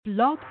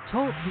Blog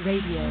Talk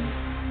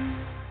Radio.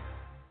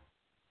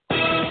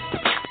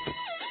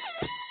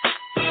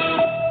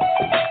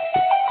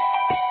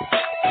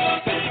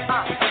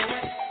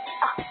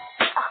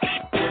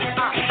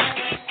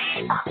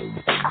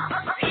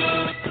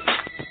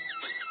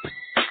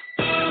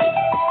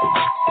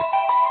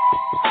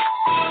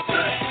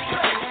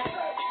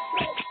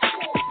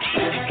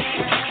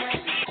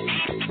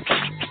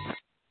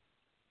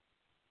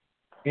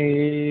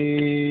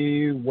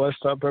 Hey, what's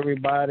up,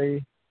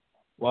 everybody?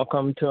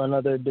 Welcome to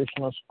another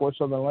edition of Sports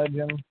of the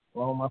Legend.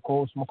 Along with my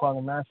co-host,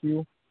 Macaulay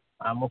Matthew.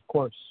 I'm, of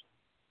course,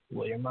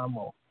 William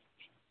Mamo.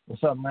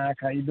 What's up, Mac?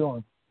 How you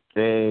doing?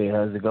 Hey,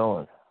 how's it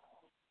going?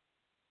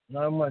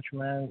 Not much,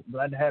 man.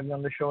 Glad to have you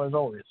on the show, as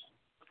always.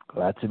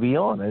 Glad to be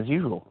on, as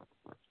usual.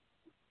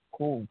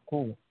 Cool.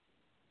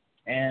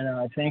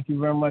 And thank you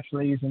very much,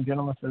 ladies and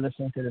gentlemen, for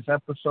listening to this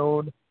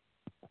episode.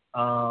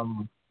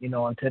 On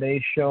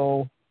today's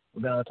show,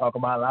 we're going to talk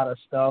about a lot of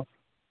stuff.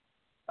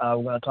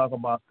 We're going to talk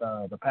about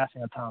the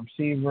passing of Tom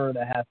Seaver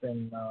that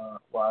happened,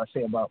 I'd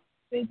say about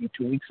maybe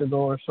 2 weeks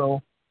ago or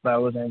so, but I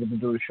wasn't able to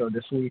do the show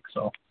this week.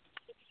 So,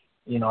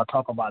 I'll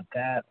talk about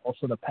that.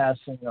 Also, the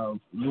passing of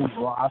Lou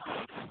Brock,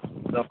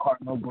 the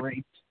Cardinal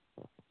great.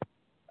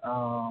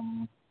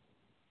 I'll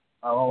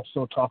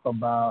also talk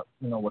about,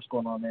 what's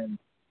going on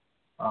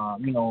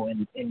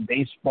in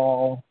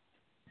baseball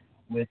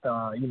with,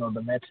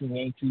 the Mets and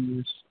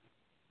Yankees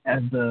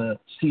as the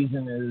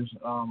season is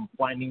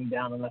winding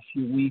down in a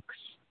few weeks.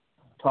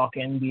 Talk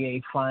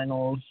NBA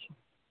Finals,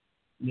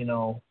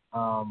 and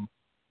the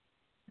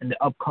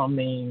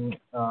upcoming,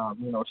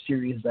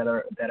 series that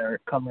are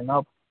coming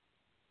up,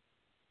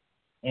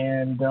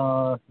 and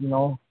talk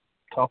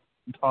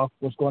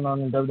what's going on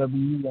in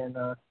WWE and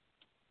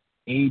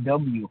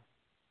AEW.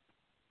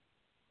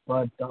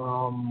 But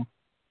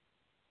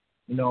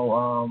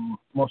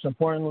most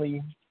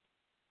importantly,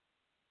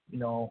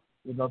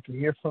 we'd love to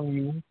hear from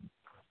you,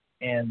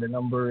 and the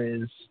number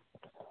is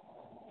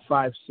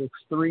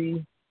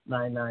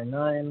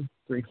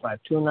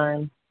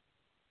 563-999-3529.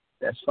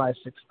 That's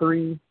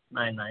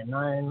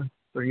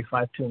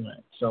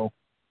 563-999-3529. So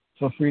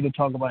feel free to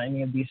talk about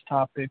any of these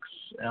topics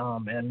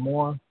and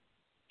more.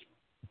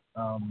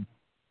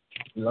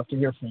 We'd love to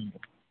hear from you.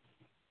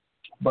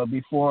 But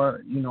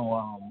before, I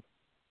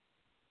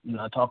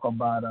talk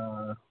about,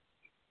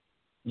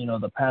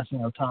 the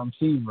passing of Tom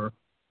Seaver,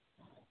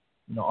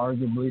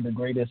 arguably the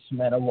greatest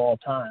Met of all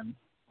time.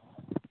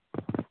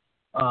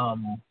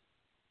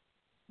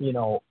 We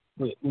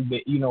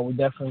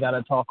definitely got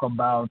to talk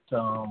about,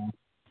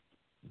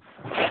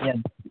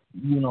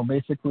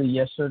 basically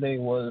yesterday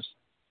was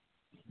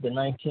the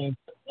 19th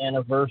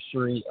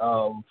anniversary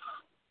of,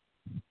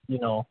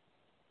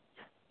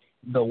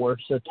 the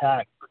worst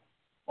attack,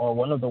 or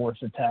one of the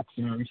worst attacks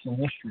in recent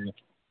history,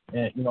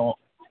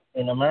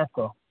 in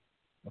America.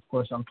 Of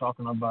course, I'm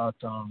talking about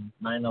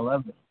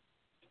 9/11.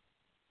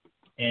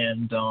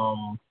 And,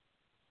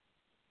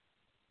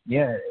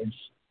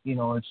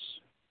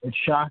 it's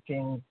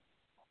shocking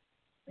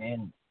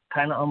and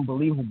kind of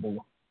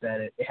unbelievable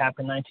that it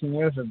happened 19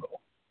 years ago.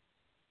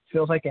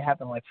 Feels like it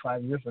happened like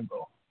 5 years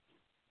ago.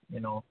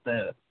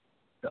 The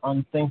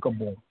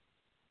unthinkable,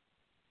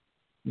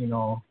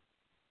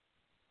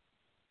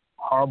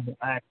 horrible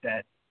act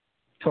that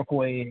took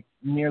away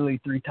nearly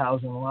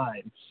 3,000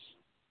 lives.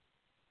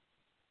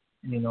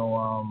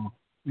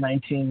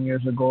 19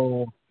 years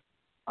ago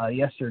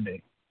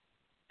yesterday,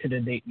 to the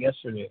date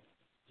yesterday.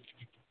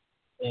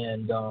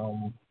 And,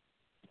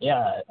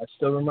 I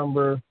still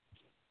remember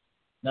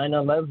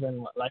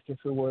 9/11 like if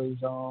it was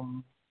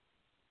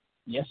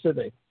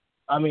yesterday.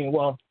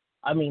 The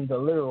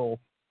literal,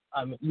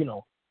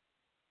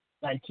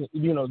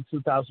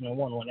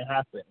 2001 when it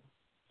happened.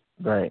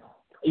 Right.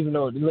 Even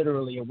though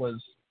literally it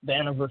was, the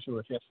anniversary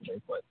was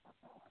yesterday. But,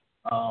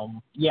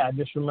 I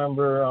just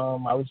remember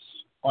I was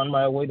on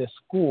my way to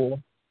school,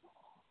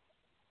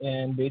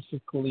 and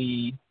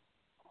basically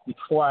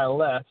before I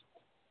left,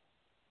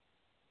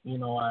 I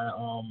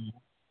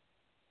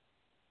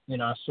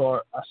saw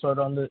it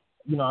on the,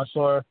 I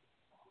saw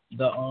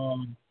the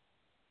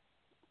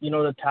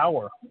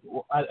tower.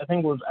 I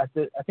think it was at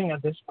this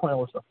point it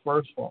was the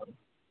first one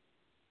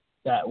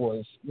that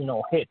was,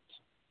 hit.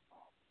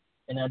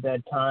 And at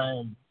that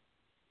time,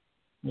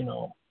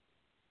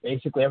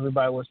 basically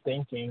everybody was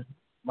thinking,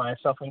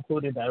 myself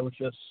included, that it was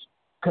just,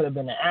 could have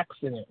been an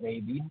accident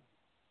maybe.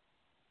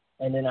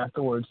 And then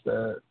afterwards,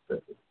 the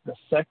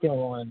second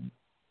one,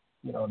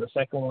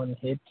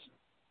 hit,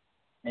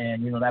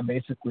 and that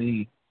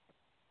basically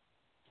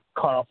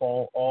cut off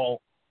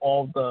all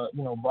the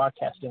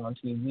broadcasting on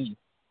TV.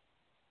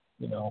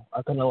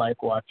 I couldn't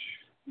watch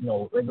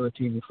regular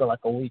TV for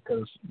like a week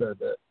because once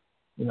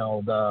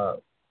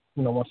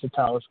the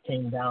towers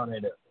came down,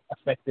 it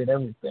affected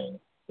everything.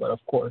 But of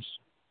course,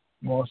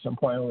 most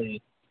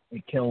importantly,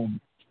 it killed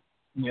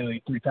nearly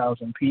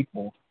 3,000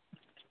 people.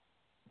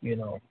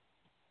 And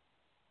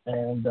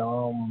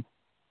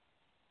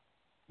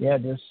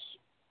just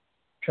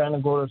trying to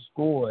go to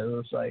school, it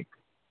was like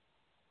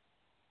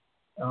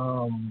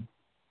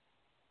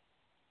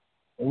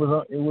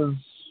it was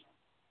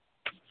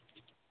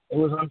it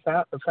was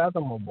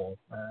unfathomable,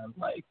 man.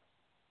 Like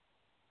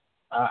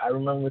I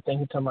remember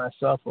thinking to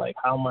myself, like,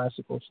 how am I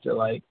supposed to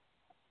like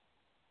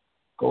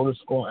go to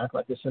school and act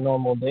like it's a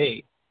normal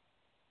day?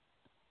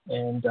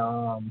 And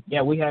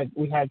yeah, we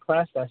had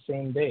class that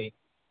same day,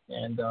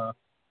 and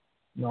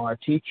our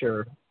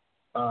teacher,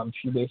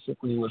 she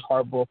basically was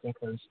heartbroken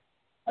because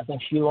I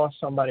think she lost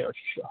somebody, or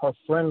her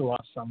friend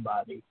lost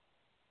somebody,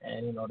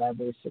 and that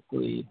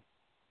basically,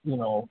 you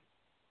know,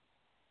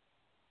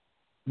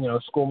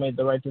 school made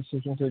the right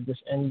decision to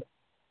just end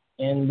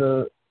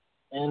the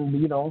end,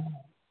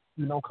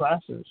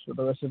 classes for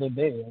the rest of the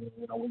day, and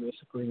we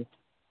basically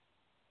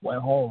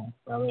went home.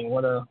 I mean,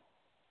 what a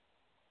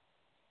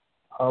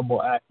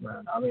horrible act,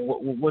 man. I mean,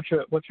 what's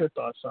your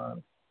thoughts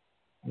on,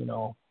 you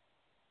know,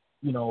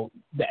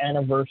 the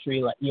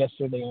anniversary like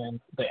yesterday and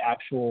the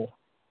actual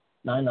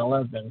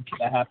 9/11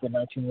 that happened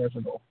 19 years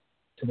ago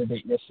to the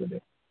date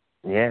yesterday?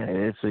 Yeah,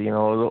 it's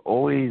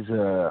always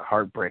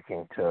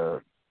heartbreaking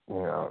to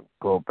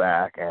go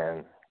back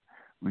and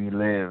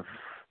relive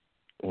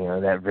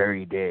that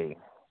very day,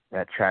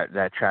 that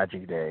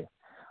tragic day.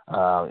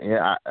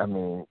 Yeah, I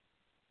mean,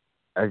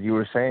 as you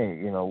were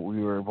saying,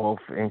 we were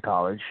both in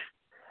college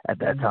at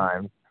that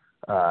time,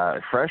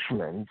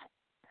 freshmen,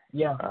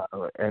 Yeah.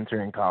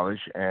 entering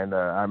college, and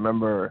I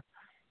remember,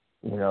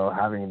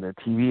 having the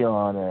TV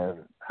on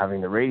and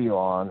having the radio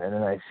on, and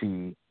then I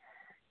see,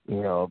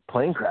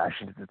 plane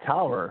crash into the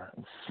tower,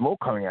 and smoke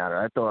coming out of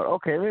it. I thought,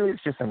 okay, maybe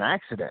it's just an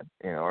accident,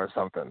 or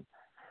something,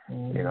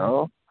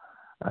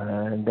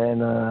 And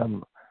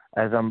then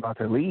as I'm about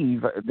to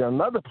leave,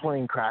 another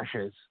plane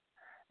crashes,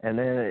 and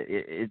then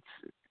it's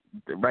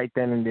right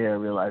then and there I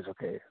realized,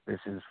 okay, this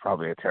is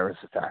probably a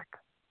terrorist attack.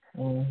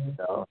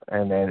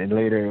 And then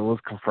later it was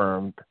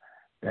confirmed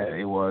that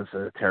it was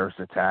a terrorist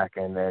attack,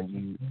 and then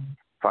you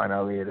find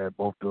out later that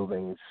both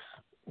buildings,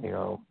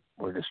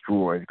 were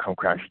destroyed, come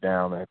crash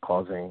down, and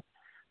causing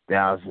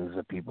thousands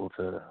of people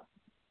to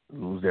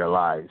lose their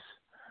lives.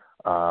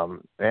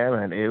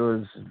 Man, it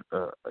was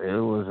a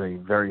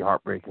very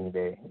heartbreaking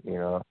day.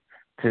 To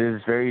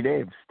this very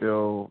day, I'm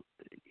still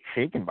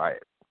shaken by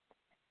it,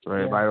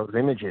 right? By those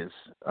images.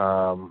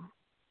 I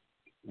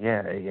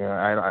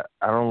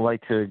don't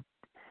like to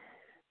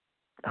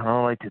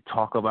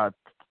talk about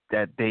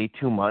that day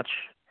too much,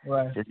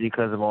 right? Just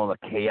because of all the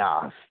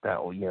chaos that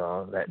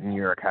that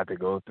New York had to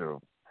go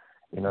through,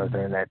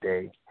 during that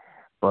day.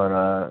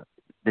 But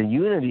the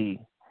unity,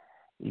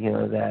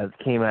 that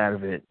came out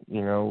of it,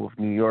 with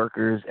New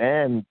Yorkers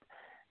and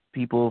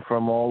people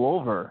from all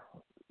over,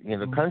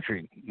 the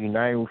country,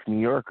 united with New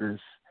Yorkers,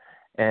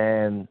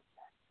 and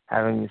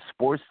having the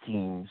sports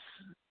teams,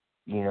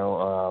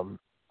 having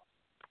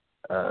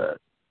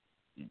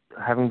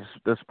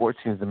the sports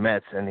teams, the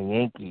Mets and the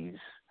Yankees,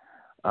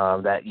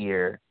 that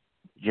year,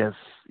 just,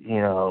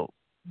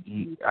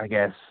 I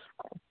guess,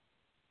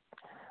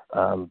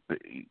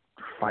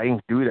 fighting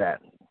through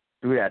that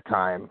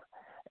time,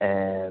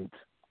 and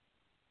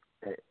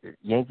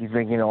Yankees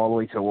making it all the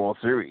way to the World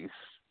Series,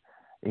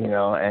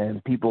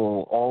 and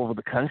people all over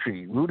the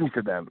country rooting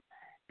for them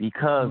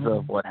because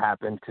of what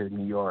happened to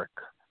New York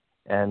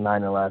and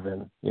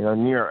 9/11.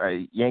 New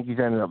York Yankees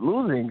ended up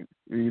losing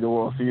the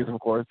World Series, of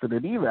course, to the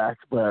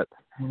D-backs, but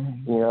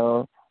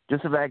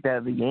just the fact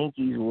that the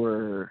Yankees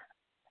were,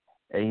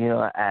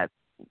 at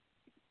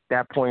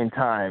that point in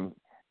time,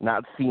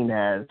 not seen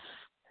as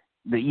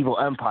the evil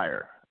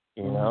empire.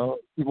 People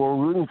were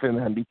rooting for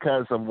them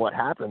because of what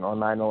happened on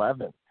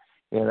 9/11.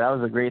 That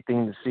was a great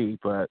thing to see.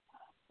 But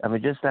I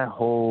mean, just that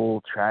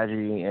whole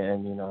tragedy,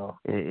 and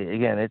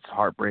again, it's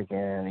heartbreaking.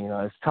 And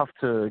it's tough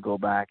to go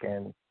back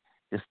and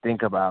just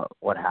think about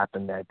what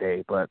happened that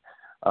day. But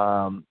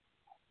I'm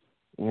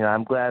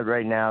glad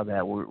right now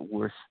that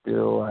we're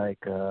still like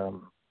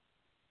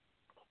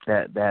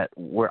that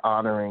we're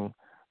honoring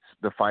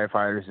the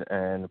firefighters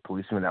and the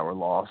policemen that were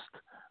lost.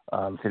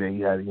 Today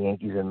you have the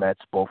Yankees and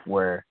Mets both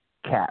wear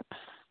caps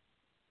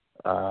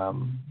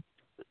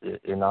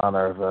in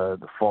honor of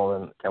the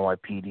fallen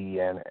NYPD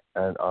and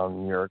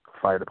New York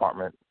Fire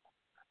Department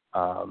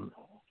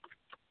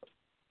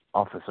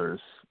officers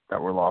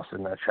that were lost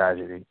in that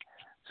tragedy.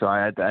 So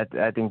I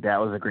think that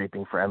was a great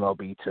thing for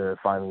MLB to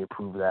finally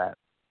approve that.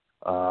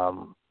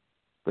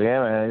 But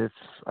yeah, man,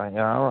 I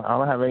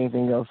don't have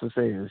anything else to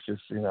say. It's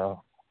just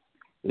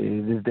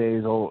this day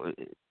is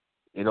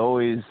it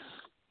always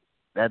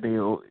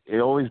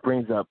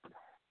brings up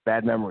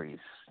bad memories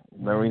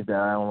that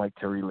I don't like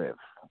to relive.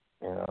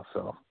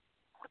 So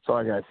that's all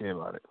I gotta say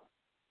about it.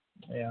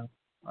 Yeah,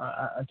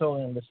 I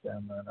totally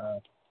understand, man.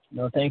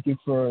 Thank you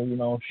for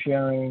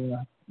sharing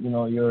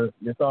your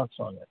thoughts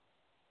on it.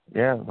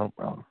 Yeah, no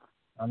problem.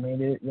 I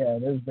mean, it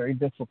is very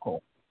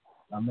difficult.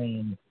 I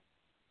mean,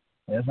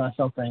 it's not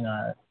something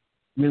I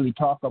really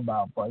talk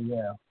about, but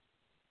yeah.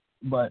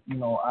 But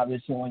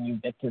obviously, when you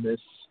get to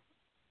this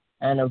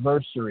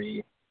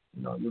anniversary,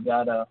 you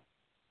gotta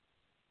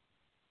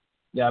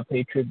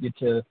pay tribute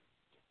to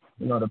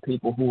the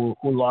people who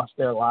lost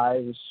their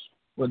lives,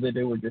 whether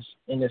they were just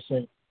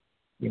innocent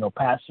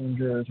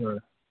passengers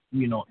or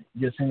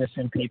just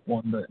innocent people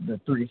in the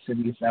three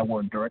cities that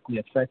were directly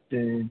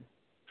affected,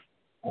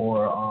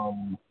 or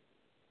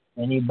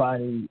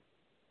anybody,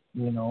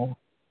 you know,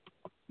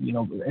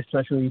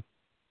 especially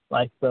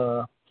like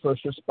the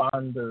first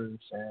responders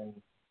and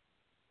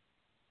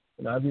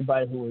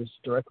everybody who was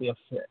directly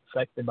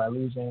affected by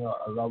losing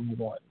a loved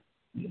one.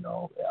 I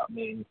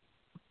mean,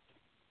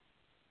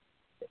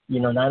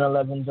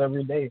 9/11's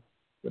every day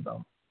for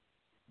them.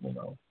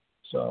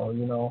 So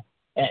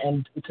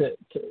and to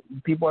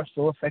people are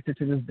still affected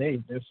to this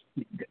day. There's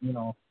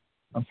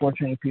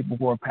unfortunately people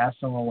who are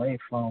passing away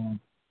from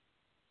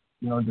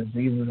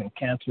diseases and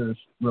cancers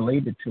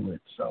related to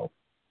it. So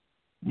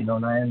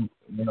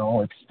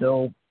it's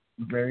still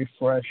very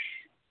fresh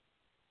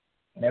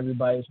in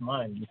everybody's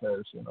mind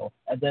because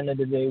at the end of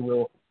the day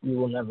we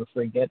will never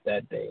forget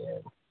that day,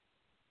 and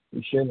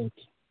we shouldn't.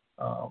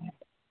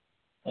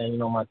 And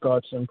my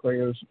thoughts and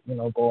prayers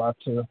go out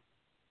to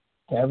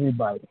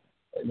everybody,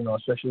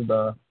 especially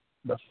the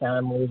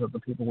families of the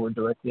people who were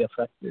directly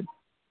affected,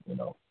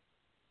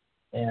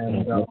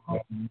 and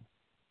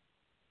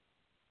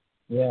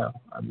yeah,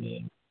 I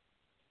mean,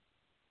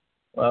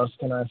 what else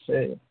can I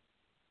say?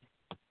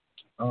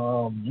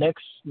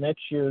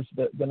 Next year's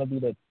going to be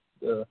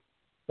the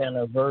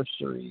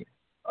anniversary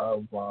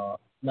of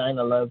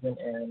 9/11,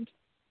 and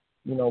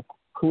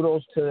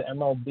kudos to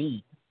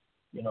MLB.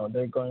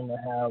 They're going to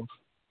have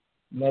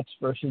Mets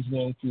versus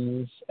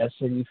Yankees at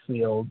Citi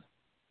Field,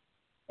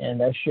 and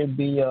that should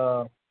be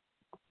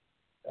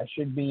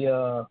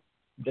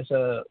just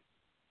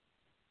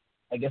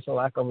I guess a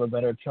lack of a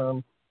better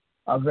term,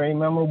 a very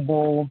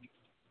memorable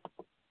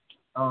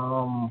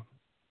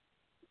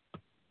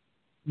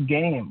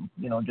game.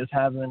 Just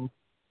having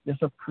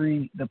the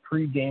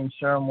pre-game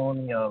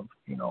ceremony of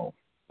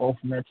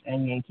both Mets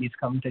and Yankees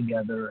come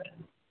together,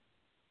 and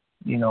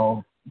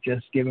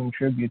just giving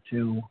tribute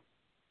to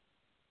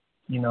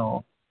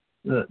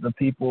the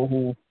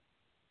people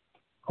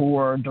who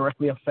are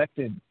directly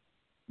affected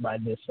by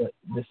this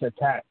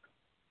attack.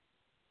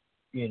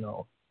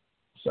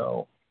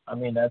 So I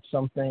mean that's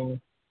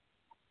something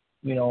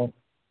that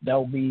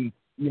will be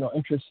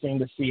interesting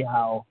to see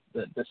how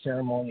the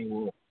ceremony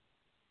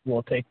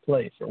will take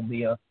place. It will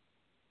be a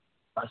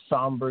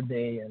somber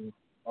day, and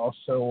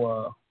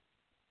also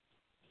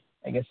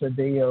I guess a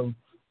day of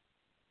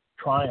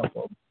triumph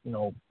of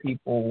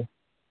people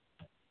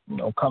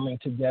coming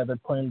together,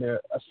 putting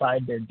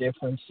aside their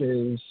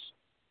differences,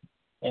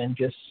 and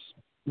just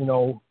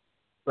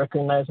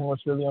recognizing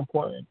what's really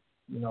important.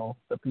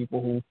 The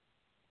people who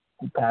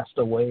passed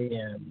away,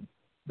 and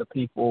the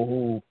people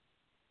who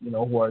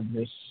who are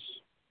just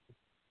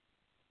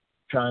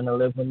trying to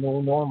live a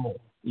new normal.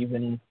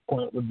 Even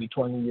point would be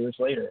 20 years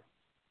later,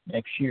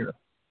 next year.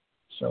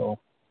 So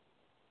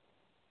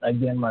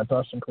again, my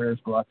thoughts and prayers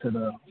go out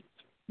to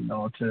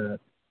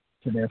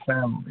to their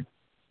family.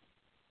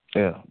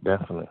 Yeah,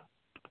 definitely.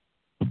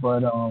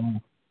 But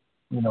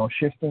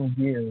shifting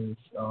gears,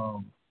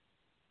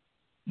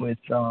 with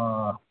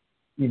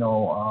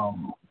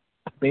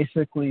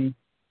basically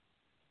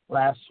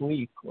last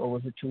week, or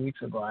was it 2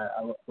 weeks ago? I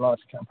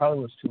lost count. Probably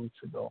was 2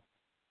 weeks ago.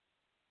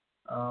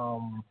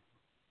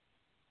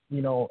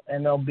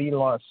 MLB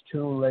lost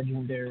two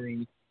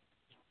legendary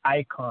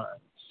icons.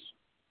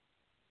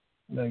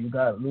 You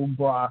got Lou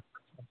Brock,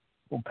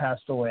 who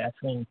passed away, I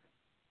think,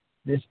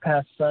 this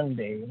past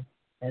Sunday,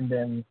 and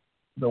then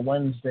the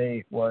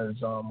Wednesday was,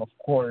 of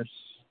course,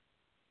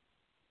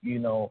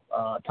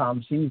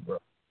 Tom Seaver.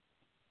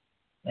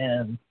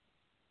 And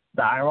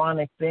the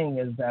ironic thing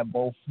is that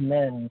both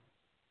men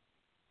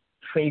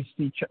faced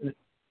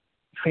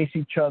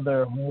each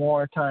other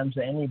more times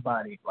than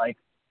anybody. Like,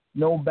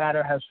 no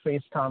batter has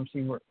faced Tom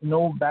Seaver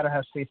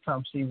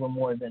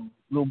more than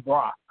Lou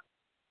Brock,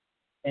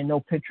 and no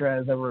pitcher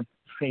has ever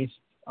faced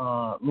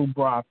Lou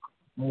Brock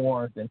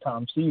more than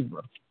Tom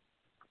Seaver.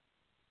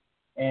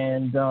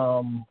 And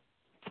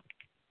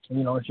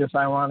it's just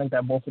ironic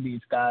that both of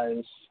these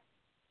guys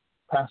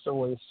passed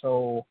away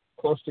so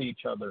close to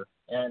each other.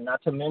 And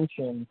not to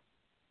mention,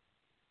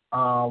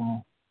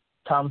 Tom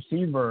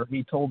Seaver,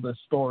 he told this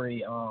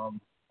story on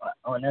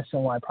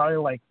SNY probably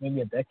like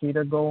maybe a decade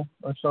ago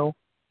or so.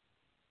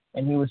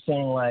 And he was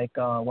saying like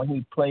when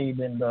he played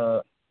in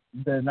the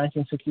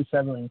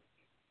 1967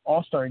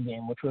 All-Star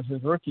game, which was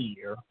his rookie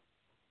year,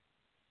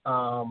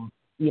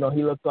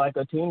 he looked like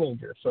a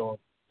teenager, so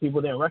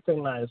people didn't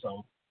recognize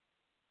him.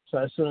 So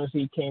as soon as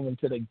he came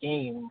into the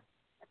game,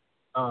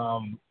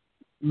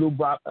 Lou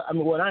Brock,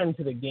 not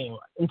into the game,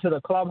 into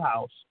the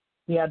clubhouse,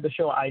 he had to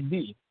show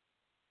ID.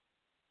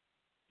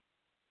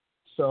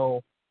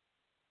 So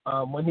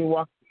when he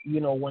walked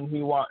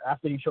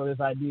after he showed his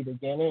ID to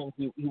get in,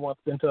 he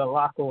walked into the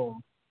locker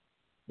room.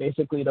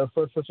 Basically, the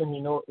first person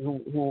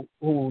who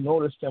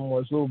noticed him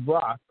was Lou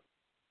Brock,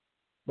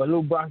 but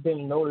Lou Brock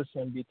didn't notice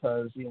him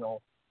because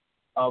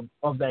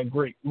of that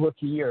great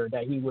rookie year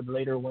that he would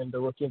later win the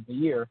Rookie of the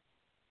Year.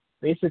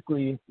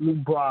 Basically, Lou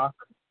Brock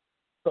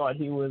thought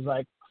he was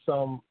like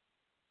some,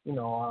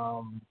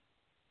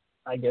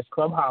 I guess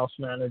clubhouse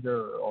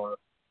manager or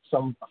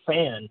some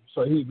fan.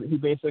 So he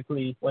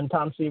basically, when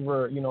Tom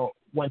Seaver,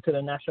 went to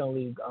the National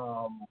League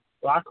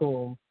locker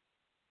room,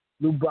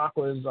 Lou Brock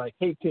was like,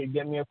 "Hey kid,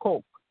 get me a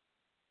Coke."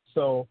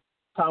 So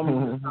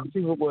Tom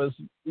Seaver was,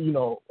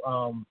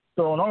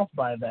 thrown off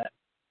by that.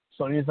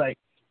 So he's like,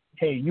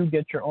 "Hey, you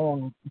get your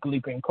own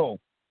Gleeping Coke."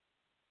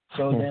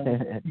 So then,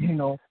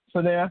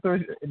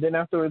 afterwards,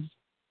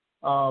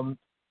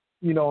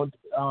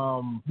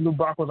 Lou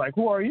Brock was like,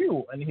 "Who are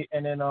you?"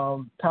 And then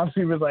Tom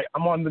Seaver was like,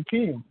 "I'm on the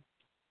team."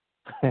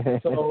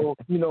 So,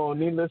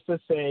 needless to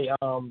say,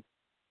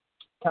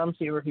 Tom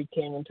Seaver, he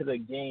came into the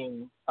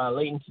game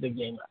late into the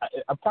game.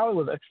 I probably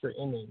was extra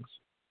innings,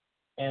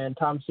 and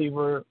Tom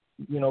Seaver,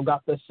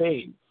 got the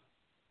save,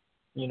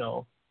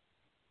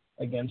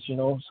 against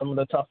some of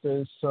the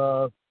toughest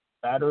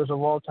batters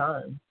of all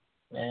time,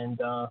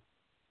 and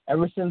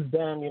ever since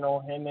then,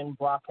 him and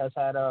Brock has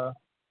had a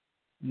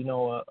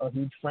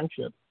huge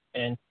friendship,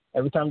 and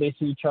every time they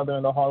see each other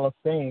in the Hall of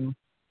Fame,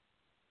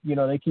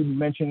 they keep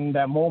mentioning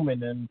that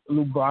moment, and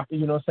Lou Brock,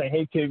 say,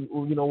 "Hey kid,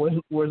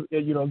 where's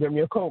get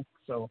me a Coke."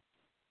 So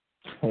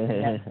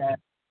that,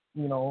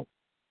 it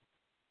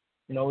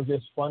was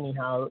just funny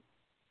how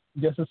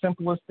just the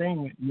simplest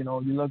thing, you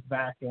look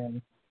back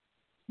and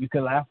you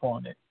can laugh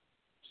on it.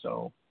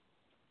 So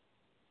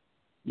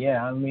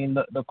yeah, I mean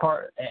the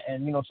part,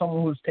 and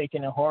someone who's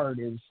taking it hard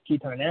is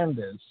Keith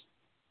Hernandez,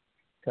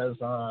 because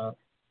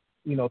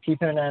Keith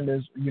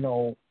Hernandez,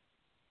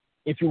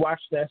 if you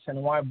watch the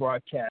SNY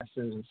broadcasts,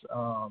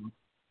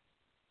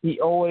 he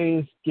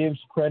always gives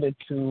credit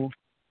to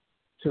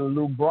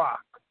Lou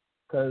Brock,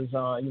 because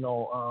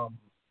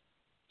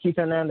Keith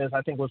Hernandez,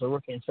 I think, was a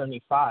rookie in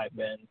 '75,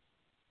 and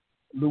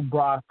Lou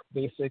Brock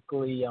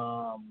basically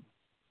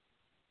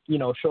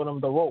showed him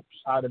the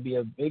ropes, how to be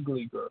a big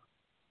leaguer,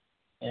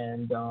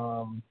 and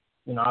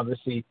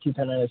obviously Keith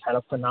Hernandez had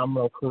a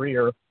phenomenal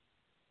career,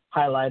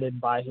 highlighted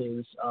by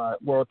his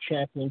world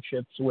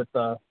championships with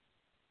the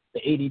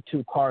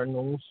 '82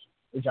 Cardinals,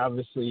 which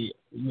obviously,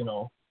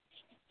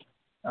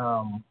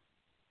 I'm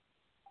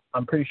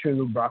pretty sure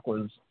Lou Brock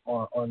was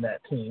on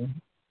that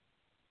team,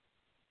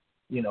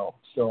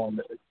 still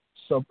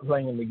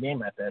playing in the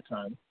game at that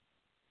time.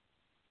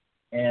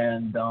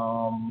 And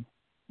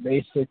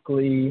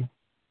basically,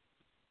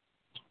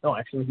 no,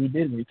 actually he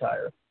did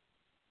retire.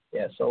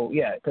 Yeah, so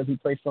yeah, because he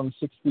played from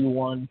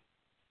 '61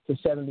 to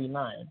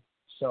 '79.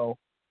 So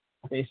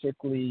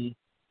basically,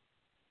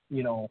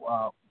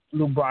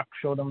 Lou Brock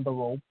showed him the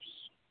ropes.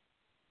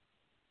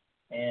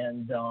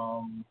 And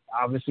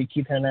obviously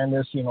Keith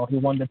Hernandez, he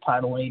won the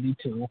title in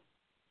 '82.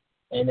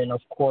 And then,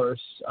 of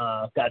course,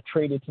 got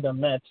traded to the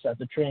Mets at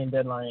the trading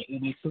deadline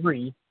in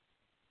 '83,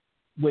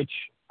 which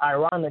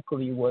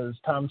ironically was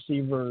Tom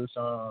Seaver's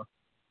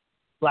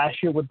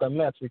last year with the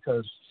Mets,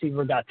 because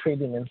Seaver got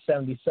traded in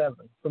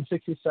 '77. From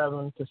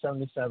 '67 to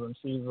 '77,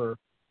 Seaver,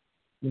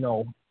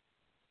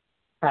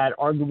 had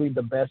arguably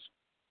the best,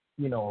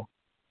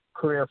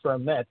 career for a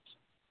Mets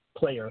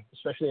player,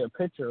 especially a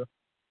pitcher.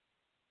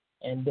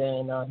 And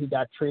then he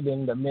got traded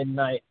in the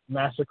Midnight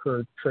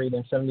Massacre trade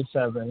in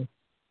 '77,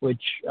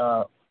 which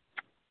Joe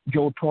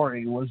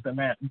Torre was the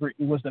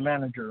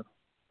manager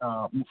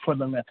for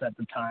the Mets at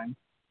the time.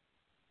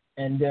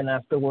 And then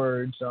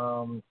afterwards,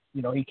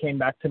 he came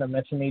back to the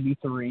Mets in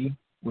 '83,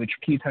 which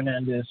Keith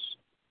Hernandez,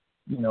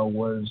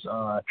 was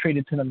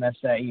traded to the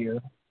Mets that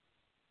year.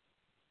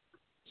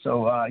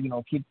 So,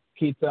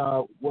 Keith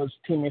was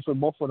teammates with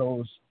both of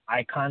those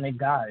iconic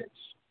guys.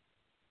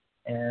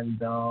 And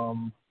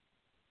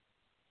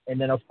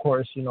then, of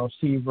course,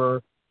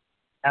 Seaver,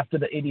 after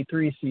the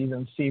 '83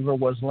 season, Seaver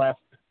was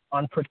left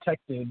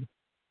unprotected,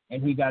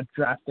 and he got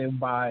drafted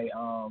by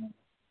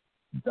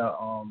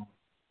the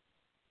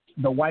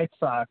White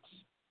Sox,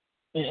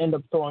 and ended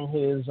up throwing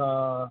his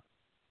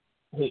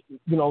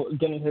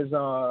getting his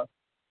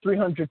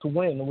 300th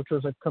win, which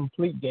was a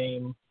complete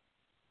game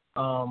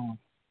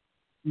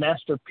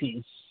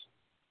masterpiece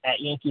at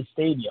Yankee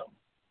Stadium,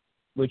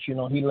 which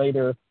he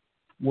later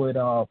would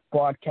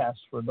broadcast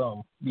for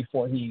them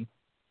before he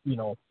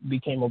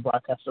became a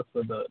broadcaster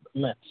for the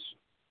Mets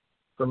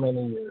for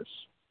many years.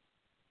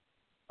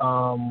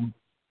 And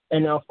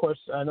then, of course,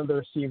 another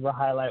receiver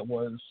highlight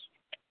was,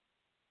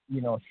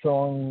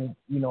 throwing,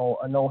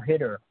 a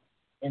no-hitter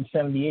in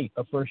 '78,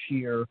 the first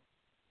year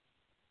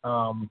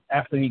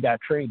after he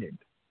got traded.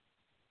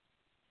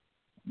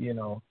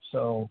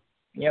 So,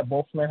 yeah,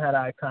 both men had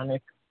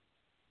iconic,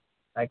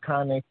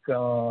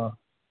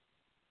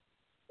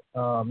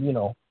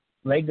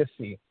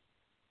 legacy.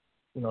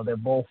 They're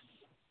both,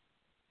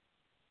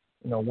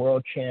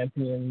 world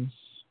champions,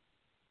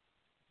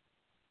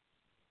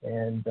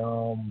 and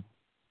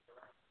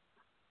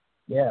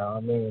yeah, I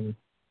mean,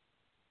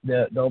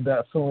 they'll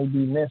definitely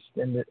be missed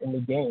in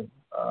the game.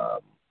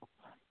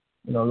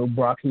 Lou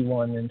Brock, he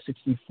won in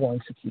 '64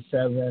 and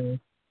 '67,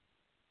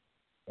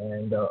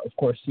 and of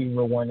course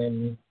Seaver won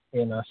in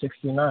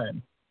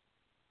 '69.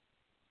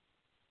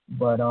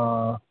 But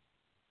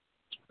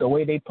the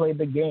way they played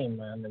the game,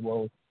 man,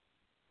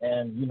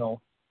 and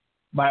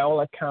by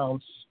all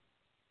accounts,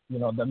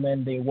 the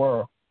men they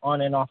were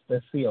on and off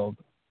the field,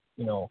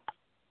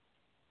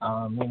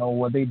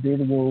 What they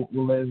did will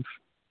live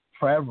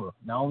forever,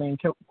 not only in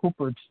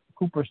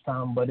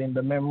Cooperstown, but in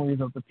the memories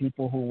of the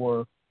people who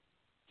were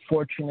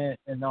fortunate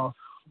enough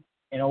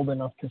and old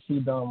enough to see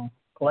them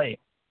play.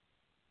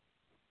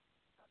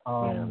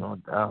 Yeah, no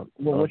doubt.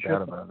 Well, No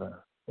doubt about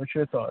that. What's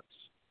your thoughts?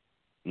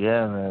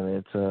 Yeah,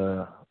 man,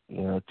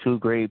 it's two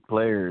great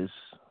players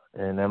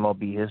in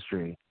MLB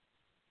history.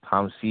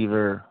 Tom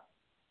Seaver,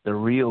 the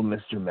real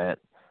Mr. Met,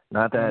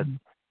 not that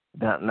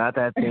not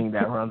that thing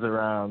that runs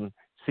around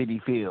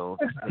City Field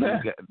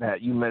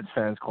that you Mets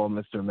fans call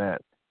Mr.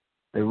 Met.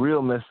 The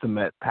real Mr.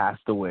 Met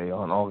passed away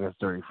on August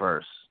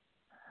 31st.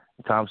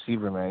 Tom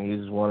Seaver, man,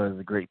 he's one of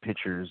the great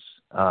pitchers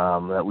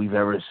that we've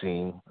ever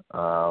seen.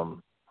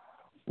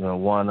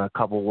 Won a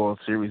couple World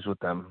Series with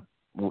them,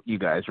 you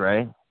guys,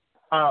 right?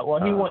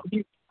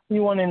 He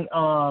won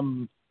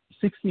in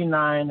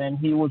 '69, and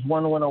he was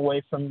one win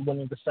away from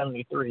winning the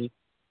 '73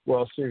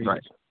 World Series.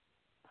 Right.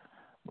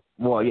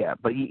 Well, yeah,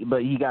 but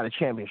he got a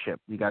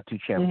championship. He got 2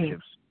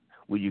 championships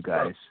with you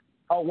guys.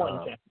 One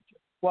championship.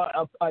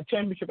 Well, a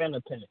championship and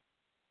a pennant.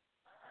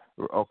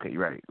 Okay,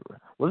 right.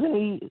 Wasn't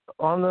he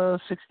on the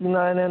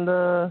 '69 and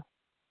the?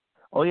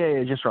 Oh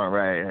yeah, just wrong.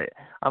 Right.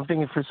 I'm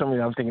thinking for some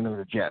reason I'm thinking of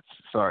the Jets.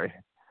 Sorry.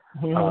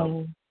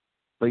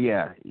 But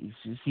yeah,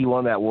 he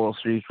won that World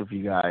Series with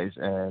you guys,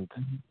 and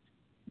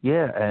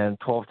and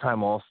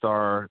 12-time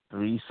All-Star,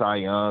 3 Cy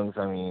Youngs.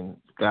 I mean,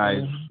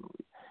 guys,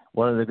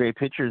 one of the great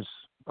pitchers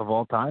of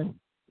all time.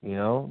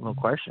 No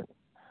question.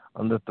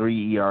 On the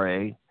 3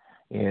 ERA,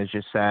 it's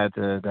just sad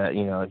that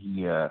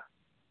he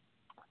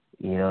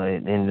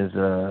in his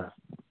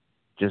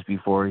just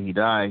before he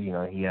died, he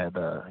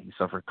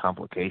suffered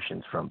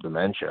complications from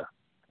dementia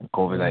and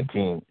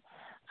COVID-19.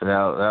 So that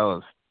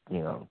was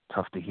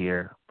tough to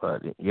hear.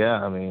 But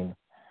yeah, I mean,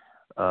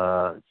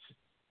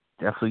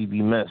 definitely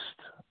be missed.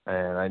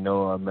 And I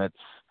know our Mets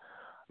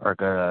are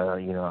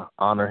gonna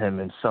honor him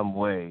in some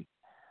way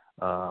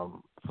for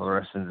the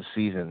rest of the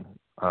season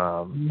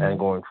and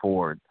going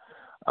forward.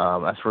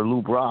 As for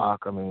Lou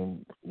Brock, I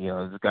mean,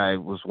 this guy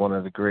was one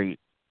of the great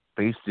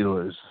base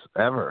stealers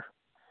ever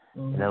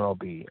in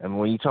MLB. And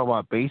when you talk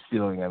about base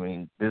stealing, I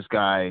mean, this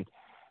guy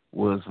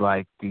was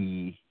like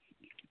he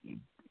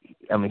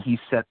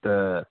set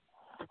the,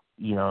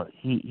 he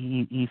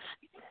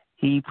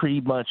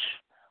pretty much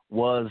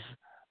was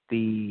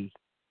the,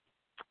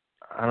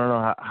 I don't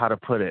know how to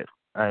put it.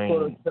 I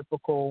mean,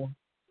 typical.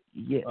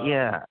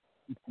 Yeah.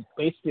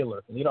 Base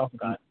stealer, leadoff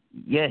guy.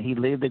 Yeah, he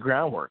laid the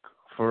groundwork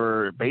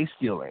for base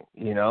stealing.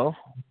 He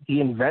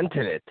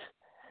invented it.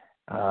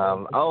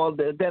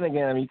 Then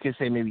again, I mean, you could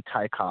say maybe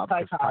Ty Cobb.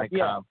 Ty Cobb.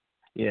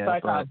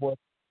 Yeah,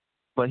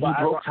 but he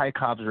broke Ty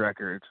Cobb's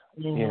record.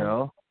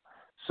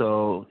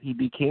 So he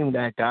became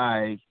that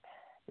guy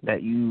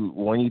that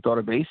when you thought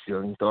of base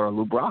stealing, you thought of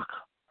Lou Brock.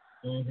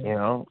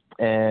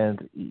 And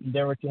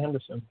Derek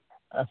Henderson.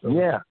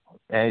 Absolutely.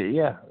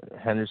 Yeah,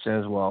 Henderson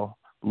as well.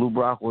 Lou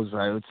Brock was,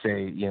 I would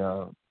say,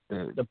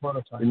 the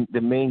prototype,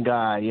 the main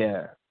guy,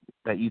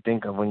 that you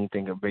think of when you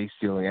think of base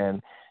stealing,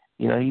 and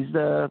he's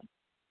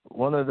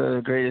one of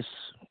the greatest,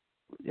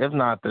 if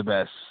not the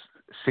best,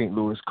 St.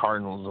 Louis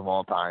Cardinals of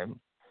all time.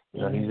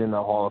 He's in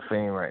the Hall of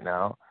Fame right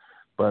now.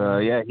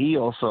 But he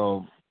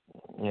also,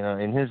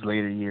 in his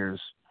later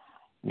years,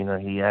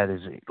 he had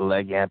his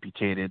leg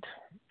amputated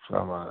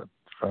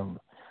from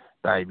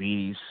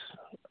diabetes,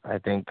 I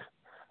think.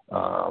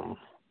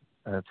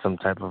 Had some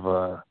type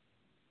of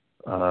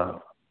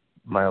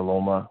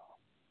myeloma.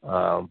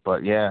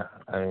 But yeah,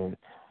 I mean,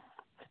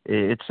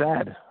 it's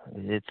sad.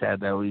 It's sad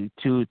that we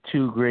two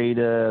great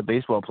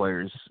baseball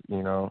players,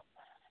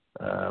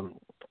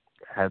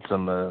 had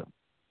some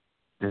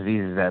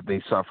diseases that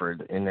they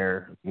suffered in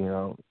their,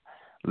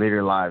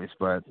 later lives.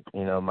 But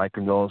my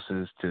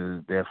condolences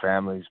to their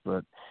families.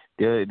 But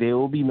they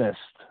will be missed.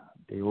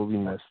 They will be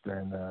missed,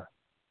 and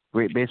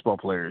great baseball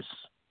players,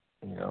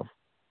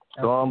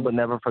 gone but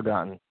never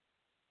forgotten.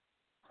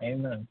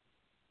 Amen.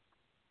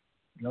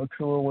 No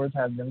truer words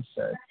have been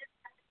said.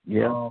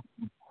 Yeah.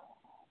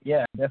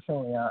 Yeah,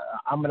 definitely.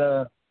 I'm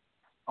gonna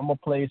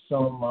play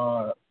some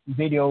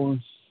videos,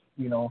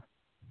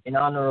 in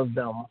honor of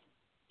them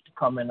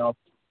coming up.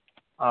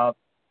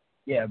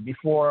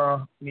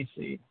 Before, let me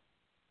see.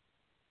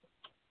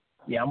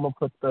 Yeah, I'm gonna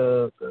put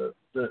the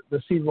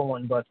Seaver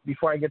one, but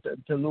before I get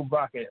to Lou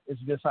Brock,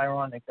 it's just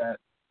ironic that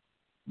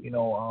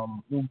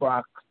Lou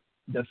Brock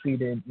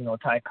defeated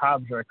Ty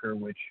Cobb's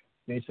record, which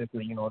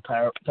basically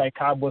Ty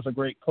Cobb was a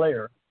great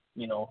player,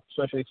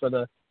 especially for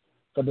the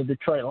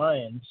Detroit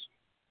Lions,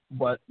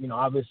 but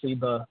obviously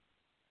the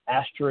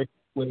asterisk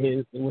with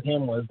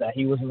him was that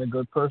he wasn't a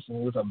good person.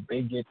 He was a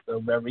bigot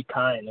of every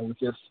kind. It was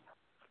just,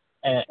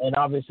 and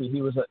obviously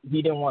he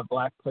didn't want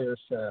black players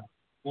to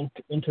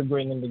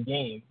integrate in the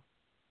game.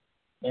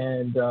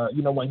 And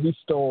when he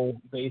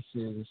stole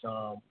bases,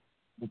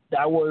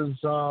 that was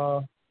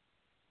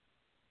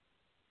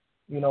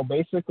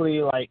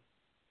basically like,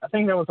 I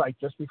think that was like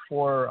just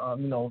before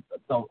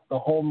the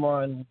home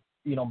run,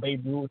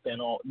 Babe Ruth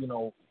and all,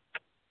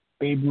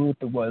 Babe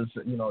Ruth was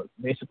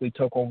basically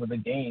took over the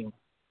game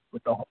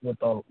with the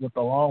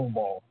long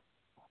ball.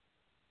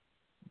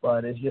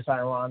 But it's just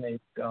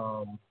ironic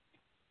that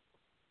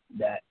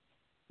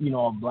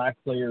a black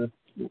player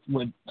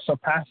would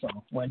surpass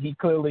him when he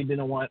clearly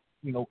didn't want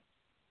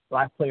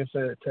black players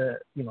to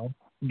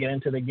get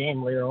into the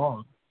game later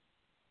on.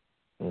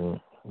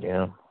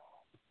 Yeah.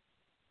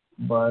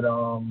 But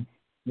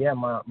yeah,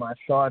 my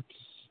thoughts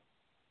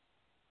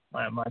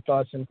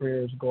and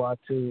prayers go out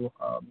to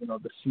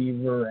the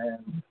Seaver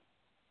and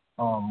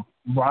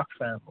Brock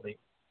family.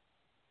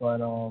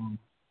 But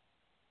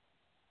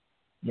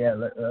yeah,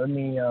 let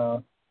me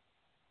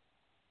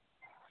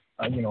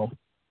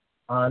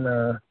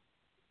honor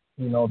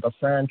the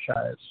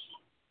franchise.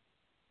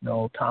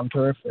 Tom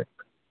Terrific,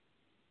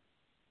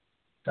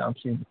 Tom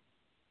Seaver.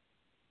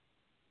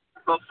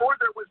 Before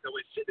there was no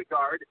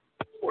Syndergaard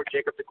or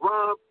Jacob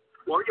deGrom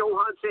or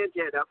Johan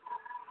Santana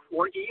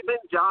or even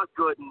Doc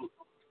Gooden,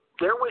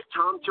 there was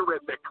Tom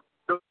Terrific,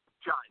 the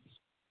franchise,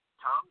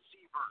 Tom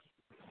Seaver.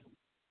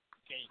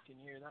 Okay, can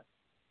you hear that?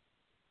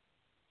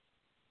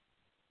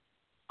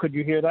 Could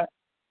you hear that?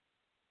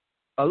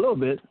 A little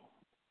bit.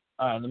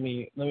 All right, let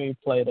me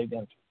play it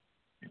again.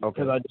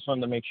 Okay. Because I just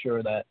wanted to make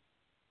sure that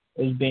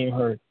it's being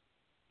heard.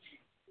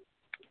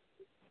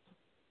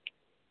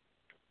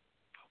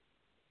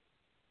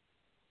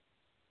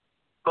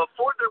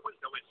 Before there was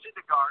no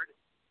Syndergaard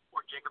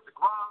or Jacob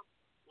deGrom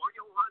or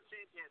Johan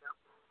Santana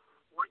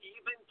or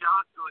even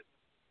Doc Gooden,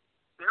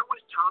 there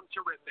was Tom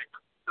Terrific,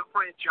 the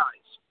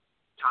franchise,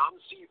 Tom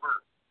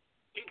Seaver.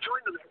 He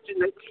joined the Mets in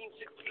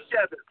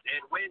 1967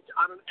 and went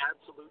on an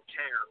absolute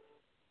tear.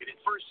 In his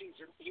first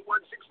season, he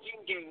won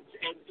 16 games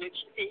and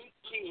pitched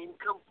 18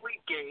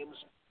 complete games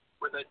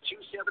with a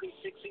 2.76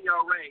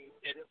 ERA,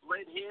 and it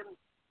led him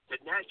to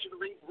National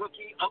League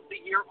Rookie of the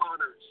Year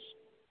honors.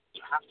 You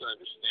have to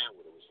understand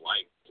what it was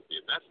like to be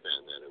a Mets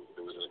fan then.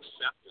 There was an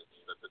acceptance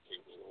that the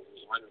team was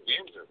only 100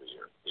 games every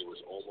year. It was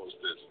almost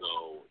as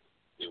though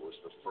it was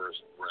the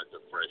first breath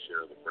of fresh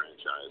air the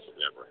franchise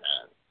had ever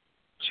had.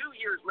 2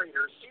 years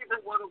later,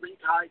 Seaver won a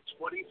league-high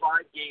 25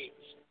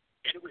 games.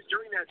 And it was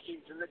during that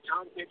season that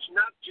Tom pitched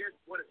not just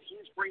one of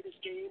his greatest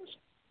games,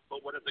 but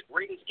one of the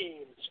greatest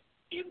games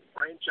in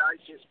franchise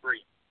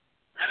history.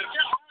 And it's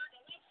just hard.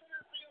 The left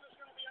center field is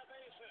going to be a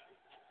base hit.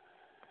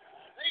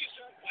 Base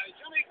hit by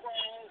Jimmy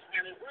Qualls,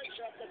 and it breaks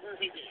up the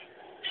perfect game.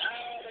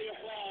 Now the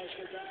applause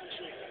for Tom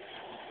Seaver.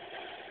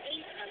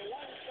 8 1/3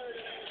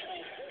 innings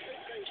of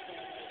perfect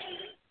baseball by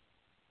Seaver.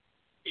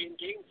 In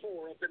Game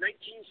 4 of the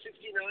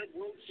 1969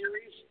 World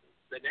Series,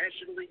 the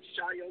National League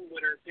Cy Young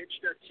winner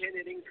pitched a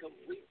 10-inning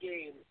complete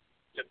game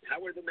to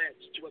power the Mets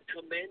to a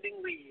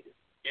commanding lead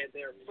and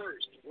their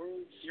first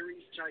World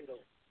Series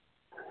title.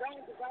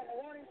 Jones is on the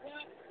warning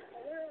clock. The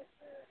World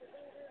Series is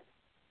over.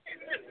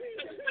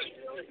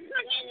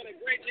 Wow, what a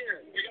great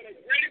year. We got a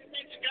greatest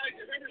bunch of guys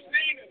you've ever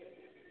seen.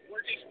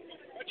 We're just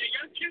a bunch of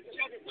young kids who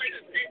haven't played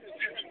this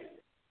game.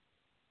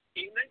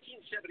 In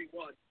 1971,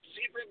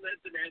 Seaver led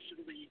the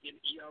National League in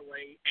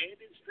ERA and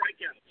in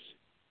strikeouts.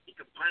 He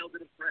compiled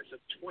an impressive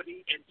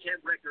 20-10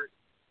 record,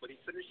 but he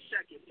finished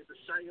second in the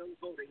Cy Young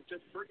voting to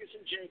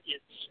Ferguson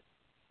Jenkins.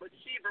 But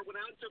Seaver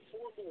went on to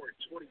 4 more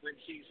 20-win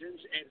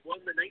seasons and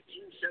won the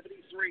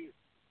 1973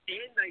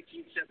 and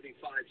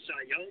 1975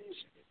 Cy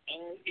Youngs,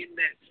 all in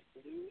Mets,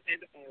 blue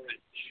and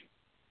orange.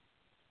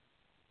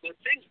 But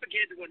things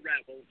began to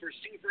unravel for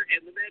Seaver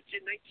and the Mets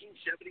in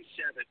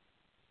 1977.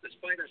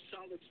 Despite a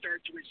solid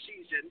start to his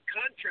season,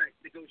 contract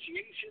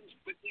negotiations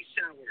quickly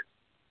soured,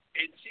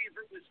 and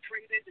Seaver was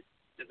traded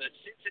to the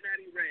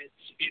Cincinnati Reds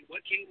in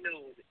what came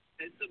known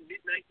as the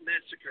Midnight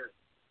Massacre.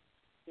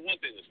 The one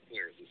thing that's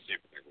clear is that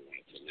Seaver never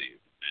wanted to leave,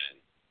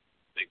 and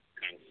they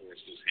kind of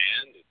forced his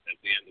hand.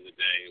 At the end of the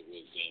day, it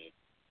was a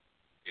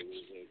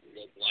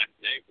real black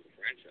day for the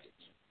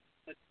franchise.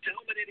 A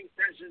dominating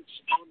presence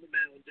on the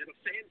mound and a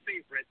fan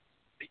favorite,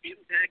 the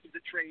impact of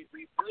the trade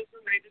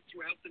reverberated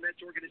throughout the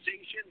Mets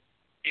organization,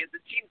 and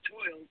the team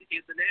toiled in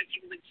the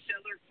National League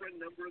cellar for a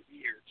number of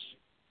years.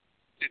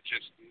 It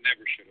just never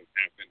should have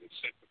happened. It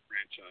set the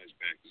franchise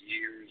back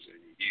years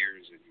and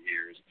years and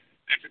years.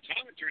 And for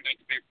Tom, it turned out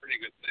to be a pretty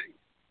good thing.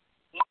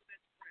 On the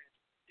Mets branch,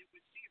 it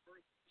was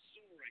Seaver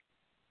soaring.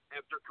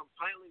 After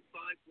compiling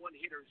 5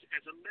 one-hitters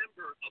as a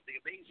member of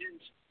the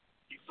Amazons,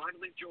 he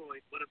finally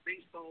joined one of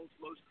baseball's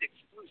most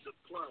exclusive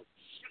clubs.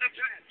 To the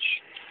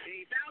pitch.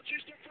 He bounces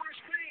to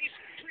first base.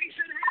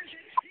 Gleason has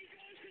it. He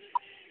goes to the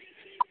bag, and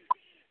Seaver's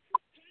got it.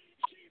 Tom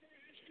Seaver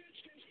has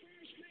pitched his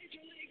first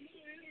major league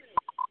no-hitter.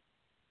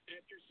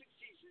 After 6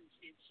 seasons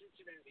in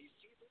Cincinnati,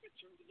 Seaver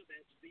returned to the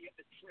Mets via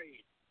a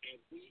trade, and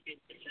we in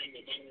From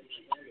the bottom of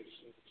my heart,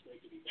 it's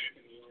great to be back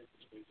in New York.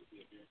 It's great to be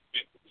at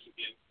Memphis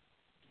again.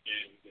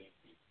 And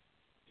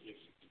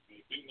yes, I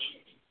do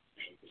not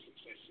have the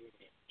success of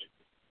that.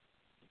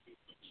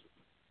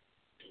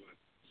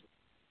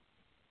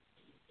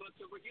 But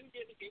the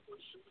reunion, it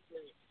was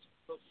short-lived.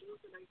 Before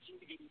the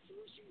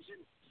 1984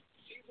 season,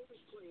 Seaver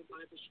was claimed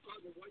by the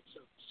Chicago White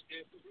Sox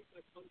after he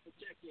was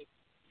unprotected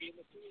in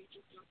the free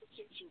agent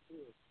compensation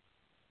pool.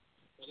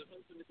 While it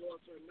opened the door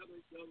for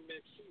another young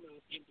Mets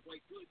phenom in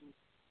Dwight Gooden,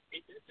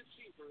 it meant that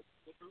Seaver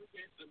would earn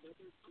yet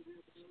another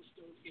career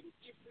milestone in a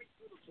different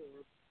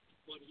uniform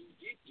but he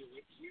did do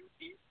it here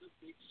in the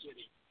big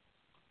city.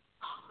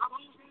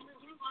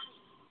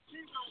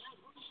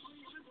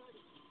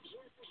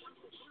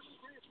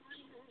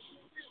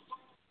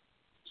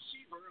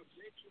 Seaver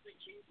eventually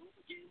came home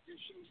again to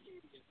Shea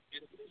Stadium,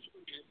 and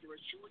eventually, after a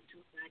short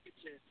comeback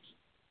attempt,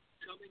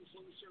 coming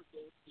full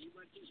circle, he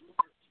left his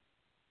mark,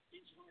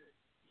 his heart,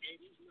 and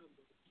his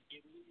number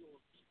in New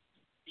York.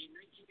 In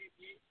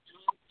 1988,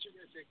 Tom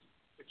Terrific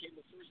became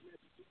the first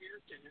Mets player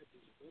to have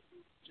his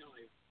number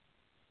retired.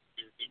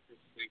 I remember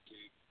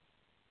thinking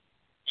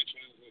my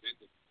childhood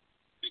ended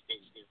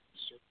because there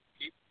were certain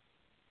people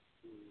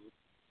who were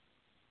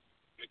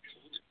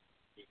iconic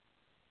with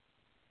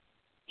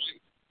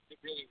life. It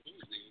really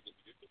was the end of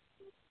the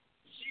year.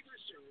 Seaver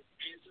served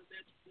as a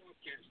Mets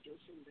broadcaster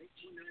from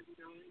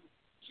 1999 to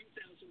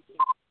 2005.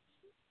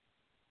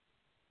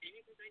 And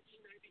in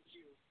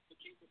 1992,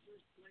 became the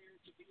first player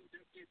to be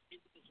inducted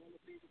into the Hall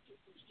of Fame of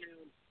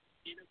Cooperstown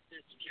in a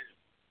Mets cap.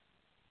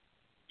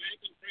 Back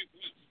in Frank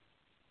West,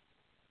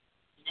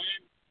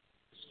 time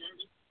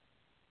started,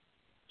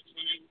 the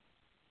time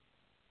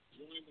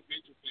drawing the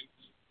major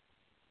leagues.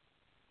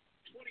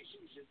 20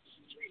 seasons,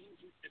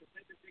 300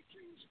 independent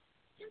victories,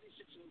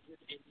 3,640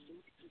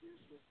 career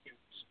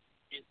strikeouts,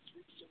 and 3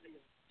 Cy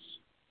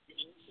Youngs. He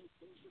also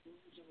closed the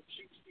doors on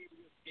Shea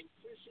Stadium and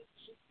christened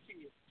Citi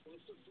Field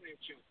was the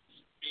franchise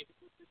and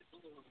opened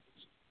all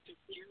eyes to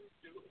pure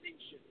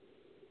domination.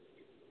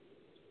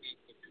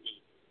 That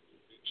the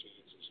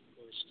franchise's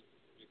first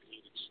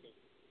iconic stuff.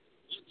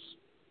 Once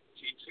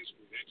team's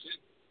history, that's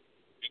it.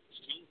 At this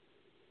time,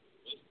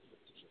 wasn't the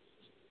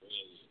franchise,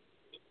 was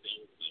the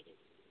bell level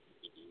of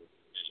the New York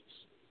Mets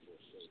for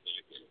a full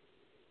decade.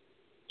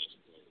 That's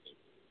part of it.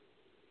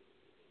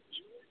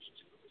 George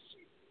Thomas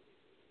Seaver,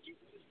 he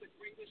was the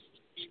greatest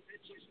in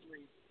Mets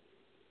history.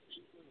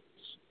 He was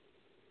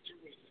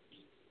terrific.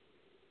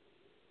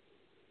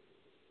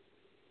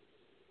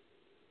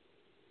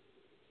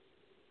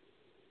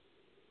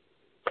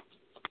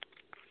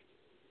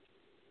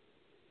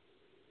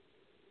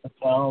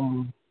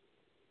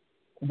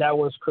 That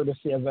was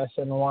courtesy of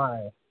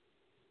SNY.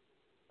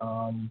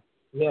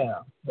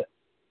 Yeah,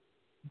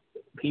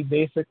 he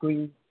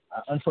basically,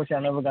 unfortunately,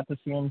 I never got to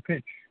see him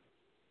pitch.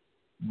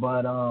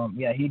 But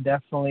yeah, he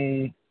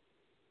definitely,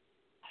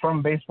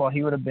 from baseball,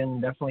 he would have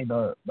been definitely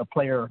the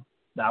player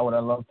that I would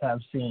have loved to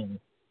have seen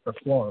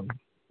perform,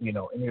 in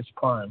his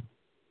prime.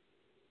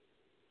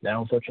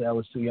 Now, unfortunately, I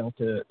was too young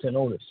to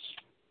notice.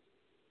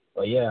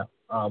 But yeah,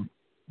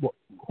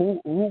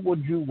 who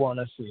would you want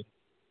to see,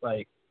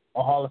 like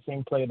a Hall of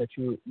Fame player that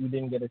you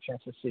didn't get a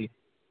chance to see?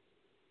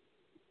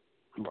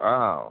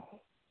 Wow.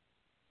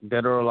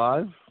 Dead or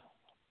alive?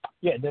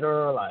 Yeah, dead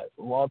or alive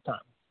of all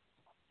time.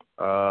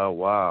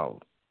 Wow.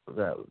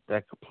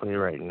 That could play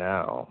right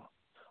now.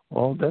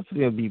 Well,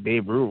 definitely gonna be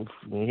Babe Ruth.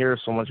 You hear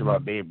so much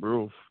about Babe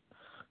Ruth.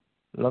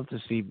 Love to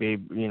see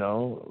Babe,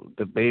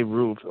 the Babe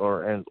Ruth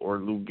or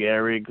Lou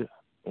Gehrig,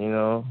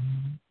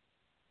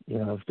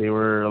 if they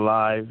were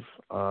alive.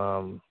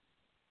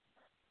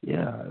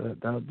 Yeah,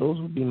 those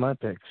would be my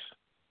picks.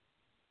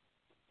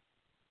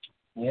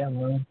 Yeah,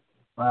 man.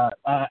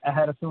 I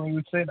had a feeling you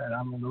would say that.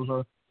 I mean, those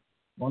are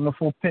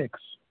wonderful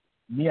picks.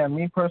 Yeah,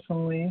 me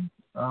personally,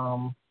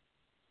 I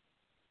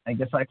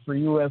guess like for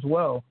you as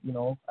well.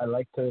 I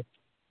like to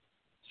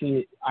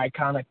see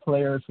iconic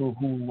players who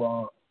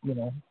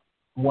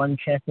won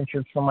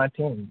championships for my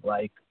team.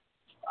 Like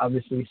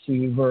obviously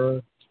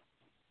Seaver,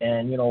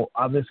 and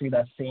obviously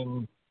that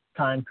same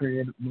time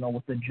period.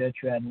 With the Jets,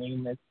 you had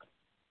Namath,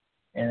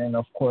 and then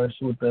of course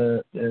with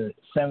the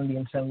 70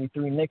 and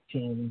 73 Knick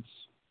teams.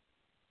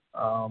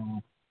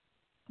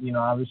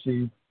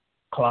 Obviously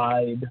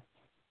Clyde,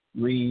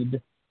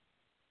 Reed,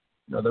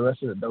 the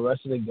rest of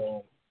the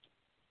game.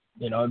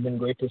 It's been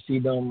great to see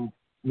them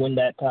win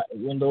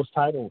those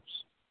titles.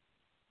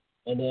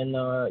 And then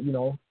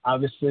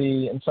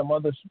obviously and some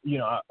others,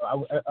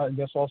 I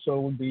guess also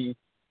would be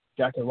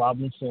Jackie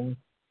Robinson.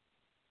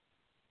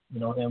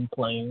 Him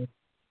playing.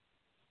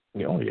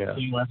 Oh yeah.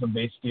 Seeing as a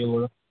base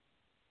stealer.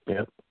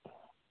 Yep.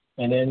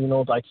 And then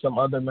like some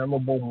other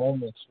memorable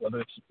moments, whether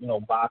it's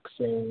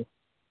boxing,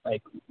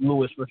 like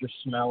Lewis versus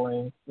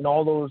Smelling,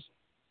 all those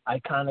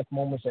iconic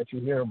moments that you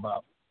hear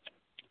about.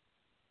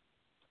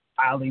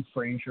 Ali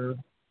Frazier,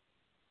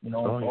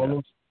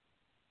 all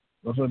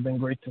those would have been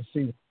great to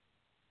see.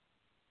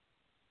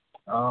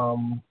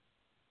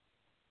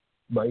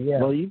 But yeah.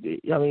 Well,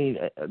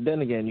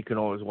 then again, you can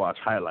always watch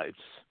highlights.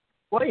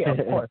 Well, yeah, of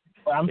course.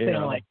 But I'm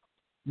saying like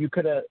you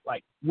could have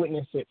like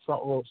witnessed it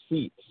front row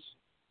seats.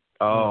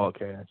 Oh,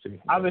 okay, I see.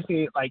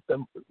 Obviously, like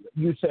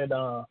you said,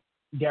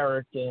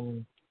 Derek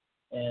and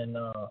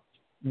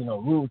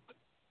Ruth.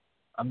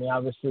 I mean,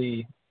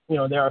 obviously,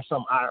 there are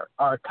some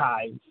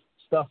archive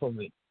stuff of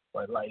it,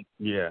 but like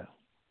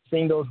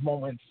seeing those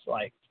moments,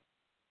 like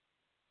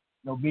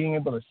being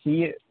able to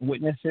see it,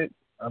 witness it.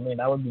 I mean,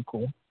 that would be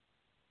cool.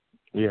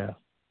 Yeah.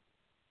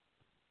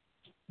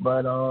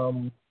 But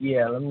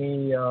yeah. Let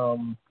me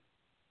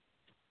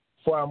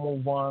before I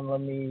move on,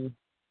 let me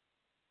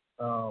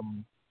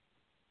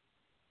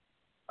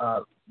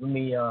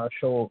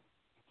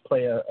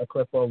play a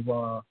clip of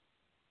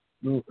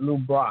Lou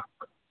Brock,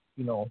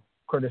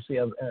 courtesy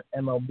of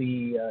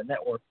MLB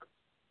Network,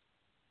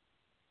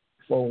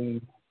 before we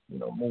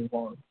move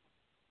on.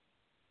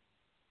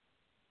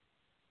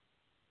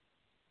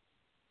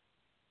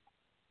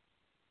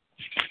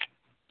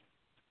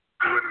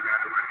 It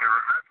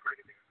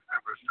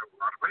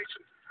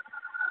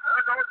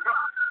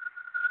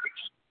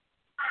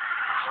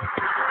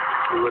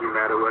wouldn't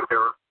matter what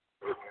era.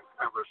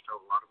 Ever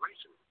stole a lot of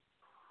racing.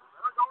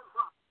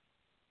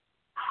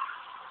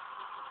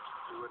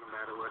 It wouldn't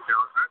matter what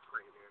era Earth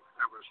played in.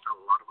 Ever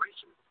stole a lot of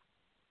racing.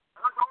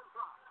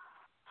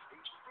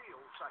 Each steal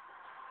second.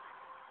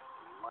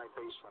 My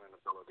base running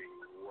ability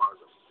was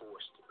a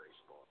force to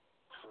baseball.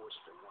 Force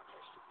that one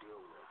has to deal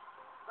with.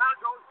 There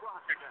goes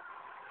Brock again.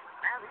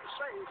 And he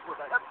saves with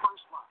a head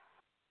first line.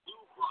 Lou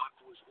Brock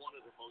was one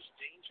of the most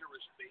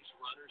dangerous base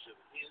runners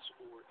of his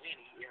or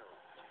any era.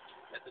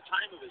 At the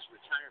time of his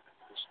retirement,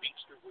 the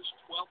speedster was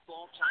 12th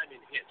all-time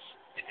in hits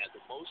and had the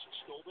most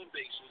stolen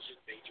bases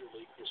in Major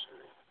League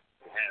history.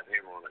 To have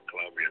him on the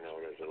club,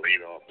 as a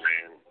leadoff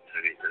man,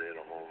 that he could hit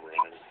a home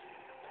run,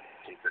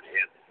 he could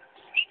hit,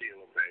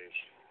 steal a base,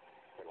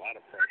 put a lot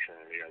of pressure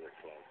on the other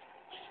club.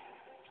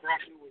 Brock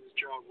knew what his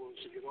job was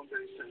to get on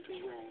base and to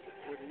run.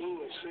 With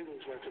Lou, a single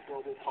is like a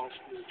double,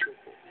 possibly a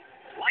triple.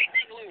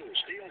 Lightning Lou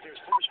steals his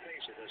first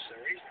base of this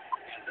series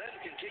and then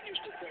continues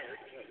to third.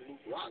 Lou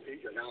Brock, he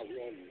can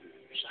outrun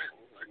Sal,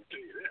 I can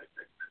tell you that.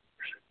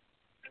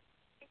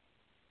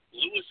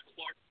 Lewis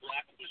Clark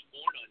Brock was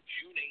born on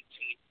June 18,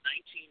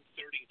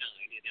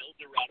 1939 in El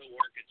Dorado,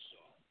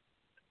 Arkansas.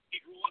 He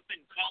grew up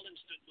in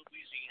Collinston,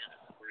 Louisiana,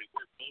 where he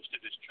worked most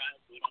of his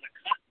childhood on a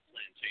cotton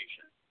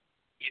plantation.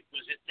 It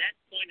was at that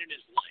point in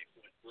his life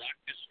when Brock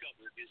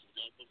discovered his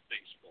love of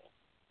baseball.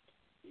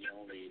 The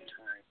only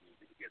time you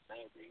could get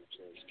ball games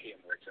was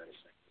Cam works out of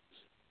St.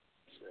 Louis.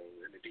 So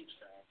in the Deep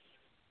South,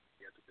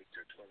 you have to wait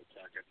till 12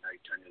 o'clock at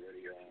night, turn the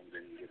radio on,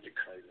 then you get the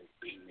Cardinals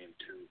beam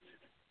into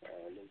a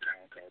little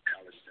town called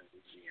Collinston,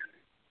 Louisiana.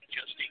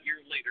 Just a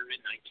year later in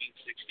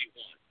 1961.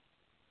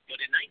 But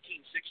in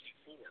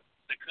 1964,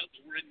 the Cubs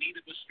were in need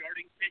of a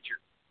starting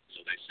pitcher,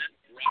 so they sent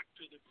Brock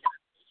to the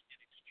Cardinals in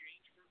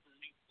exchange for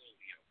Ernie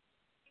Folio.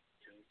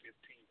 June 15,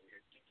 we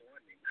had people on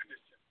me.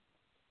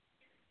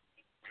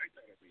 I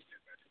thought if we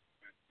said that,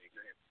 they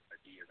had an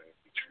idea that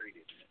we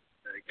traded.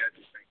 They got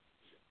this thing.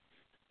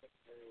 I thought,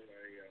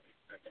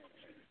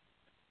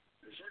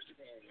 first of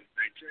all,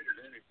 they traded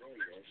Ernie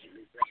Folio for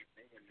Lou Brock.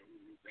 No one knew who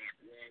Lou Brock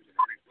was, and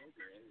Ernie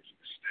Folio was an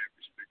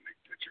established big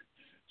league pitcher.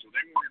 So they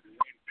wanted to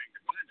run Big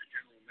Glenn, the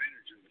general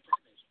manager of the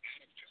Cardinals,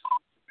 out of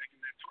town for making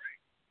that trade.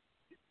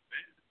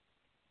 Bad.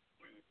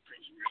 Well,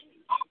 because we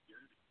all loved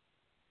Ernie.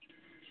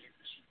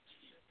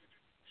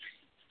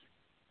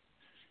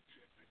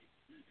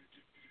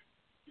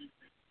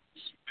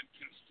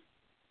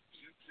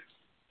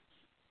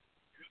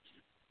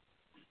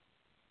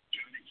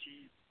 Johnny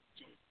Key.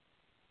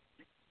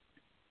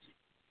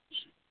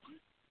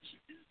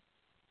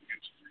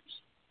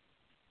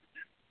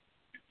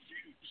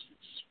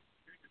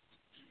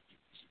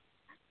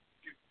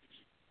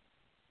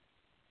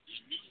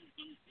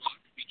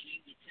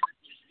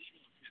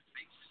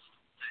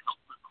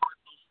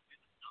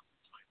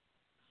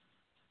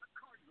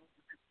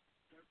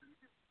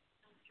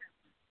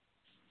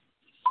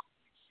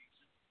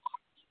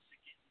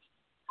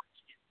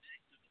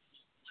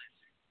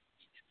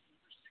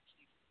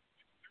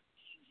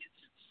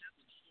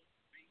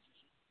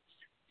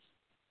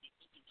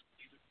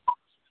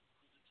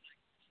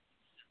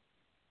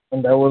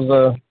 And that was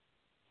a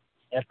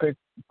epic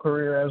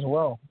career as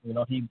well.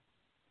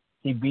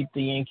 He beat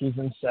the Yankees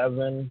in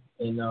 7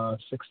 in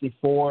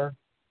 64,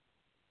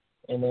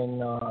 and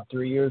then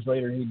 3 years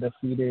later he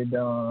defeated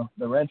the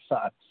Red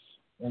Sox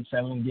in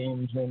 7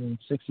 games in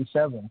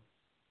 67,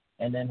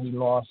 and then he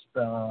lost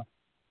to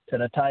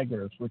the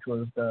Tigers, which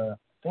was I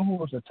think it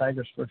was the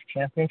Tigers' first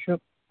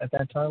championship at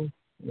that time.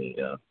 Let me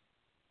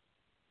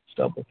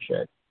double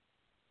check.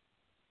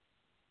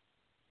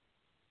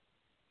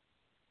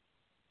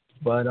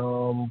 But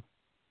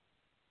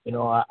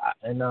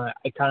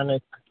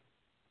iconic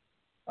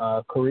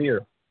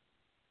career.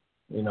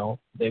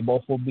 They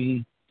both will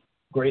be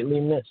greatly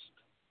missed.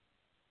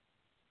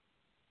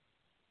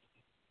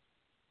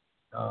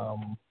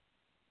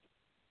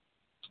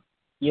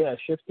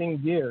 Shifting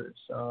gears.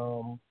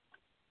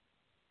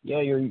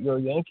 Your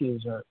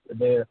Yankees are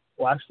there.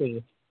 Well,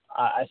 actually,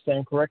 I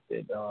stand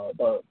corrected.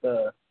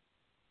 The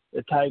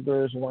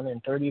Tigers won in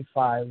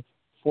 35,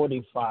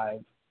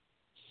 45,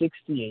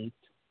 68.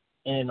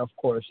 And, of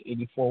course,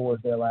 84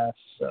 was their last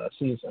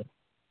season.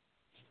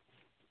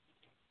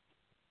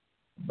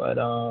 But,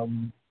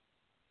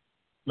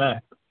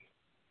 Mac.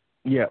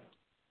 Yeah.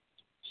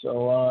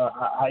 So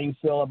how you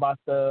feel about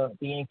the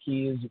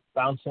Yankees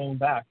bouncing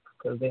back?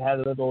 Because they had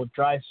a little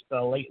dry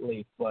spell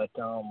lately. But,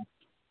 they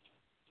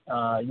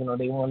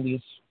won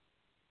these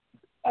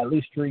at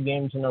least 3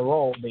 games in a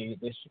row. They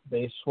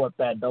swept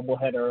that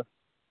doubleheader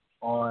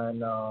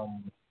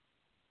on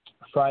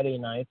Friday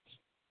night,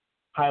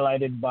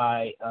 highlighted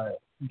by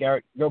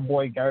your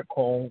boy Garrett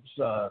Cole's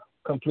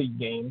complete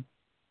game.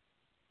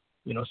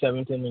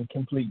 7th inning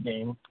complete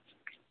game.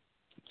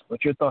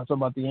 What's your thoughts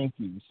about the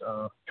Yankees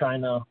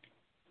trying to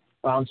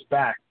bounce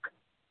back?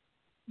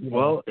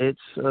 Well, it's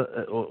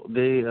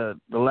the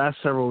last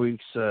several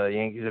weeks,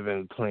 Yankees have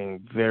been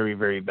playing very,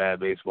 very bad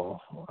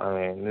baseball. I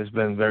mean, it's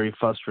been very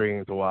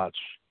frustrating to watch.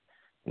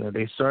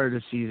 They started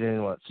the season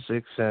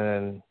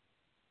 6-5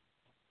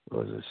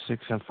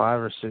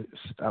 or six?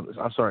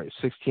 I'm sorry,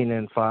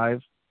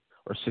 16-5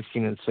 or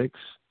 16-6,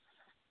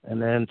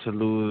 and then to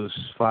lose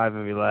 5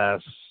 of your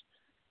last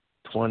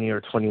 20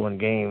 or 21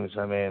 games.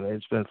 I mean,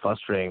 it's been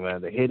frustrating,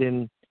 man. The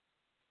hitting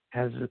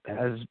has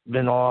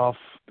been off.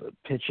 The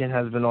pitching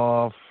has been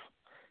off.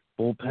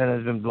 Bullpen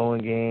has been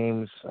blowing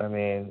games. I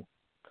mean,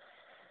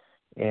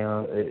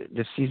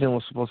 this season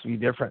was supposed to be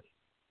different,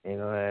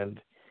 and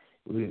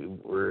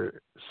we're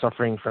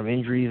suffering from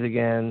injuries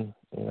again,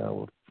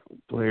 with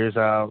players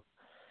out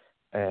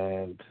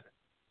and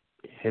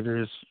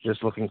hitters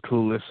just looking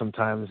clueless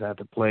sometimes at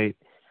the plate.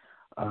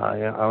 I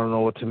don't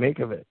know what to make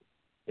of it,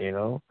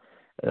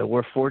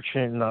 We're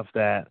fortunate enough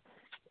that,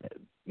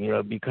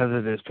 because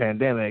of this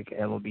pandemic,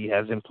 MLB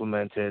has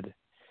implemented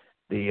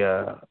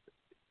the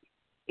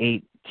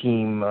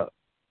 8-team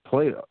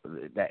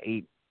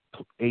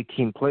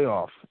eight-team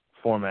playoff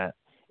format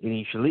in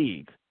each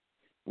league,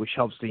 which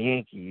helps the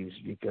Yankees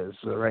because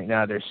right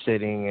now they're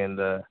sitting in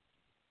the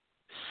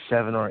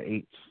 7 or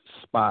 8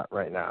 spot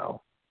right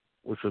now,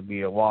 which would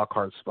be a wild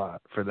card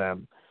spot for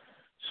them.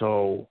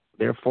 So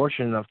they're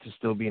fortunate enough to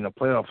still be in a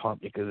playoff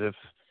hunt, because if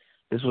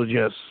this was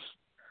just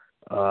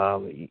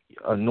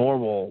a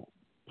normal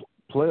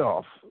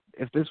playoff,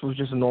 if this was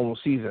just a normal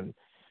season,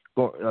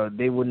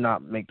 they would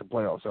not make the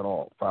playoffs at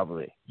all,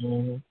 probably,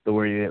 the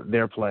way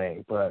they're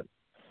playing. But,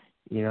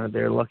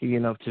 they're lucky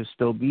enough to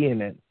still be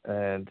in it.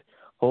 And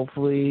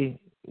hopefully,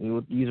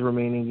 with these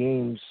remaining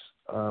games,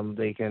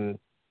 they can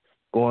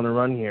go on a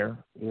run here.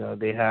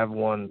 They have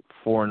won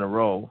 4 in a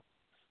row,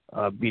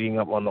 beating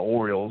up on the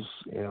Orioles.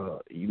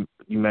 You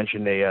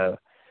mentioned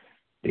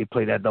they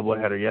played that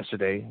doubleheader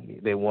yesterday.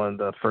 They won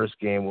the first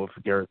game with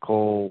Garrett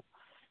Cole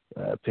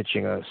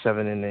pitching a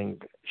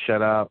 7-inning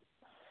shutout.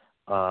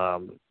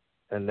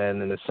 And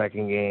then in the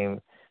second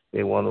game,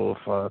 they won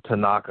with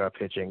Tanaka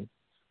pitching.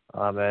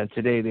 And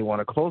today they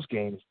won a close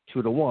game,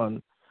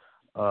 2-1,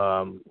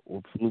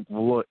 with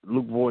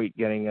Luke Voigt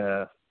getting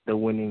the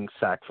winning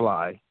sac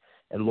fly.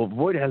 And Luke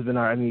Voigt has been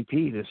our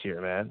MVP this year,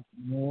 man.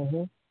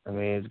 Mm-hmm. I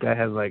mean, this guy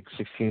has like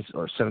 16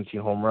 or 17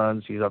 home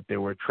runs. He's up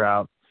there with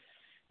Trout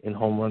in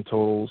home run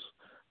totals.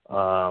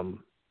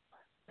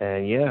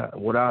 And, yeah,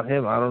 without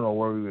him, I don't know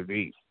where we would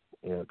be.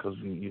 Because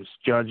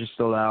Judge is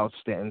still out,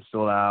 Stanton's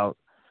still out.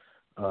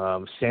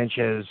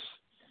 Sanchez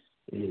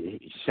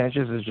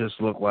has just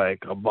looked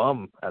like a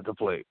bum at the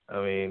plate. I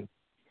mean,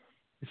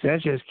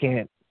 Sanchez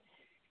can't.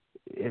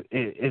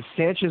 If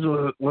Sanchez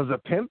was a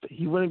pimp,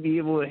 he wouldn't be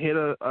able to hit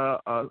a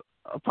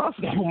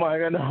prospect. Oh my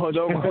God! No,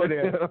 don't go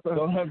there.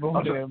 Don't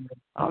go there.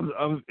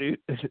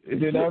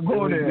 Do not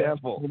go there.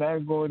 Example. Do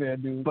not go there,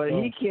 dude. But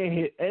he can't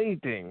hit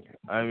anything.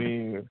 I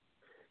mean,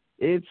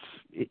 I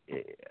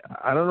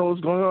don't know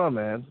what's going on,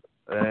 man.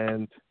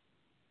 And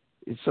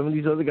some of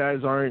these other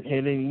guys aren't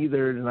hitting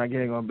either. They're not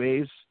getting on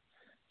base.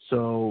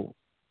 So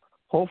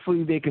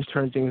hopefully they can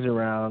turn things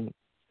around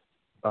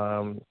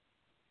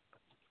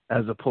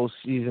as the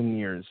postseason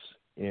years.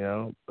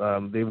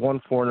 They've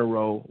won 4 in a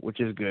row, which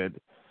is good.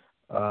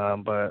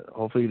 But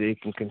hopefully they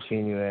can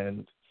continue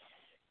and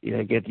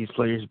get these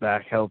players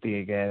back healthy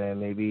again, and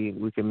maybe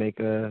we can make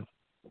a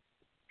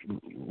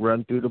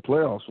run through the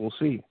playoffs. We'll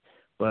see.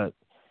 But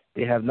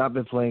they have not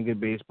been playing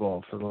good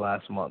baseball for the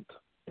last month.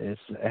 It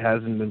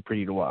hasn't been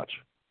pretty to watch.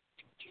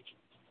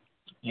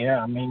 Yeah,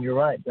 I mean, you're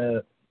right.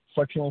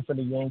 Fortunately for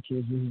the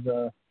Yankees,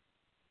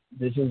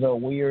 this is a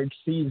weird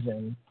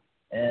season,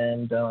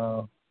 and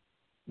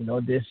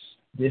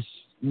this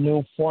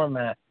new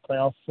format,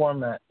 playoff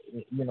format,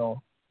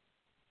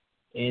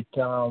 it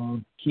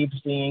keeps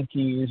the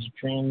Yankees'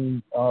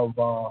 dream of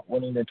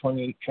winning the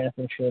 28th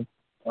championship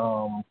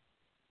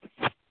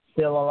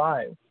still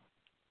alive.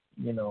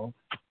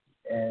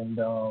 And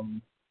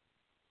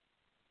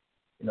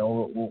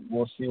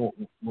we'll see.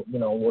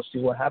 We'll see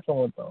what happens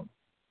with them,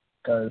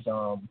 because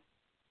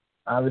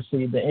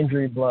obviously the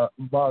injury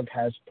bug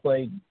has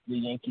plagued the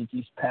Yankees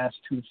these past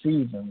 2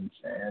 seasons,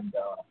 and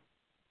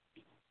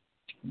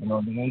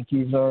the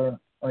Yankees are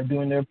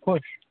doing their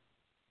push.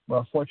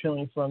 But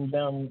fortunately from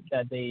them,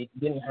 that they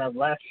didn't have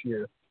last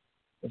year,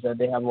 is that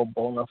they have a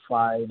bona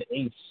fide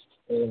ace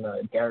in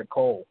Garrett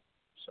Cole.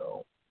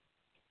 So,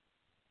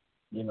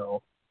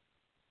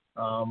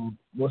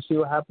 we'll see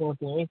what happens with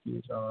the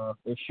Yankees.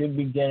 They should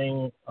be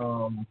getting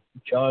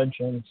Judge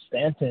and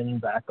Stanton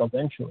back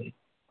eventually.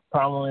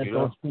 Problem is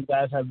those 2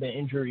 guys have been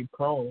injury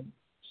prone.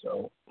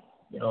 So,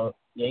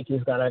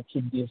 Yankees got to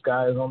keep these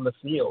guys on the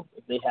field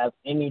if they have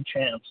any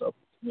chance of,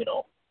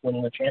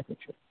 winning a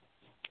championship.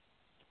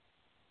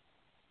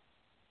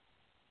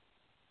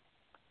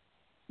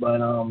 But,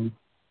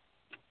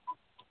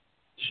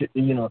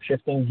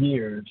 shifting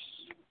gears,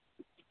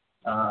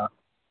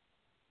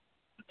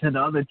 to the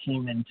other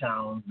team in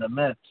town, the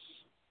Mets.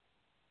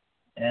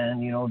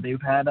 And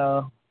they've had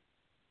a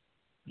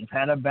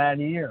bad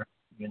year.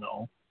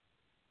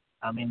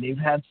 I mean, they've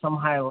had some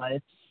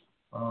highlights.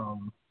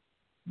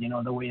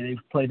 The way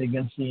they've played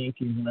against the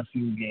Yankees in a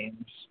few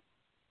games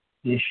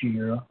this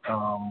year.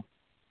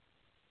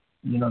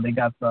 They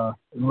got the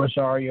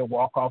Rosario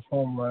walk-off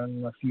home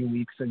run a few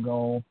weeks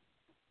ago.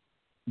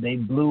 They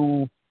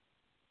blew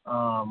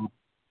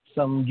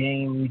some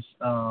games,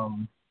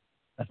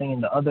 I think,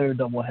 in the other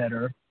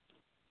doubleheader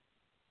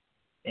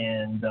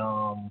and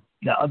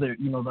the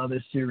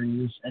other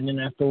series. And then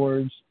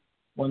afterwards,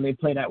 when they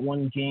played that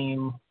one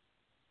game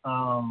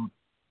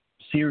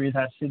series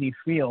at Citi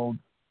Field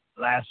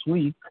last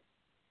week,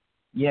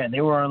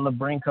 they were on the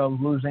brink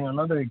of losing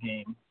another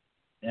game.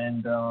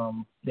 And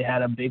they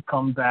had a big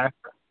comeback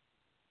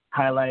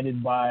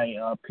highlighted by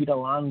Pete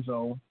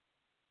Alonso,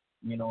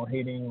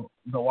 hitting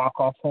the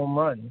walk-off home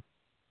run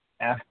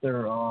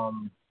after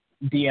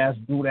Diaz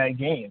blew that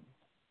game.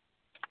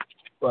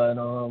 But,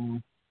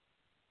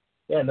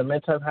 the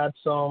Mets have had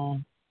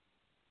some,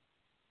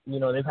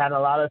 they've had a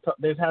lot of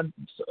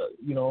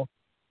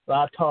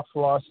tough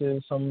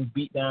losses, some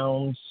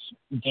beatdowns,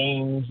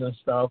 games and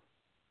stuff.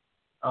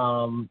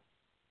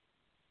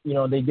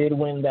 They did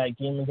win that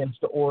game against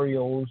the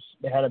Orioles.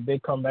 They had a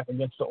big comeback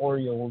against the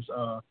Orioles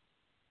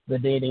the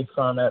day they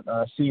found that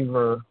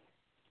Seaver,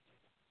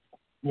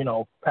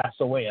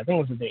 passed away. I think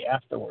it was the day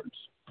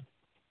afterwards.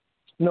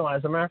 No,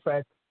 as a matter of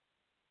fact,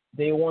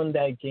 they won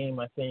that game,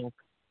 I think,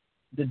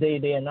 the day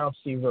they announced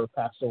Seaver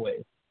passed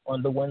away,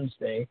 on the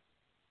Wednesday.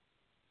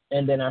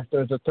 And then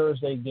after the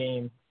Thursday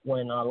game,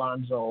 when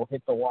Alonso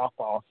hit the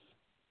walk-off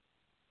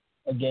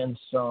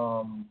against,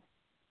 was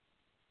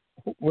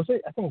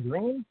it, I think,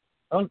 Green?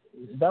 I think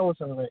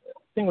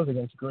it was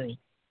against Green.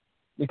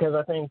 Because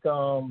I think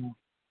someone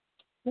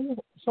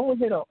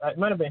hit it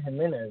might have been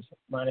Jimenez,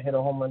 might have hit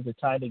a home run to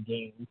tie the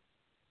game.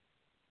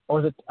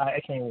 Or was it, I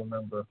can't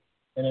remember.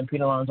 And then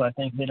Pete Alonso, I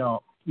think, hit the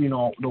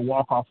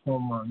walk-off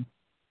home run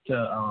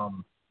to,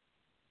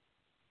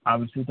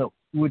 obviously,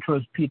 which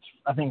was Pete's,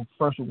 I think,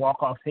 first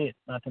walk-off hit,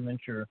 not to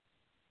mention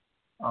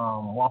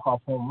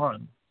walk-off home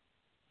run,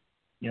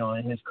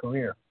 in his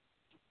career.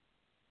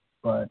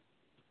 But,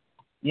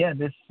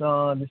 this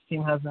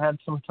team has had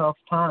some tough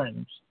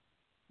times.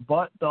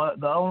 But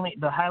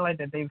the highlight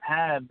that they've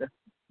had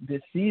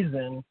this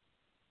season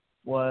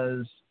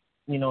was,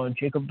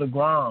 Jacob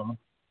deGrom,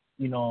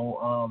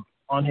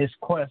 on his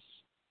quest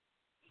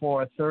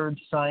for a third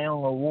Cy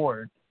Young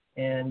award.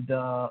 And,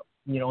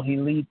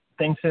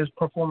 thanks to his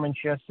performance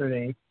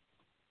yesterday,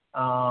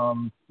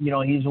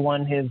 he's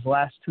won his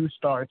last two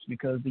starts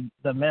because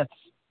the Mets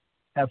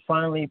have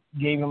finally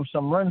gave him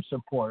some run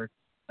support.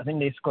 I think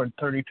they scored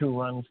 32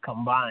 runs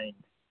combined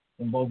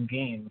in both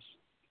games.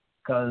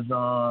 Because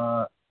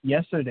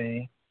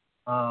yesterday,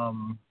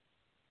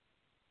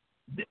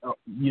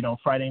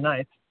 Friday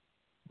night,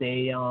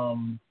 they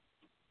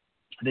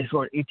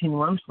scored 18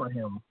 runs for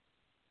him.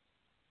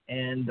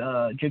 And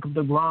Jacob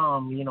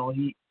deGrom,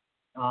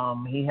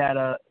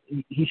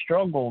 he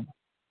struggled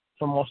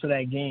for most of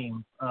that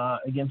game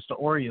against the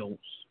Orioles.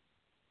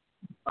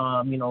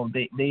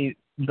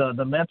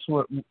 The Mets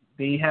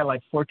they had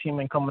like 14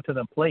 men coming to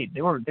the plate.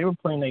 They were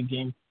playing that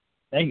game.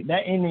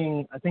 That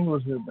inning, I think it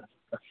was the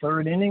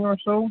third inning or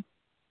so.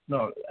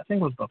 No, I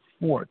think it was the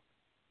fourth.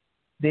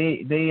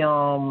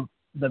 The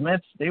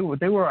Mets they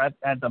were at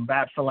the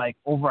bat for like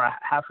over a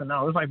half an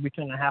hour. It was like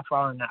between a half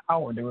hour and an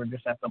hour. They were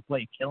just at the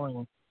plate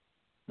killing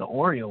the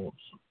Orioles.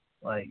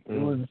 Like it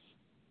was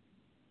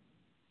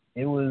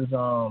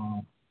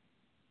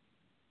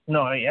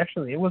no,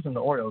 actually it wasn't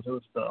the Orioles. It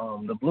was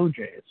the Blue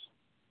Jays.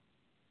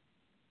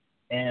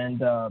 And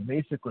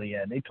basically,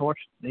 they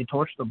torched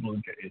the Blue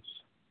Jays.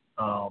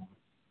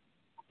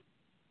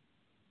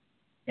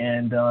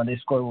 And they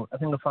scored. I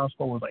think the final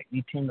score was like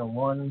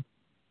 18-1.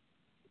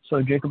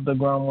 So Jacob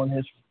deGrom won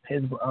his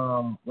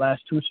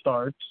last two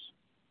starts,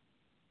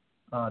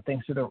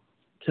 thanks to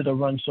the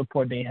run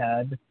support they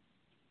had.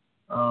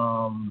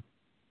 As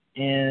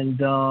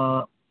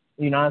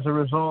a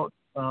result,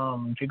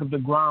 Jacob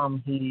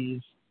deGrom,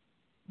 he's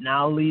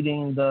now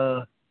leading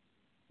the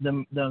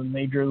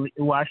major league,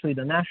 well, actually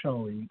the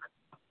National League,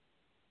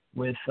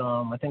 with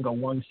I think a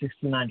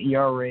 1.69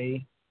 ERA.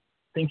 I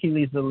think he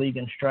leads the league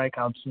in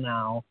strikeouts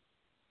now.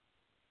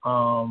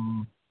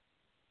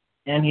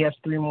 And he has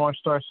 3 more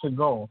starts to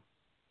go.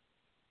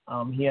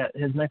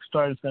 His next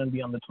start is going to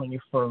be on the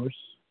 21st,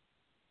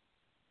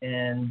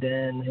 and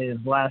then his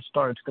last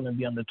start is going to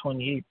be on the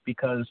 28th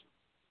because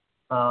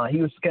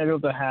he was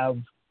scheduled to have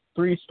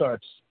 3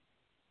 starts,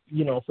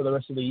 for the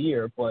rest of the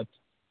year, but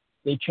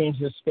they changed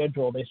his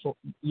schedule. They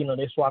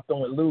swapped him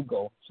with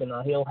Lugo, so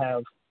now he'll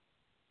have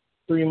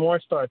 3 more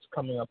starts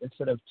coming up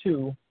instead of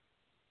 2,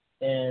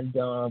 and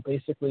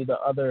basically the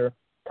other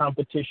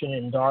competition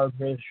in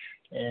Darvish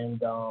and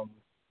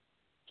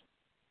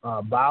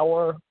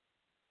Bauer,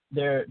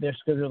 they're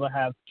scheduled to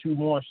have 2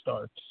 more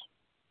starts.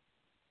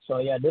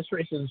 So this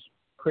race is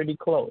pretty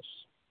close.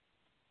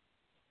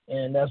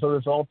 And as a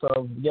result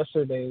of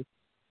yesterday,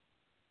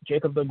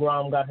 Jacob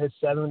deGrom got his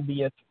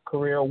 70th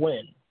career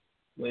win,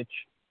 which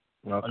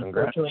Well,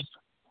 congrats. unfortunately,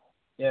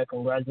 yeah,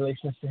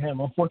 congratulations to him.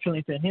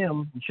 Unfortunately to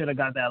him, he should have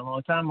got that a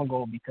long time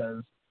ago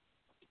because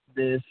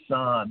the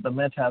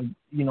Mets have,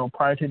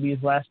 prior to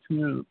these last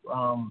two,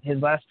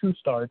 his last two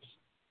starts,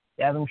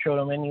 they haven't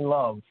showed him any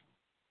love,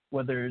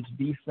 whether it's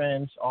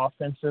defense,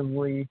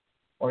 offensively,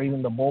 or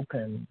even the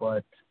bullpen.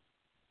 But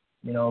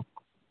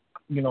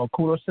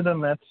kudos to the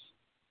Mets.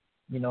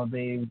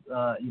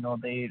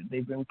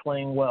 They've been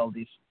playing well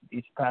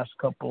these past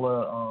couple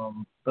of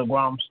the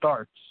DeGrom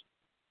starts.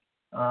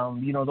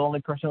 The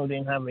only person who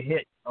didn't have a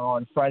hit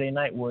on Friday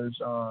night was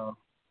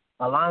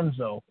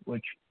Alonso,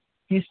 which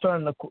he's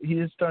starting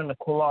to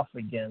cool off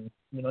again.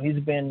 He's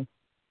been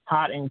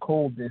hot and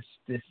cold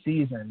this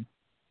season.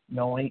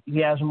 He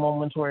has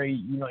moments where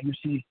you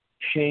see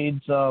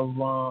shades of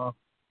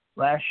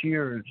last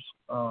year's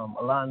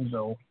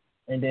Alonso,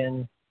 and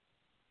then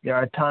there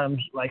are times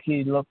like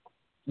he looked,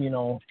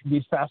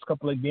 these past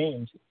couple of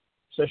games,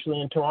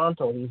 especially in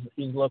Toronto,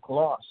 he's looked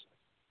lost.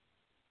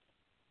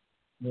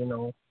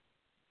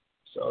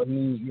 So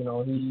he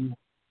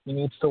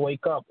needs to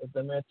wake up if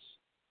the Mets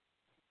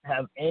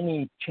have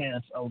any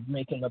chance of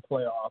making the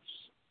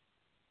playoffs,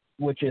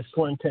 which is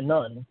slim to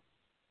none.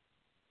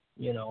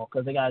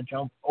 Because they gotta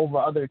jump over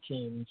other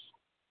teams.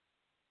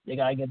 They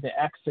gotta get their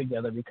acts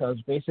together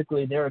because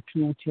basically they're a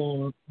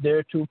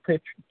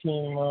two-pitch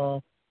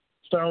team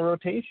starting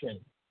rotation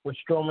with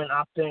Stroman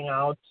opting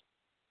out,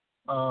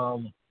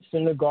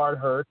 Syndergaard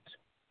hurt,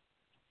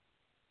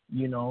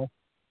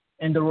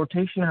 and the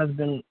rotation has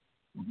been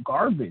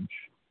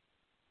garbage.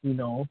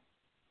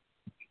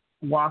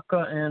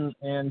 Waka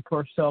and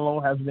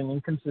Porcello has been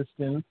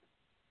inconsistent.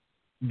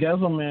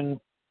 Gesselman,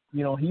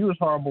 he was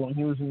horrible when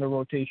he was in the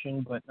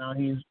rotation, but now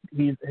his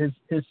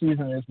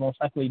season is most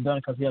likely done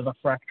because he has a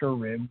fractured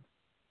rib.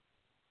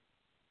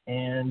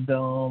 And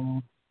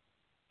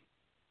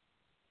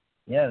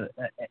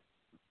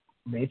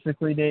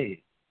basically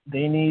they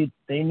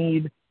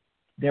need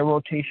their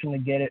rotation to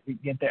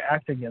get their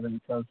act together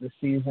because the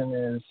season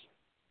is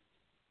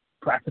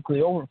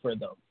practically over for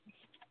them.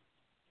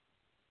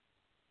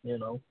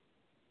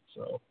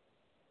 So.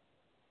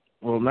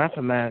 Well,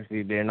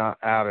 mathematically, they're not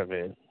out of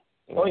it.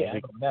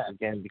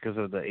 Again, because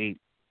of the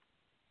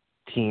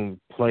 8-team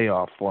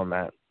playoff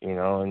format,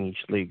 in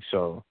each league.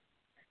 So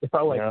they're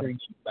probably 3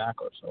 games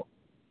back or so.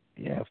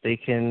 Yeah, if they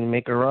can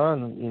make a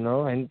run,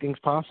 anything's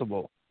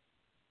possible.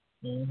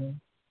 Mm-hmm.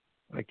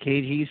 Like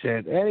KG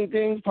said,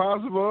 anything's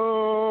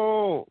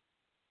possible.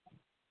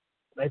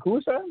 Like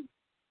who said?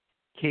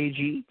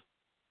 KG.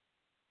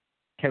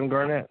 Kevin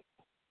Garnett.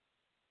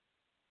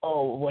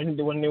 Oh, when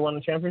they won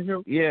the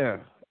championship? Yeah,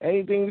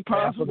 anything's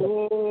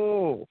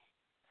possible.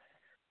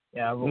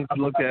 Yeah, I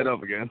look that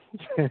up again.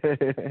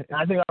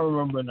 I think I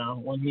remember now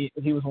when he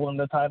was winning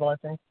the title. I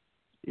think.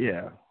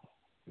 Yeah.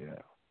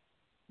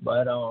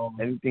 But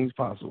anything's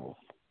possible.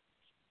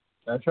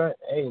 That's right.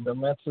 Hey, the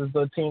Mets is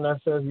the team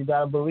that says you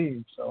gotta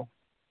believe. So,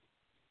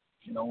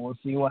 we'll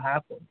see what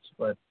happens.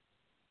 But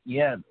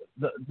yeah,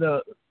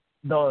 the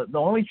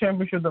only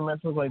championship the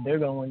Mets look like they're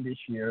gonna win this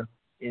year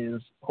is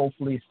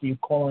hopefully Steve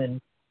Cohen,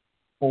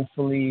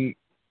 hopefully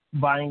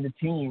buying the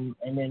team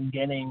and then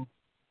getting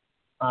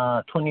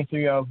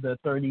 23 of the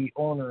 30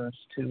 owners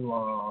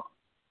to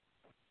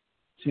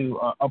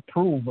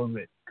approve of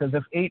it. Because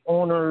if 8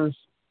 owners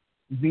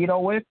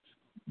veto it,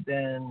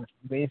 then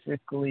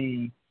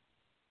basically,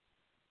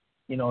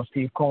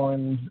 Steve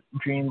Cohen's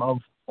dream of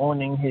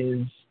owning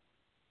his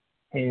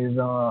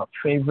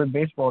favorite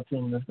baseball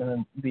team is going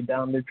to be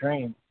down the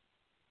drain.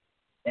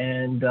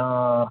 And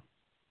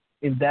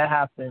if that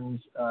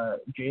happens,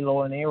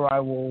 J-Lo and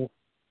A-Rod will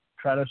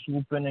try to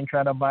swoop in and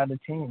try to buy the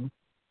team.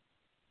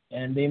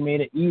 And they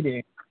made an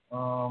edict.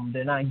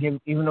 They're not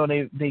giving, even though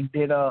they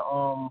did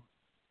a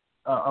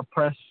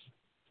press,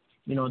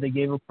 they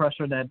gave a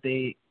presser that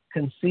they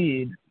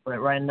concede, but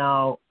right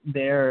now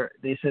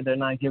they said they're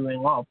not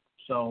giving up.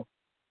 So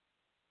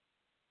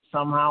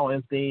somehow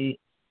if they,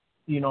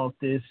 if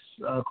this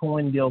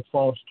Cohen deal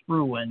falls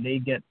through and they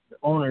get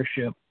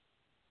ownership,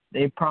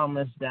 they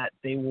promise that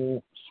they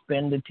will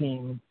spend the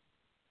team.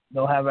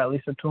 They'll have at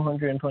least a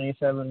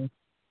 $227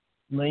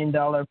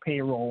 million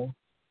payroll.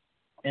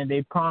 And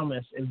they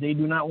promise if they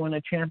do not win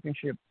a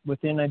championship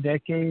within a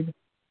decade,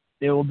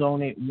 they will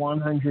donate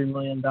 $100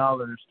 million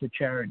to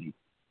charity.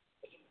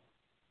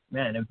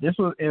 Man, if the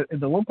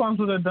Wilpons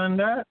would have done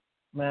that,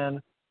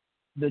 man,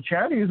 the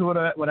charities would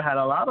have had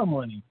a lot of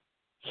money.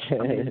 I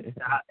mean,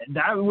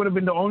 that would have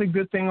been the only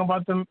good thing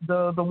about the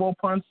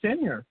Wilpons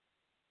tenure.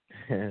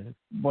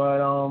 But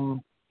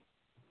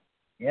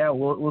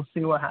we'll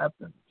see what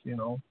happens.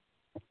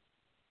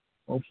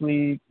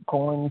 Hopefully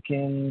Cohen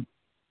can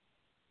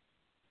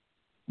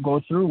go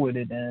through with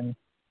it and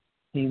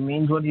he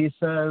means what he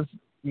says,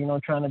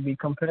 trying to be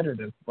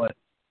competitive. But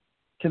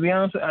to be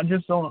honest, I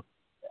just don't,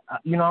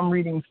 I'm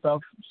reading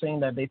stuff saying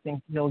that they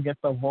think he'll get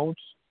the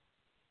votes,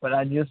 but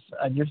I just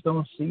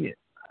don't see it.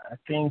 I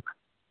think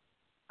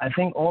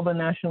all the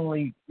National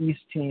League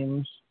East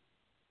teams,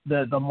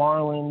 the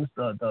Marlins,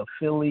 the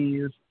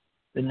Phillies,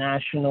 the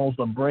Nationals,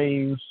 the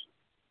Braves,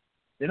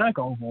 they're not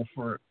gonna vote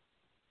for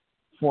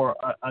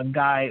a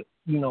guy,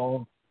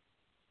 in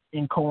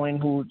Cohen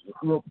who's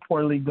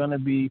reportedly gonna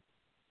be,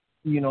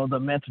 the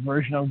Mets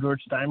version of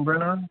George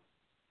Steinbrenner.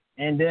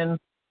 And then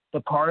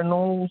the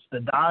Cardinals,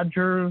 the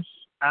Dodgers,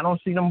 I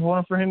don't see them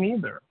voting for him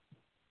either.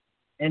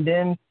 And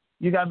then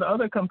you got the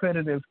other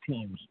competitive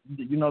teams,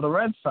 the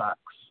Red Sox,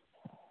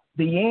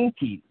 the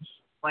Yankees.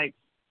 Like,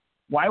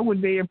 why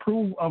would they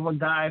approve of a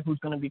guy who's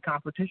going to be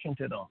competition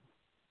to them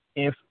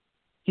if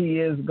he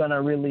is going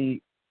to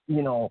really,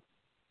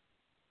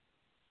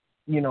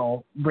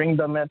 bring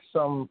the Mets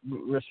some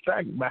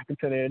respect back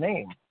into their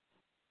name?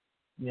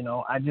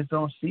 I just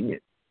don't see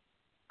it.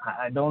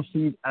 I don't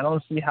see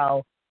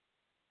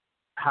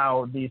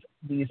how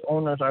these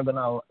owners are going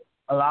to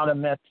allow the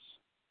Mets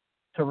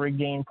to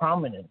regain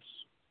prominence.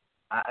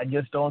 I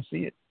just don't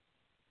see it.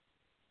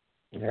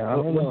 Yeah, I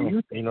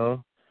don't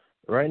know.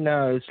 Right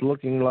now it's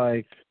looking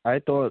like I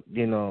thought,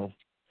 it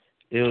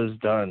was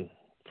done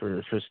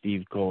for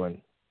Steve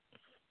Cohen,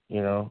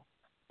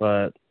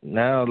 but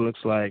now it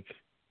looks like,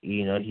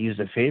 he's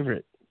the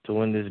favorite to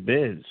win this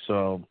bid.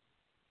 So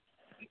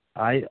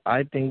I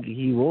think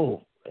he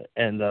will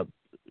end up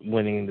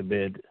winning the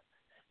bid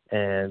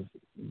and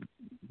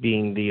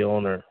being the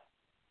owner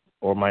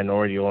or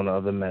minority owner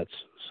of the Mets.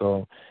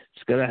 So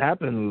it's gonna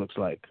happen, it looks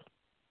like.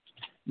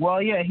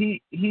 Well, yeah,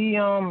 he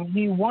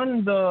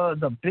won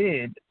the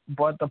bid,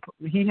 but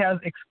he has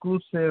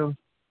exclusive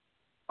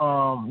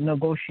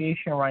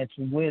negotiation rights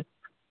with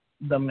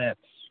the Mets.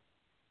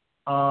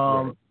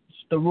 Right.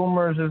 The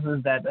rumors is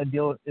that a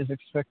deal is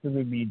expected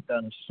to be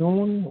done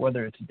soon,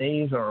 whether it's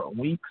days or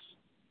weeks.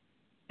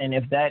 And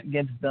if that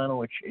gets done,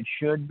 which it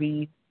should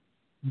be,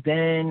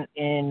 then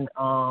in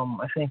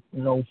I think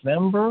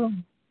November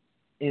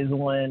is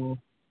when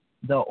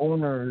the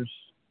owners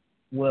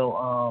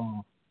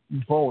will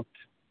vote,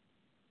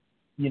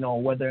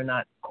 whether or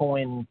not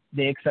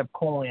they accept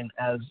Cohen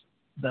as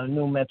the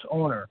new Mets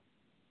owner.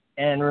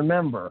 And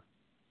remember,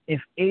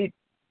 if 8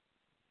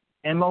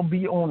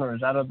 MLB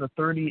owners out of the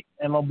 30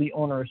 MLB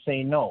owners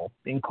say no,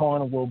 then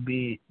Cohen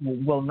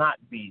will not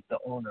be the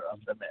owner of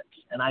the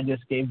Mets. And I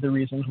just gave the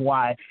reasons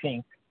why I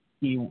think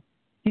he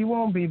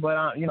won't be,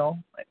 but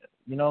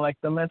like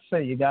the Mets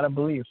say, you gotta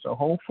believe. So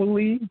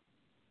hopefully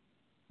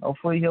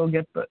he'll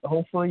get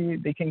hopefully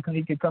he can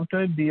come to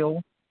a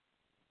deal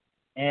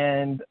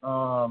and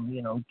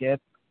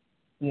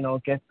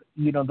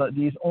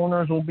these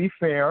owners will be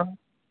fair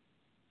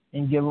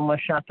and give him a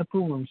shot to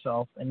prove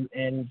himself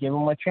and give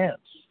him a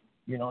chance,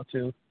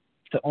 to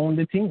own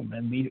the team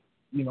and be,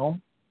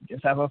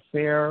 just have a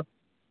fair,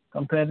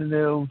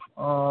 competitive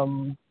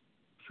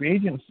free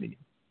agency,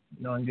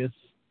 and just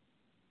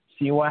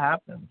see what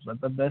happens. Let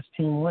the best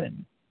team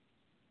win.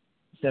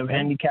 Instead of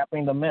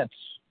handicapping the Mets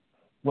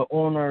with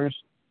owners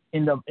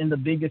in the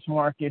biggest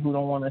market who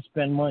don't want to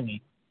spend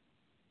money.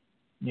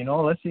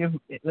 Let's see if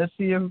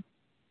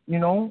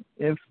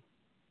if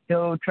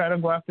he'll try to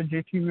go after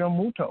JT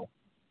Realmuto.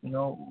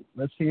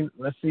 Let's see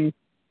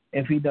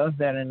if he does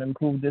that and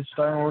improve this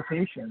starting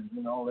rotation.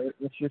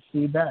 Let's just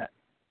see that.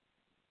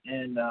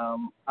 And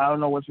I don't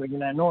know what's making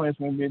that noise.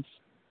 Maybe it's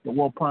the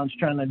Wilpons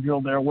trying to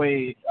drill their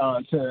way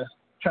to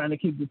trying to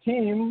keep the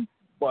team,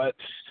 but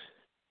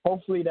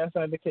hopefully that's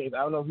not the case.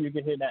 I don't know if you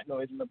can hear that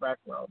noise in the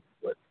background,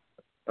 but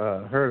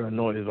heard a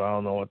noise, but I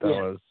don't know what that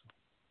was.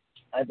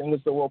 I think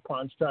it's the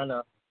Wilpons trying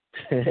to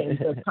change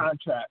the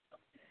contract.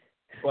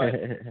 But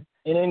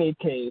in any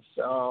case,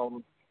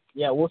 we'll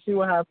see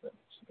what happens.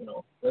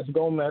 Let's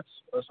go Mets.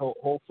 Let's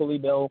hopefully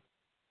they'll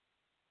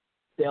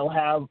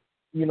have,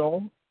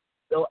 they'll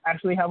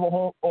actually have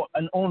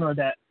an owner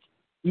that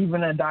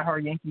even a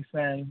diehard Yankees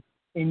fan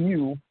in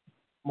you,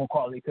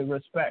 Macaulay, could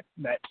respect,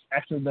 that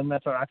actually the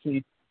Mets are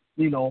actually,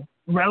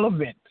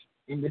 relevant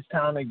in this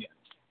town again.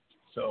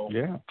 So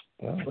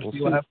we'll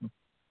see what happens.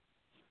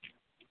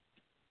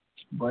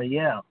 But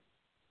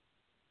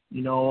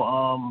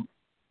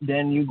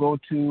then you go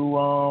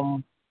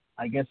to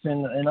I guess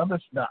in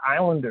the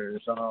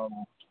Islanders. I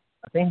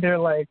think they're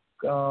they're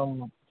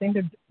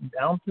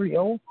down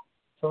 3-0, if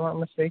I'm not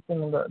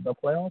mistaken, in the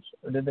playoffs,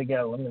 or did they get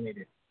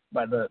eliminated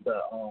by the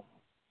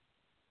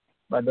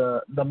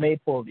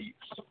Maple Leafs?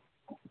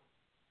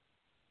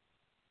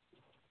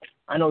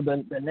 I know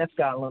the Nets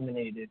got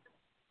eliminated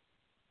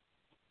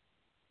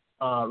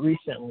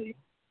recently,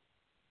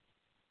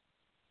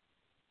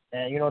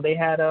 and they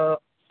had a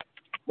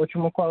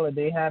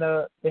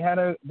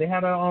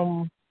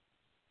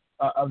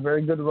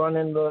very good run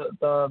in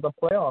the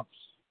playoffs.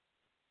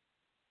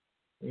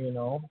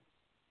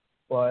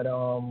 But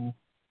the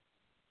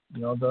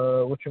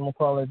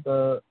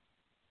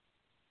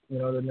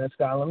Nets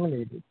got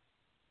eliminated.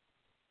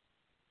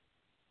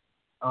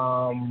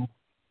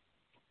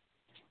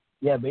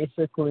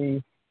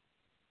 Basically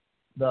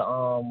the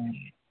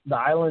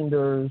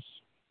Islanders,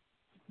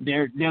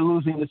 they're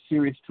losing the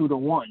series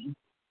 2-1,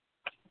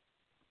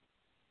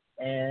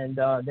 and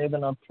they're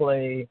gonna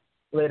play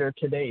later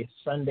today,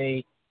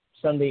 Sunday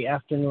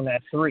afternoon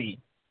at 3.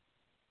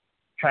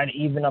 Try to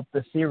even up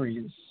the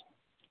series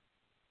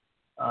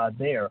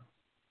there.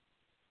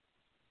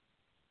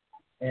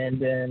 and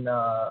then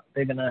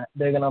they're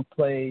gonna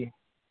play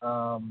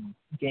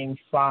Game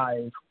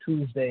 5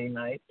 Tuesday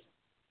night,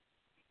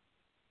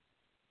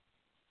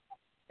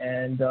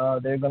 and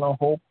they're gonna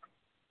hope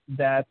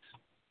that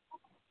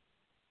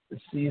the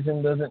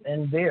season doesn't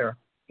end there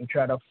and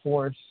try to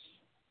force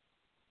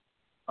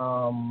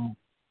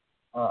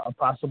a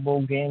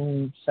possible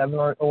Game 7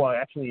 or well,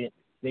 actually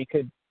they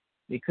could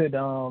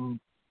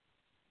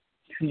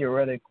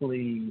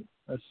theoretically,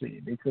 let's see,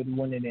 they could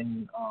win it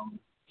in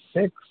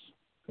 6.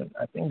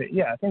 I think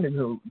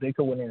they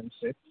could win it in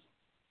 6.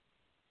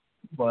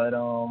 But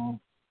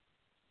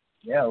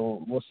yeah,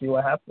 we'll see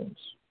what happens.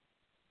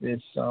 The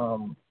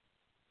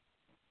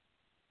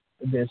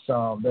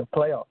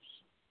playoffs.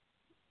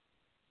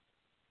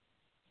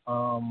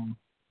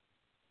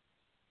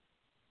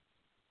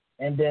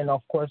 And then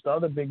of course the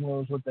other big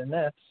news with the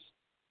Nets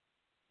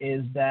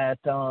is that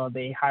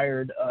they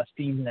hired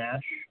Steve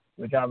Nash,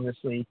 which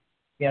obviously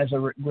he has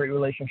a great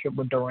relationship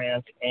with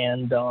Durant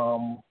and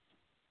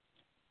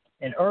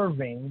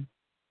Irving.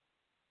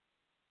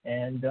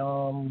 And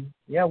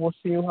yeah, we'll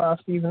see how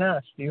Steve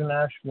Nash, he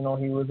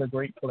was a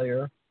great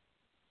player,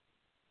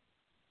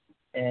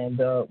 and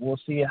we'll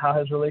see how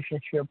his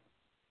relationship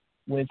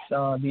with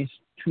these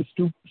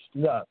two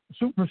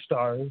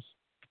superstars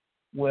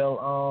will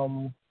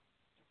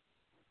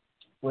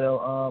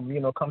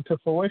come to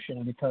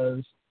fruition,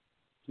 because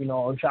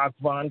Jacques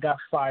Vaughn got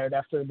fired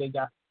after they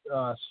got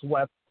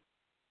swept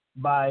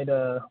by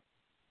the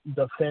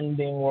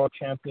defending world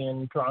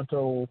champion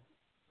Toronto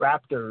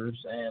Raptors,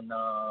 and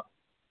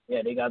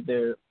yeah, they got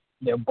their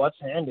butts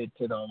handed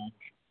to them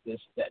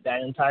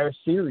that entire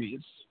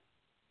series,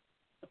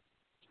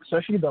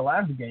 especially the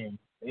last game.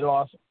 They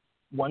lost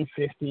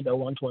 150 to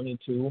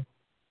 122,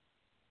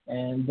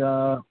 and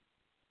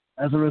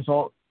as a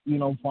result,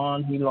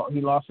 Vaughn he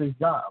lost his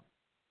job.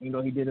 He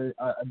did a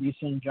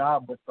decent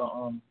job with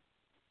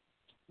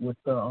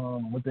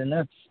the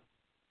Nets.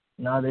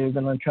 Now they're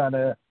gonna try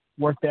to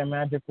work their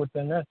magic with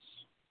the Nets.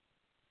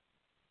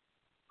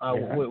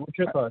 What's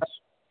your thoughts?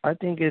 I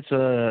think it's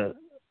a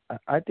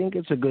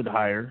good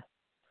hire.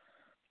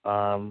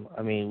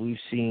 I mean, we've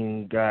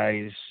seen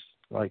guys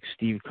like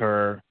Steve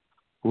Kerr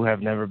who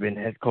have never been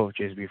head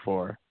coaches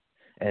before,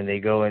 and they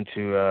go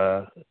into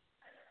a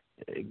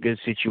good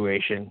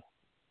situation,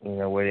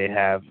 where they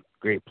have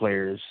great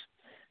players,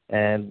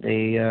 and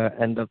they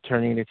end up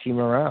turning the team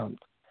around,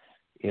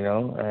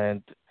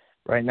 and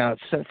right now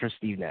it's set for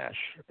Steve Nash.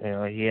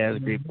 He has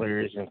great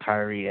players in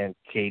Kyrie and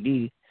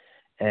KD,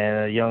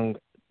 and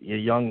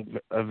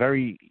a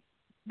very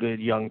good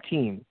young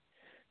team.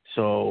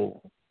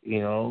 So,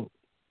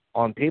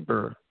 on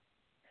paper,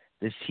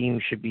 this team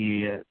should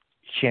be a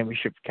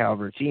championship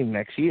caliber team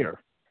next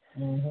year.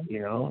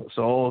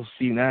 So all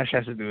Steve Nash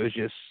has to do is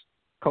just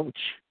coach.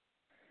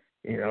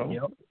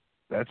 Yep.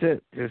 That's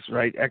it. Just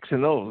write X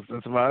and O's.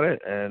 That's about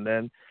it, and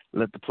then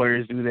let the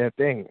players do their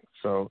thing.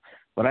 So,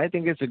 but I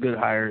think it's a good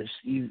hire.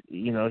 Steve,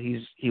 he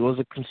was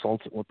a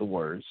consultant with the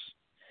Warriors,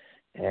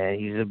 and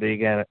he's a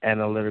big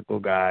analytical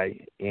guy.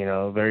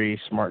 Very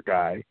smart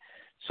guy.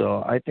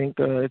 So I think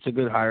it's a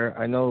good hire.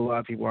 I know a lot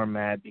of people are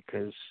mad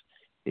because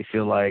they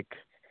feel like,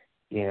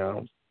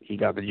 he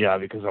got the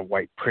job because of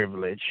white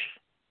privilege,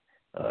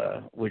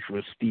 which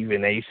was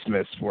Stephen A.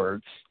 Smith's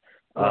words.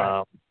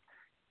 Right.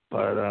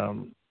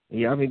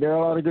 Yeah, I mean, there are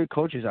a lot of good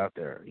coaches out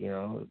there.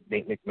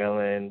 Nate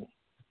McMillan,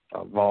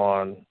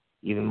 Vaughn,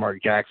 even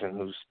Mark Jackson,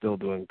 who's still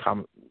doing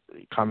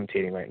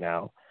commentating right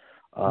now.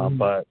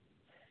 But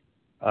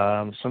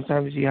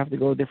sometimes you have to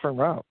go a different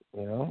route.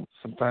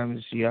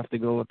 Sometimes you have to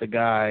go with the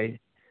guy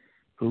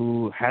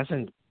who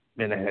hasn't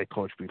been a head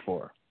coach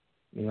before.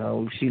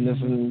 We've seen this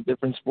in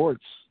different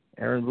sports.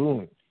 Aaron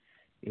Boone,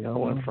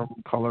 went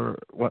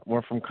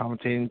from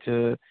commentating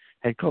to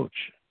head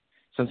coach.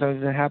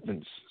 Sometimes it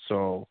happens.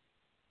 So,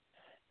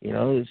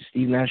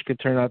 Steve Nash could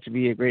turn out to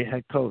be a great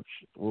head coach.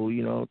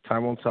 Well,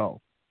 time will tell.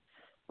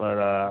 But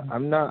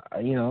I'm not,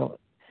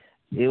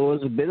 it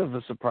was a bit of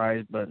a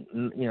surprise, but,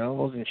 it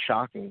wasn't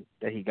shocking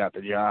that he got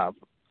the job.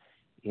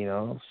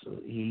 So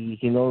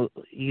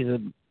he's a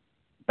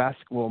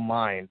basketball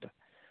mind.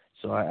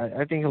 So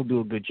I think he'll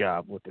do a good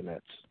job with the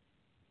Nets.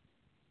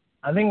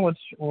 I think what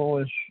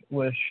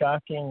was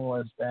shocking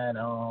was that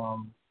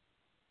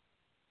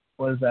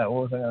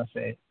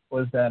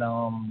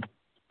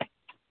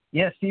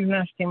Steve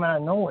Nash came out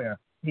of nowhere.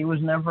 He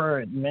was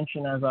never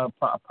mentioned as a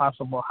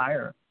possible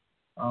hire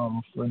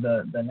for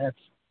the Nets.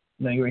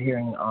 You were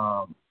hearing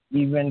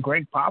even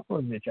Greg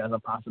Popovich as a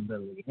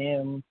possibility.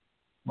 Him,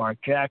 Mark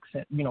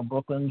Jackson,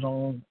 Brooklyn's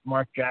own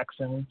Mark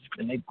Jackson,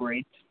 the Nick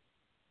Great.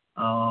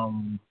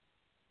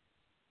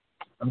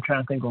 I'm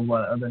trying to think of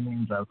what other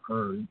names I've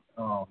heard.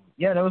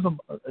 There was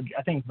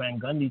I think Van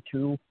Gundy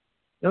too.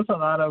 There was a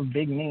lot of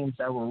big names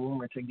that were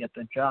rumored to get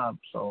the job.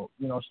 So,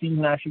 Steve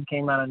Nash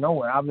came out of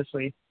nowhere.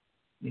 Obviously,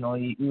 he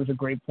was a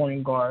great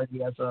point guard. He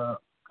has a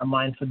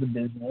mind for the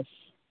business,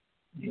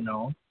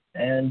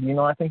 and,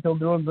 I think he'll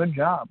do a good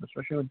job,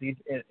 especially with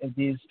if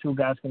these two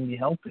guys can be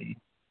healthy,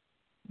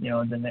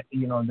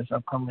 this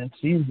upcoming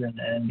season,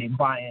 and they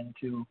buy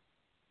into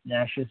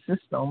Nash's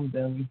system,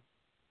 then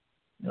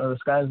the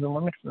sky's the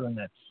limit for the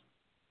Nets.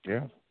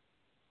 Yeah.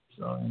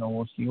 So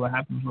we'll see what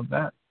happens with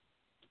that.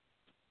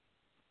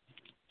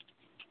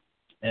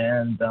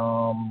 And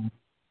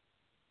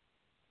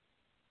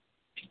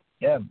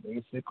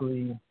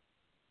basically,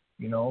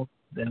 the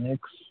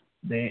Knicks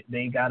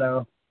they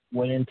gotta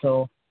wait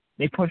until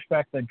they push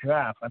back the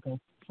draft. I think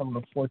from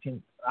the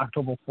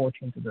October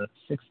 14th to the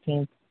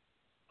 16th.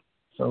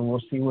 So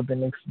we'll see what the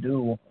Knicks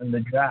do in the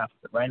draft.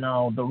 Right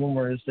now, the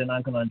rumor is they're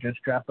not gonna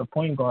just draft a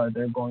point guard.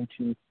 They're going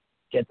to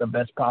get the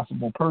best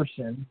possible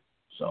person.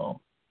 So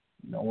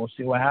we'll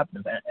see what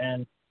happens.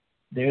 And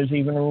there's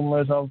even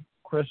rumors of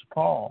Chris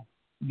Paul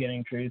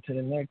getting traded to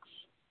the Knicks,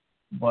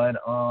 but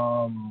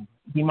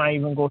he might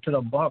even go to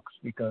the Bucks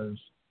because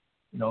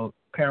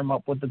pair him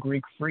up with the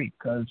Greek Freak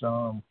because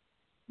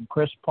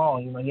Chris Paul,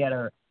 he had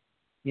a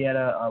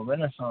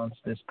renaissance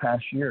this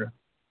past year.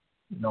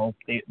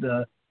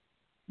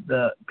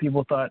 The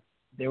people thought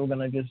they were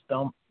gonna just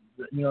dump,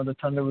 the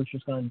Thunder was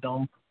just gonna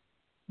dump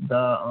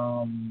the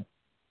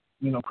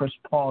Chris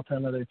Paul to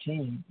another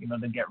team,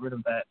 to get rid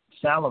of that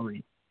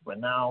salary. But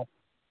now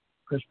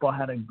Chris Paul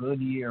had a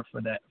good year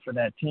for that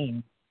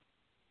team.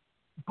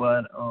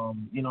 But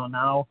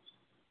now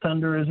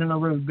Thunder is in a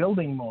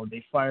rebuilding mode.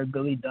 They fired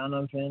Billy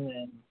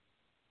Donovan,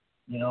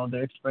 and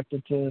they're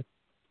expected to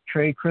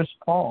trade Chris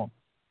Paul.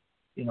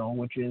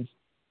 Which is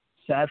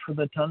sad for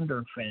the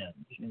Thunder fans.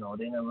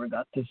 They never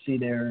got to see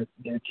their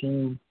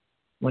team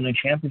win a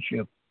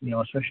championship.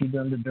 Especially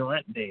during the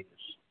Durant days.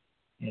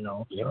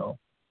 So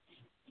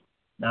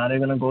now they're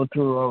gonna go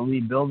through a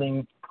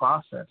rebuilding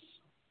process.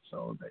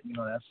 So that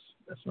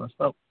that's messed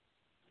up.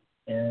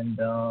 And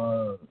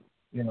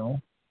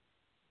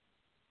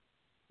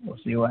we'll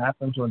see what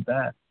happens with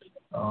that.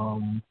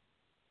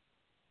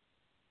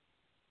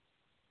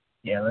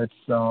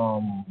 Let's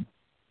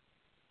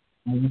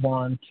move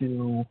on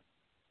to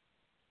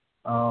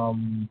I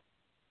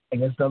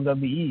guess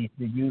WWE.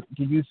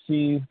 Did you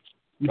see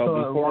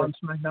before on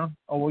SmackDown?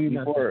 Oh, what were you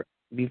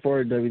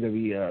before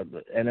WWE,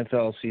 the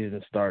NFL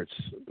season starts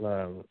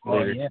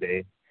later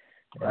today,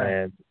 right.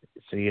 And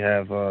so you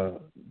have the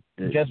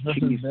Jets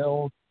versus Chiefs.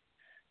 Bills.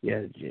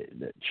 Yeah,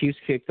 the Chiefs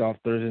kicked off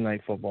Thursday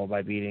Night Football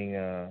by beating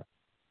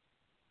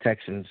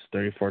Texans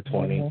 34-20.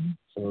 Mm-hmm.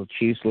 So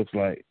Chiefs look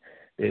like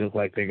they're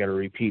going to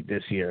repeat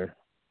this year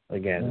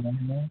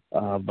again.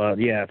 Mm-hmm. But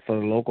yeah, for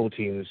the local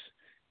teams,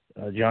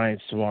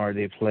 Giants tomorrow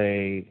they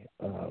play.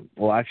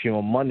 Actually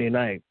on Monday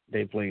night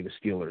they play the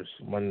Steelers.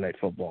 Monday Night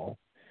Football.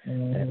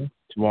 Mm-hmm. And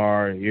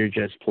tomorrow your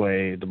Jets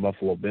play the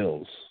Buffalo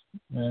Bills.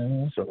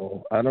 Mm-hmm.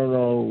 So I don't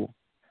know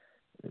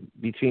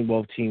between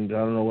both teams. I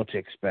don't know what to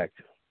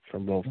expect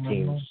from both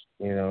teams.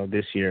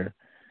 This year,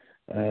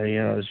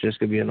 it's just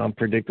gonna be an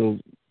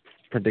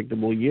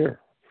predictable year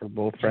for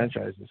both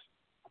franchises.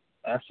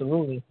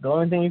 Absolutely. The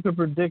only thing you could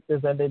predict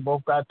is that they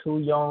both got two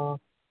young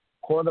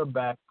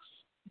quarterbacks.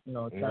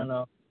 Trying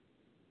to,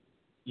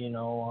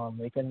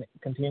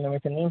 continue to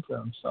make a name for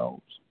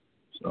themselves.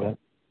 So,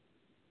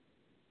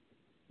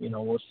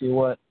 we'll see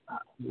what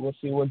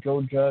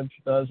Joe Judge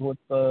does with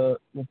the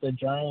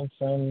Giants,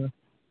 and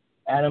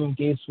Adam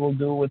Gase will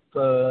do with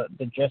the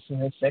Jets in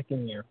his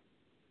second year.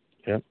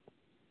 Yep.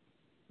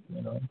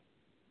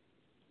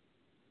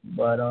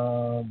 But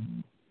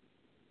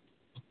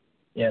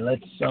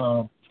let's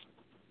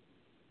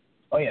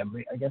I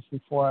guess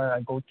before I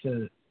go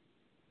to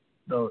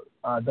the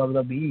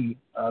WWE,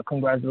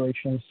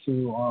 congratulations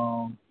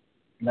to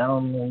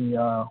Naomi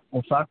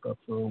Osaka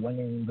for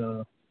winning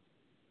the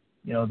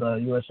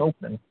U.S.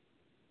 Open.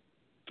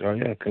 Oh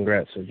yeah,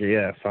 congrats!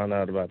 Yeah, I found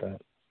out about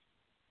that.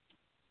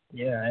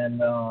 Yeah, and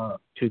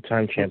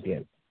 2-time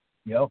champion.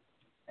 Yep.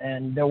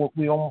 And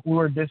we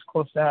were this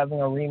close to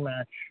having a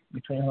rematch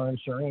between her and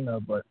Serena,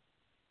 but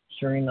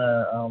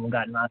Serena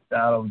got knocked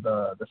out of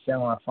the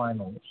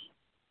semifinals.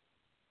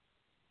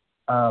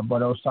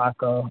 But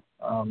Osaka,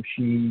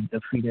 she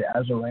defeated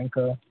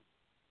Azarenka,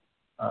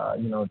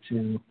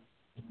 to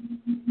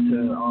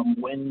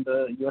win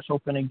the U.S.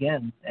 Open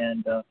again.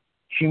 And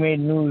she made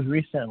news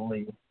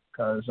recently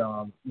because,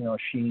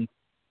 she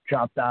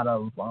dropped out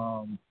of,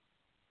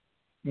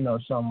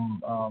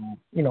 some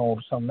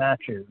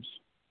matches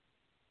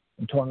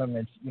and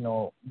tournaments,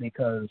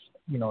 because,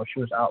 she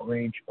was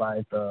outraged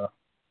by the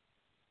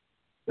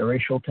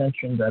racial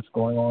tension that's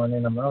going on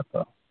in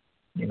America,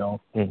 Mm.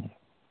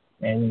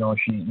 And,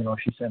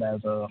 she said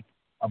as a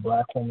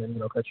black woman,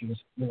 because she's,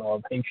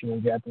 of Haitian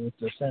and Japanese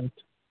descent,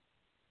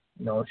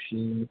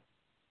 she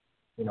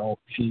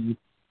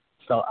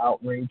felt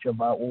outraged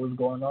about what was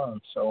going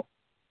on. So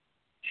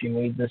she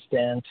made the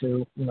stand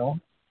to,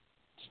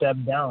 step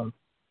down.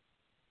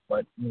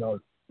 But,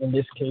 in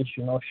this case,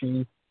 she won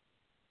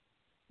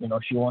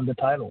the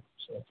title.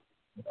 So,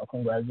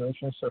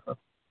 congratulations to her.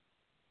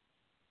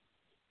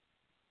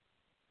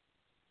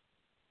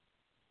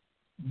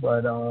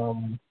 But,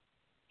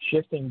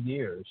 shifting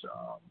gears,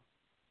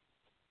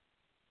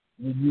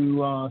 did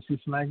you see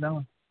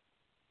SmackDown?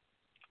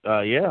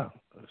 Yeah.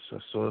 So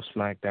saw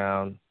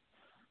SmackDown,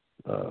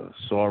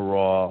 saw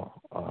Raw.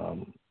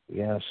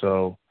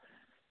 So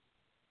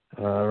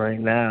Right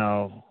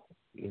now,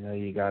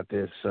 you got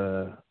this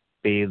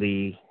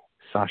Bailey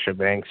Sasha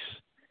Banks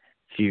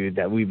feud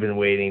that we've been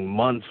waiting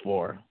months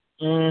for.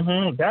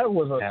 That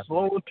was a Happen.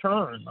 slow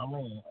turn. I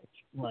mean,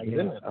 my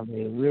goodness. I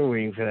mean, we were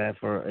waiting for that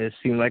it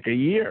seemed like a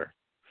year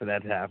for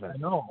that to happen. I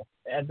know.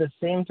 At the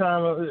same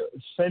time,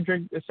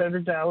 Cedric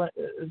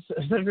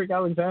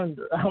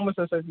Alexander. I almost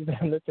said Cedric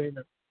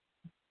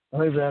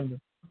Alexander.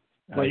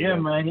 But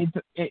man,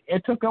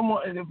 it took him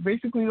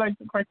basically like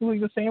practically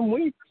the same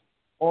week,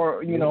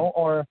 or in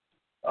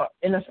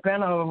a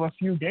span of a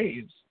few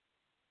days,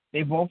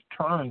 they both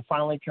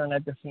finally turned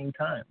at the same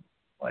time.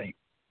 Like,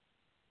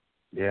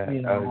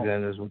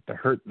 Alexander's with the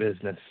Hurt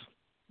Business.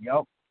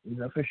 Yep, he's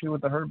officially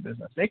with the Hurt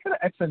Business. They could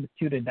have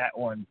executed that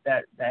one,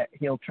 that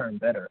heel turn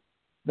better.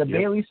 The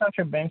Bailey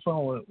Sasha Banks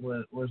one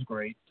was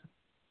great.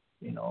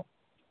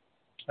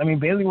 I mean,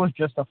 Bailey was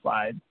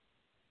justified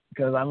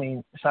because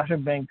Sasha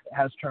Banks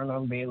has turned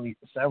on Bailey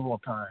several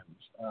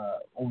times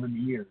over the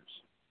years.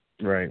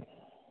 Right.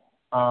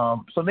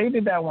 So they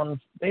did that one.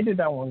 They did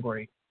that one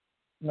great.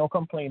 No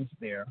complaints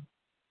there.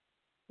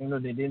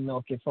 They didn't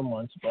milk it for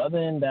months, but other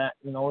than that,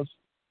 it was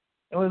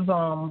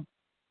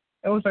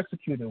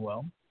executed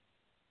well.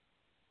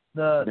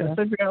 The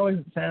Cedric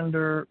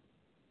Alexander,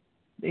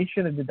 they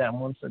should have did that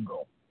months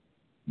ago,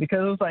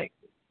 because it was like,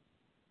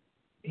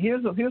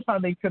 here's how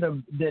they could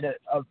have did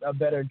a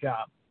better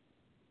job.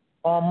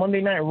 On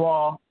Monday Night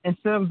Raw,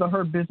 instead of the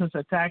Hurt Business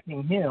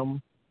attacking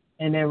him,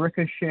 and then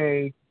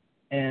Ricochet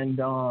and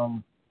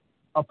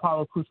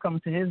Apollo Crews come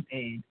to his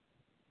aid,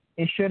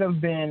 it should have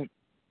been,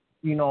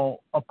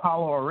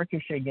 Apollo or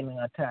Ricochet getting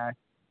attacked,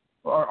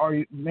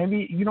 or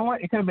maybe,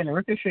 it could have been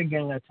Ricochet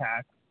getting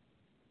attacked,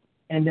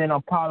 and then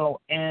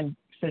Apollo and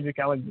Cedric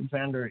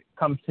Alexander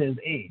comes to his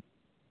aid,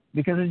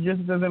 because it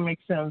just doesn't make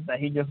sense that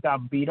he just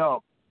got beat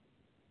up,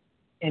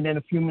 and then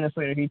a few minutes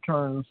later he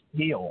turns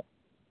heel.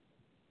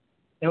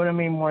 It would have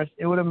made more.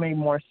 It would have made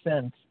more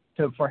sense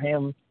for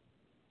him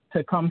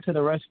to come to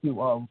the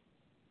rescue of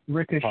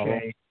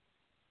Ricochet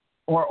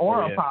or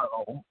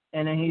Apollo,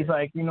 and then he's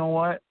like, you know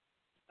what?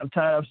 I'm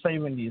tired of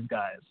saving these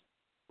guys.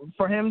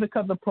 For him to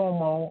cut the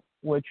promo,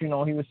 which he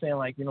was saying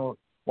like,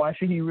 why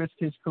should he risk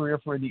his career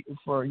for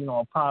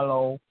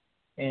Apollo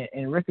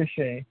and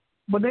Ricochet?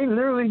 But they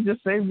literally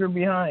just saved her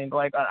behind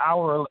like an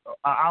hour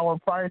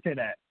prior to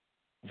that.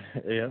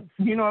 Yeah.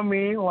 You know what I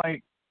mean?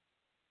 Like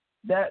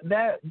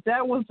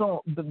that was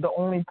the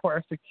only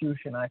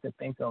persecution I could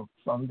think of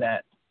from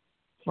that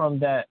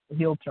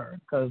heel turn,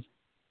 because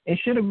it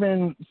should have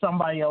been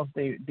somebody else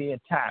they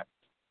attacked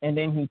and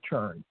then he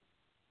turned.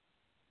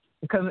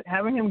 Because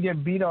having him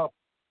get beat up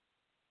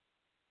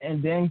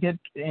and then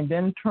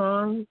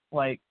turn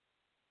like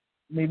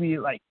maybe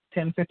like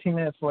 10, 15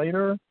 minutes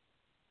later,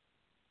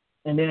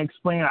 and then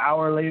explain an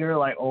hour later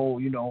like,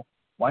 oh,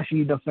 why should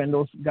you defend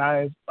those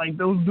guys? Like,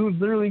 those dudes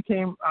literally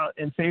came out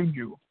and saved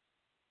you.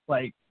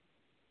 Like,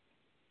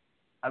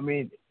 I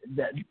mean,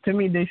 to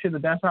me,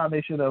 that's how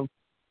they should have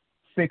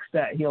fixed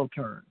that heel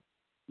turn.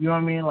 You know what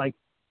I mean? Like,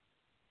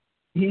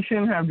 he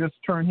shouldn't have just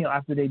turned heel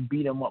after they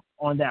beat him up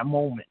on that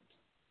moment,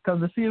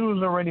 because the seed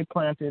was already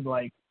planted.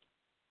 Like,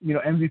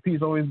 MVP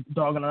is always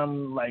dogging on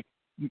him, like,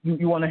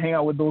 you want to hang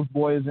out with those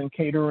boys in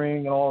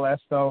catering and all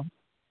that stuff.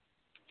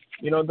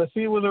 The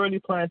seed was already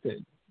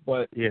planted.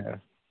 But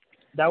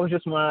that was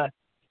just my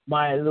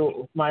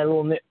little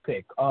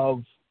nitpick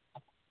of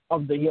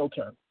the heel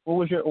turn. What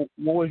was your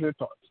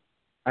thoughts?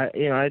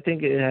 I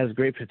think it has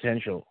great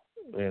potential.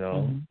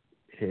 Him,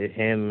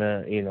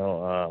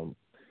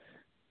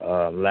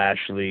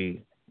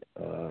 Lashley,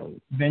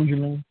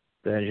 Benjamin,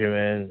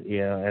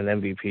 and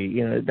MVP.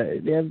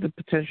 They have the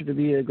potential to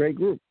be a great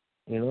group.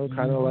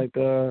 Kind of like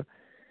the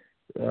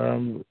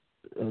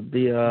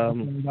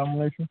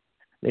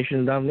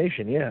Nation of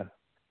Domination. Yeah.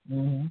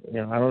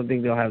 I don't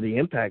think they'll have the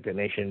impact that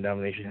Nation of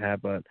Domination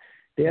had, but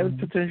they have the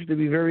potential to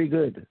be very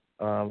good.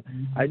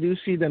 I do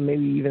see them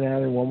maybe even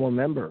adding one more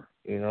member.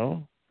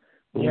 Who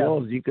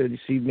knows? You could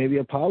see maybe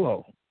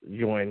Apollo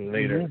join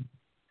later.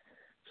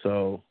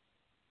 So,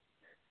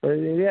 but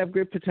they have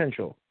great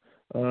potential.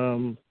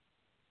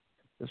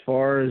 As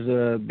far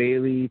as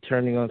Bailey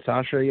turning on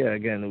Sasha,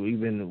 again, we've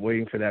been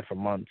waiting for that for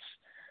months.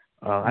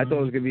 I thought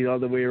it was going to be the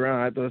other way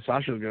around. I thought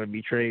Sasha was going to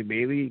betray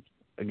Bailey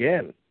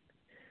again.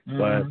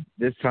 But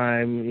this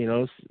time,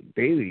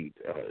 Bailey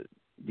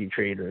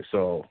betrayed her.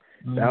 So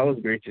that was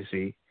great to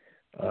see.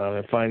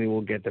 And finally,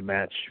 we'll get the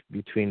match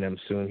between them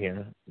soon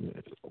here.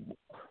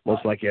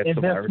 Most likely at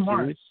Survivor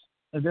Series.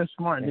 If they're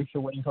smart, they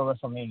should wait until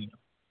WrestleMania.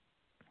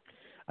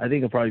 I think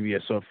it'll probably be a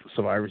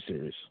Survivor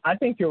Series. I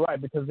think you're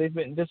right, because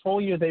this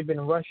whole year they've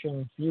been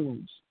rushing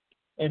feuds,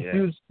 and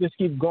feuds just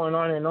keep going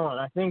on and on.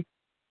 I think,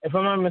 if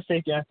I'm not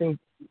mistaken, I think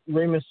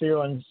Rey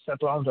Mysterio and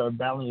Seth Rollins are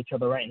battling each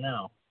other right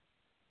now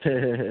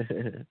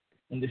in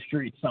the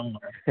street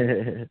somewhere.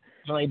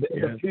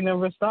 The feud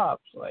never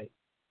stops. Like,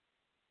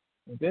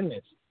 my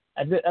goodness.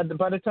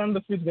 By the time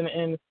the feud's gonna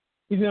end,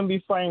 he's gonna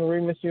be fighting Rey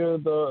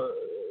Mysterio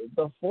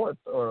the fourth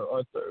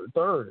or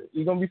third.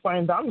 He's gonna be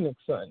fighting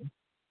Dominic's son.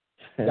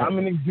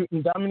 Dominic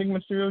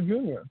Mysterio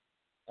Jr.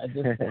 at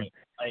this point.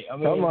 Like, I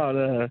mean,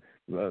 talking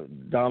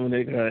about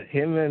Dominic,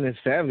 him and his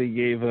family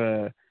gave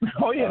oh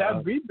yeah,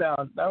 that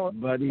beatdown. That was,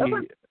 buddy.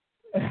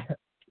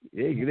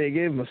 They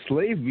gave him a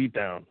slave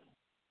beatdown.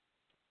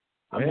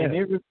 I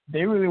mean,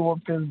 they really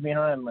whooped his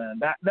behind, man.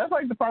 That's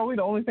like probably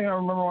the only thing I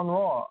remember on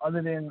Raw,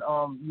 other than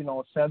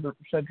Cedric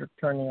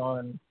turning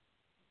on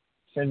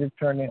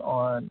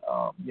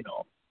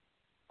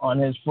on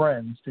his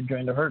friends to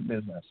join the Hurt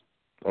Business.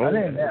 Oh,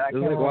 it was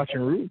like watching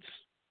Roots.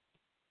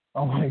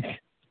 Oh my God.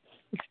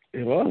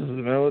 It was,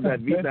 man, with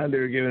that beatdown they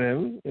were giving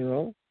him, you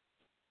know.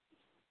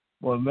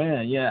 Well,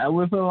 man, yeah, it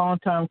was a long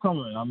time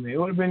coming. I mean, it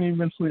would have been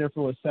even sweeter if it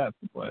was Seth,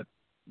 but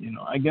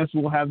I guess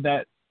we'll have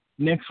that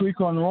next week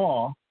on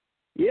Raw.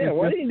 Yeah,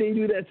 why didn't they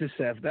do that to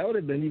Seth? That would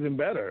have been even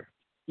better.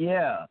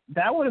 Yeah,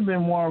 that would have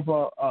been more of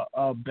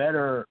a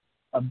better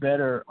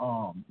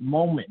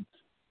moment.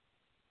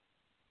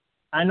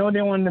 I know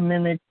they wanted to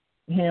mimic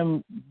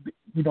him,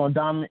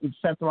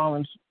 Seth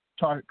Rollins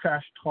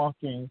trash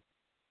talking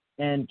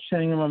and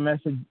sending him a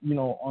message,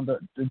 on the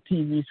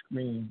TV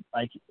screen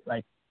like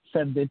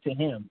Seth did to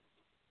him.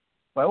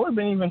 But it would have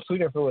been even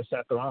sweeter if it was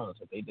Seth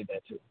Rollins if they did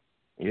that too.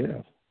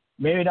 Yeah.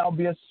 Maybe that'll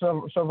be a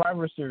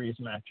Survivor Series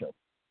matchup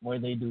where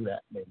they do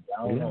that. Maybe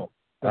I don't know.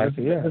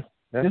 This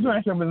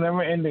matchup is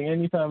never ending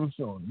anytime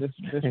soon. This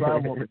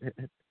rivalry.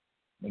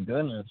 My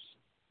goodness.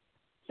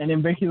 And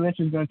then Becky Lynch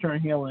is going to turn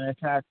heel and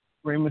attack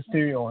Rey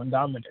Mysterio and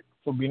Dominic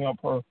for beating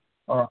up her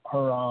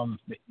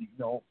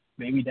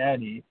baby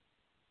daddy.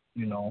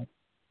 Who knows?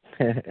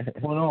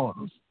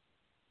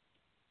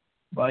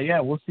 But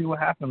yeah, we'll see what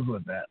happens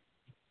with that.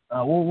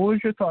 What was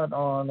your thought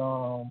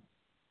on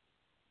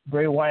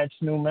Bray Wyatt's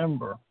new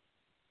member?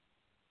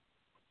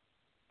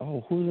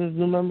 Oh, who's his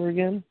new member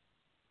again?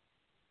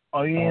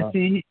 Oh, yeah,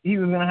 see, he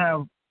was going to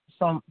have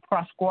some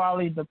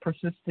Pasquale the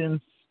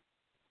Persistence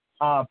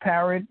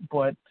parrot,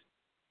 but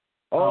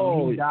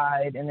he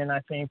died, and then I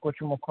think, I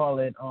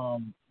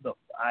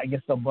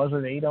guess the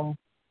Buzzard ate him.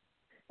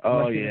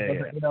 Oh, yeah.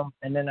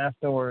 And then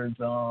afterwards,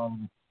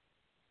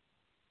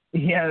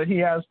 he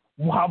has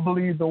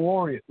Wobbly the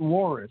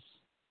Walrus,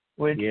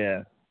 which,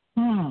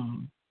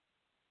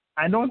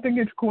 I don't think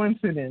it's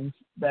coincidence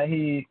that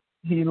he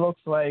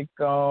looks like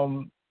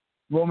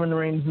Roman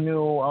Reigns'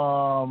 new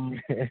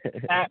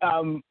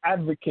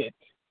advocate.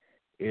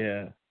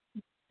 Yeah.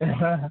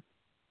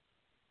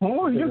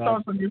 What was your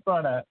thoughts when you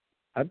saw that?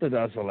 I thought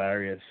that was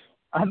hilarious.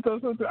 I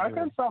thought so too. I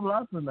couldn't stop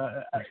laughing at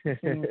that.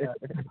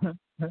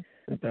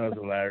 That was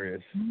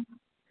hilarious.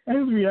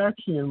 His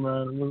reaction,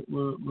 man,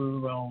 was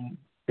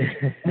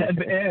at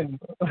the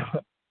end.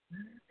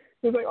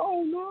 He was like,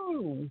 "Oh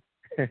no!"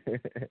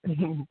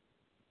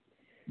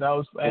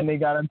 And they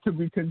got him to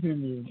be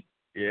continued.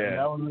 Yeah, and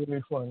that was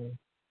really funny.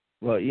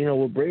 Well,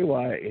 with Bray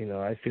Wyatt,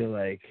 I feel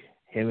like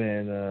him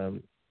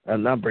and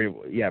Bray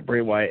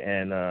Wyatt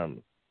and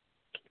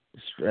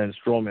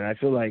Strowman. I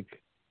feel like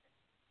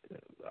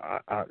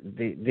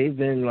they've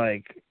been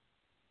like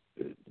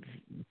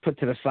put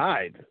to the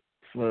side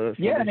for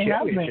the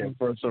championship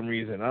for some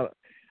reason.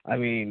 I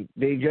mean,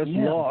 they just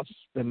lost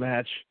the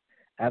match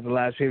at the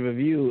last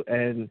pay-per-view,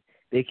 and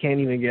they can't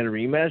even get a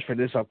rematch for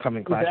this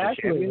upcoming Clash of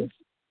Champions.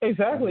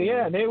 Exactly,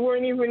 yeah. They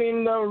weren't even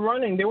in the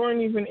running. They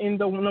weren't even in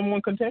the number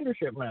one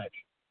contendership match.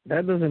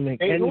 That doesn't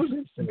make any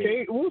sense to me.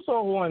 Jey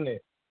Uso won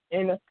it.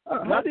 And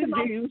how did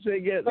Jey Uso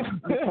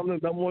become the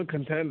number one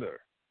contender?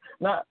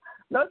 Not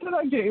to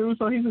like Jey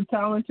Uso. He's a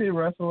talented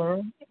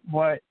wrestler,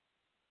 but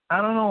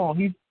I don't know.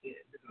 He's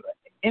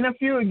in a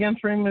feud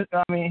against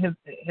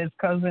his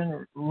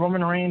cousin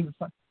Roman Reigns.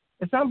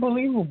 It's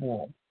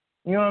unbelievable.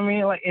 You know what I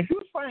mean? Like if he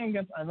was fighting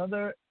against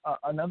another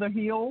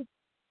heel,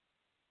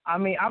 I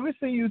mean,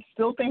 obviously you'd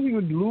still think he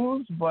would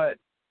lose, but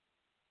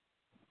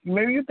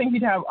maybe you think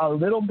he'd have a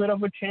little bit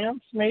of a chance,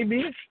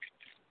 maybe.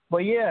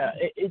 But yeah,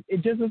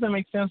 it just doesn't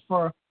make sense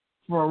for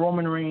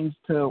Roman Reigns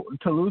to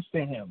lose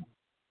to him.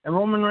 And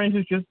Roman Reigns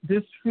is just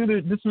this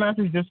match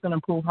is just going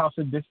to prove how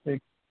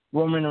sadistic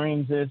Roman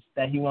Reigns is,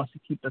 that he wants to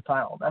keep the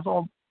title. That's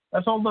all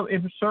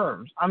it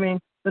serves. I mean,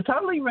 the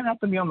title even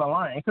have to be on the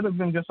line. It could have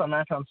been just a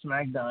match on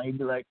SmackDown. He'd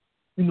be like,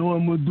 you know what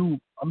I'm gonna do?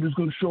 I'm just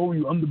gonna show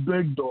you I'm the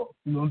big dog.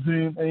 You know what I'm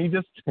saying? And he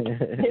just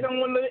hit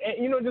him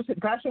just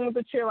bash him with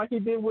the chair like he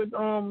did with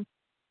Strowman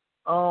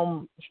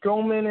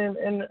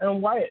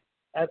and Wyatt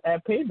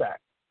at Payback.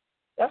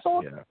 That's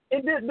all. Yeah.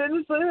 It didn't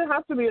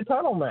have to be a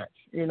title match.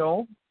 He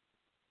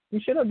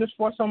should have just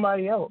fought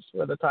somebody else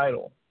for the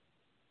title.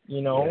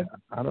 Yeah,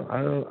 I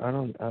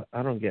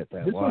don't get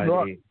that.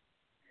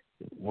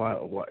 Why?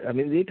 I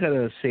mean, they could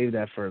have saved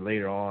that for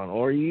later on,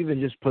 or you even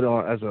just put it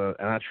on as an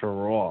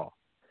actual Raw.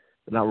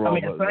 Not Raw,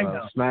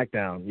 but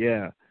SmackDown.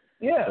 Yeah.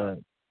 Yeah.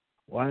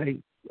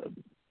 Why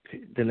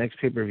the next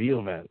pay-per-view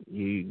event?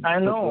 I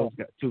know.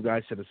 Put those two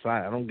guys to the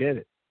side. I don't get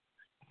it.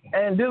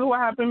 And this is what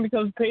happened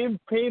because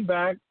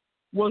Payback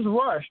was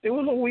rushed. It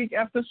was a week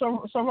after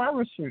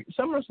Survivor Series,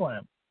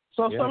 SummerSlam.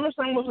 So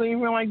SummerSlam wasn't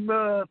even like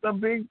the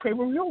big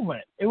pay-per-view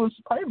event. It was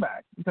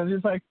Payback because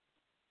it's like,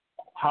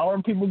 how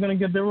are people going to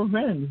get their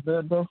revenge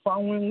the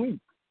following week?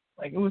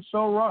 Like, it was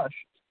so rushed.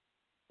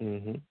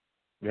 Mm-hmm.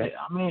 Yeah.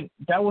 I mean,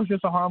 that was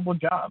just a horrible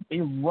job.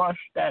 They rushed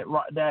that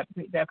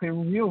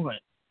pay-per-view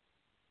event.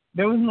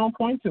 There was no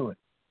point to it,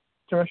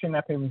 to rushing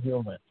that pay-per-view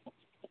event.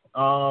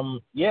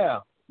 Yeah,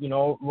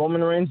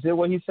 Roman Reigns did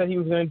what he said he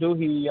was going to do.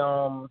 He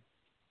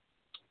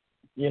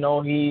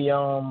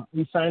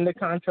signed the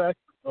contract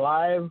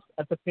live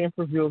at the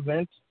pay-per-view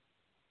event,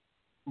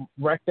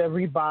 wrecked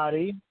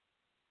everybody,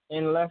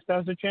 and left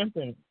as a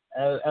champion,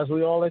 as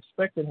we all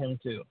expected him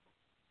to.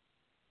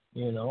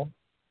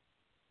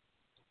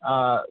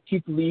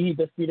 Keith Lee, he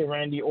defeated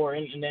Randy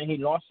Orton, and then he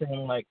lost to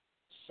him like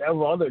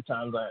several other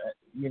times,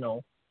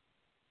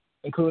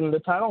 including the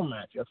title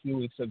match a few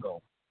weeks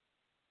ago.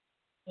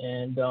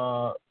 And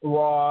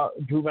Raw,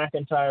 Drew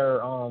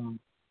McIntyre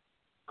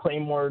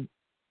Claymore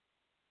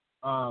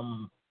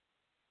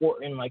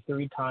Orton like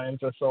 3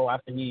 times or so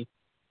after he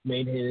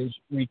made his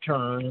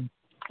return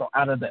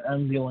out of the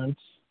ambulance.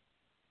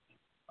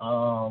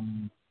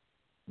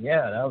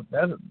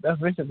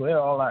 That's basically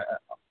all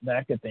that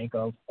I could think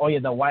of. Oh yeah,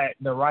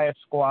 the Riot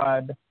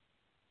Squad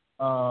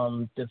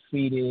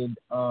defeated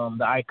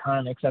the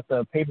Iconics at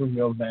the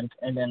pay-per-view event,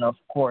 and then of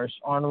course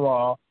on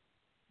Raw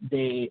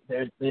they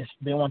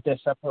went their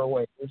separate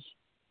ways.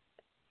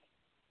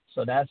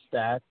 So that's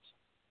that.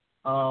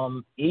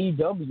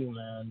 AEW,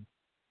 man,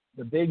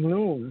 the big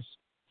news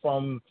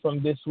from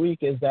this week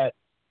is that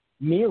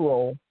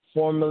Miro,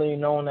 formerly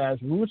known as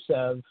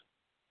Rusev,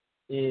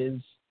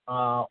 is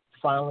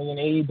finally in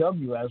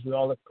AEW, as we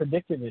all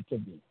predicted it to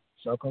be.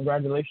 So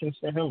congratulations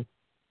to him.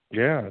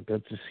 Yeah,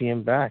 good to see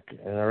him back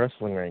in a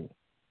wrestling ring.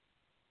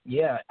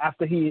 Yeah,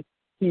 after he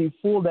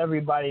fooled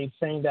everybody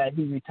saying that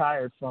he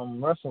retired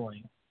from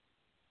wrestling,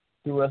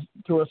 threw us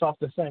off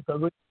the scent,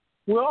 because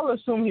we all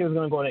assumed he was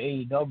going to go to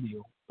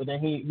AEW, but then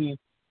he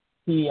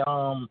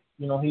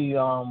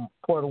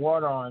poured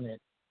water on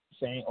it,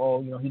 saying,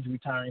 he's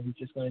retiring, he's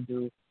just going to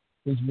do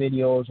his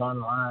videos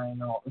online,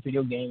 or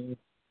video game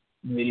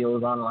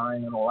videos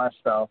online and all that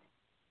stuff.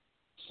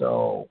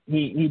 So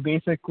he's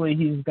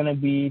going to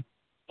be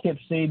Kip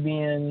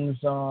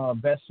Sabian's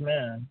best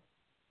man,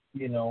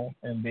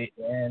 and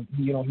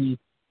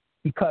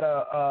he cut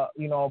a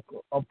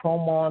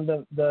promo on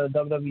the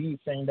WWE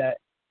saying that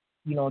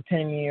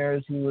 10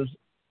 years he was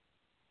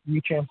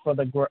reaching for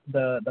the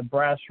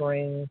brass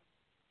ring,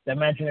 the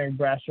imaginary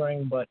brass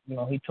ring, but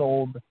he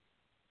told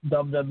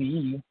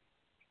WWE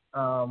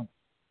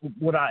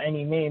without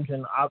any names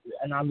and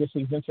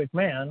obviously Vince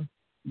McMahon,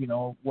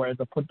 where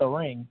to put the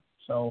ring.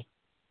 So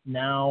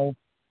now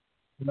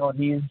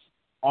he's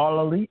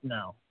all elite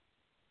now.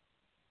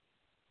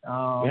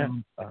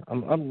 I'm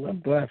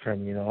glad for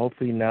him.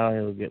 Hopefully now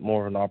he'll get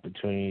more of an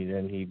opportunity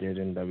than he did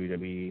in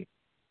WWE.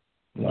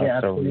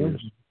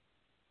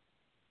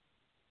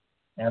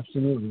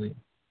 Absolutely.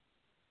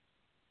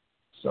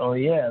 So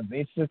yeah,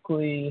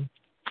 basically,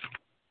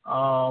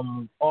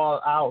 All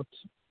Out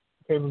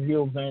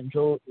pay-per-view event.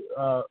 Joey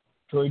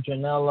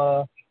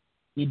Janela,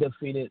 he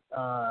defeated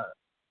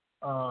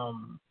Serpentico.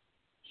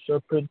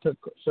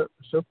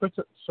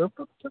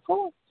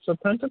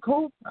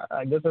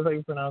 I guess that's how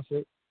you pronounce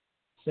it.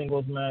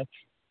 Singles match.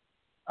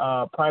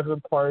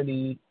 Private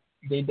Party,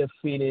 they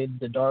defeated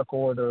the Dark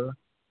Order.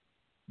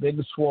 Big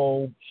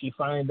Swole, she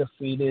finally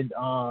defeated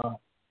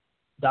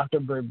Dr.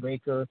 Britt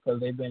Baker, because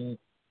they've been,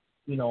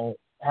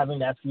 having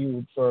that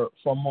feud for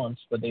months,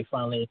 but they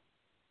finally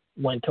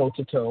went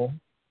toe-to-toe.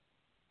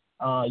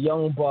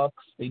 Young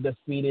Bucks, they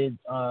defeated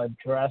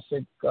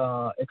Jurassic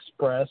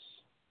Express.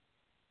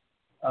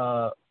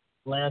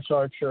 Lance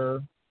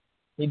Archer,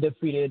 he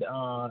defeated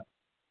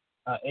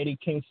Eddie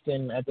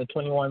Kingston at the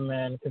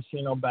 21-man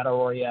Casino Battle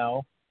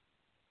Royale.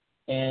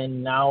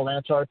 And now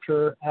Lance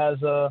Archer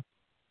has a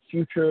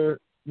future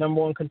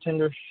number 1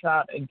 contender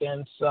shot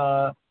against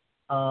John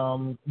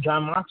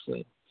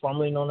Moxley,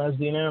 formerly known as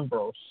Dean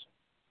Ambrose.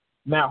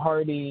 Matt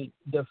Hardy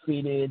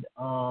defeated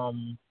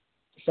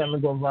Sammy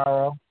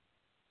Guevara.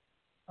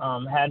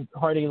 Had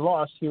Hardy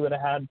lost, he would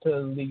have had to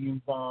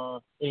leave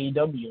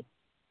AEW.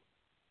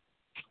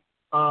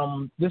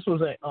 This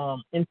was an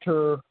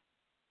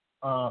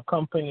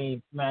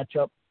inter-company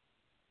matchup.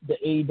 The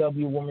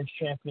AEW Women's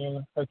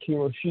Champion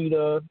Hikaru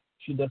Shida,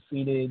 she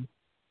defeated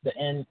the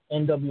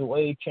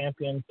NWA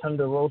Champion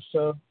Thunder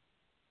Rosa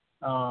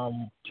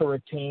to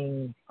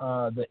retain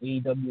the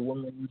AEW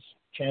Women's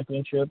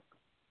Championship.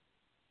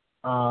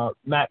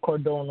 Matt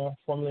Cardona,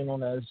 formerly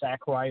known as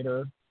Zack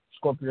Ryder,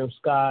 Scorpio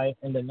Sky,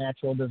 and the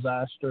Natural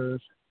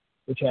Disasters,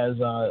 which has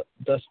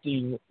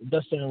Dustin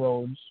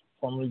Rhodes,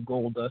 formerly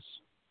Goldust,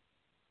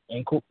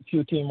 and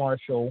QT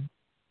Marshall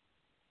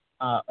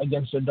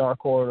against the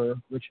Dark Order,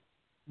 which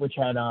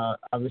had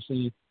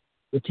obviously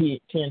the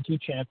TNT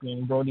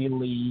champion Brody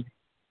Lee,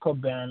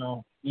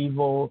 Cabana,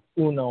 Evil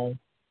Uno,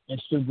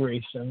 and Stu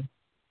Grayson.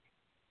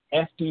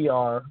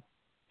 FDR,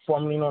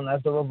 formerly known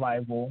as the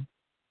Revival,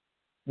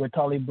 with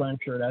Tully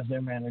Blanchard as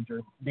their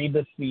manager, they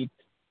defeat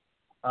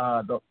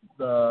the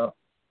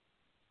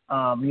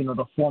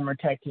former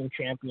tag team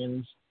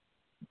champions,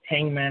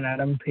 Hangman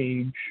Adam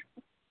Page,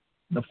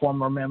 the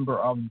former member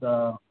of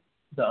the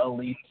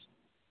Elite,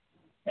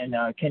 and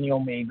Kenny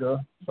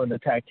Omega for the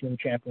tag team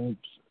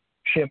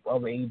ship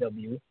of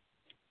AEW.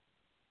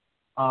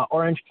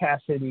 Orange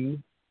Cassidy,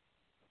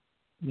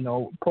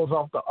 pulls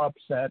off the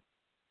upset,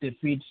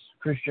 defeats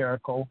Chris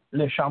Jericho,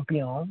 Le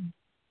Champion,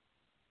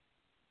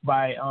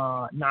 by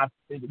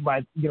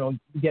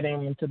getting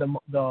him into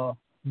the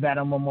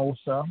Vada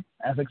Mimosa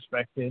as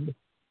expected.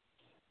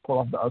 Pull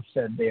off the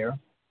upset there.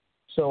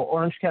 So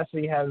Orange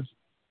Cassidy has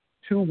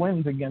 2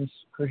 wins against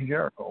Chris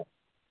Jericho.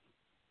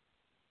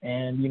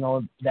 And,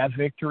 that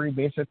victory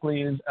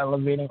basically is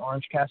elevating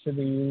Orange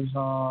Cassidy's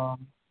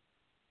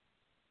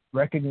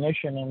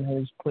recognition and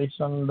his place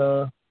on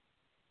the,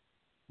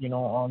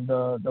 on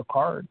the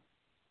card.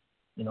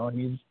 He's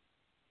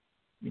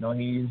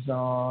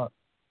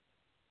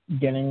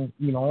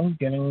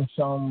getting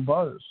some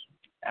buzz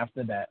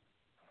after that.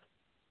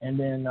 And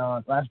then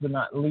last but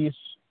not least,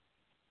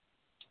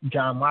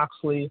 John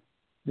Moxley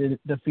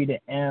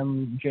defeated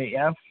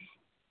MJF.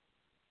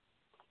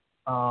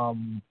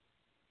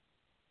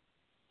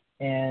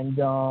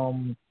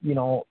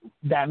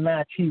 That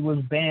match, he was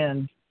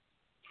banned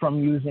from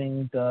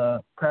using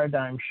the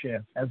paradigm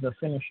shift as a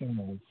finishing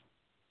move.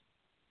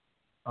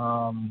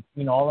 All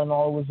in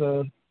all, it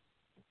was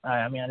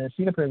I didn't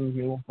see the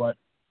pay-per-view, but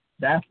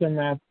the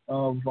aftermath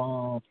of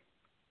the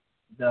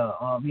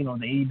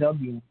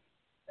AEW,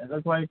 it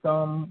looked like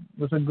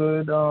was a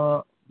good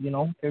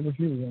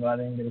pay-per-view. I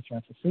didn't get a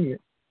chance to see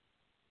it.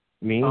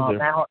 Me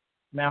either.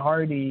 Matt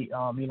Hardy,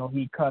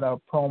 he cut a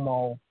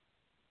promo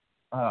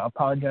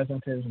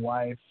apologizing to his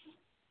wife,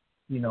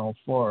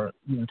 for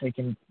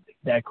taking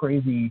that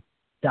crazy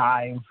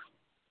dive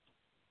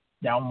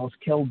that almost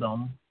killed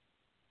him.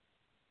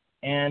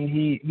 And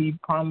he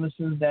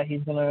promises that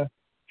he's gonna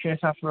chase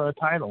after a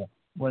title,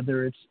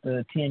 whether it's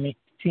the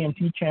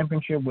TNT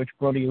Championship, which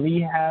Brody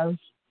Lee has,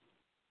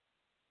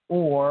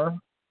 or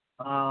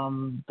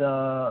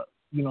the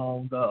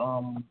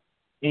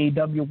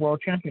AEW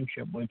World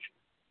Championship, which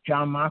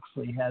John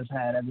Moxley has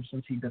had ever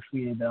since he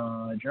defeated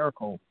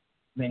Jericho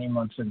many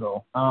months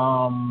ago.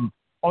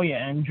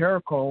 And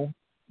Jericho,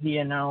 he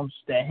announced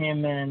that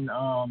him and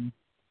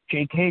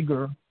Jake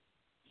Hager,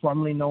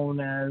 formerly known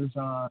as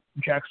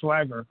Jack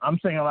Swagger. I'm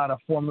saying a lot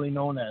of formerly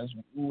known as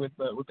with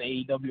the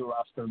AEW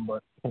roster,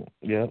 but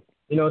yeah,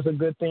 it's a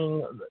good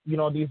thing.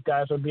 These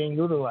guys are being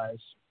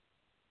utilized,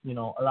 a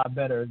lot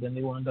better than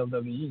they were in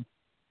WWE.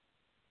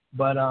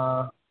 But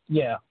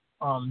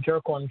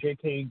Jericho and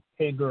Jake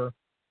Hager,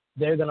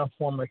 they're gonna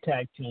form a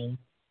tag team,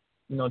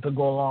 to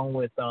go along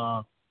with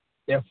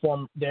their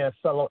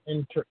fellow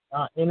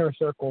inner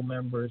circle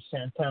members,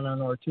 Santana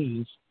and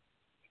Ortiz.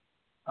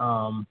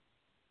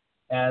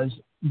 As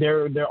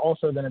they're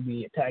also going to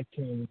be a tag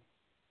team,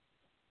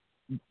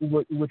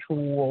 which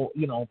will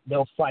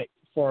they'll fight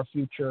for a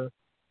future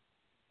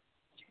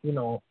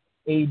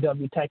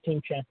AEW Tag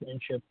Team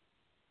Championship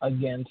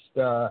against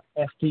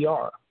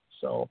FTR.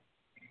 So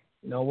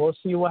we'll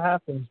see what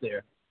happens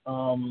there.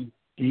 Do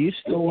you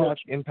still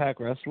watch Impact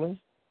Wrestling?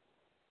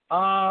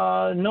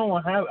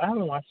 No, I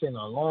haven't watched it in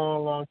a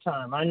long, long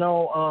time. I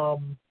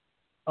know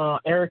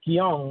Eric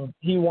Young,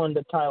 he won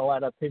the title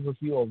at a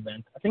pay-per-view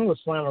event. I think it was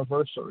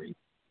Slammiversary.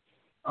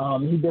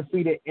 He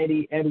defeated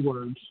Eddie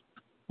Edwards,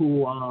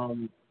 who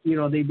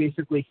they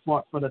basically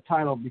fought for the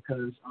title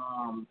because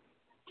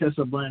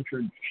Tessa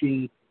Blanchard,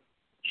 she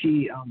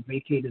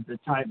vacated the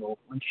title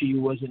when she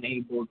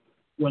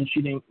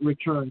didn't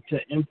return to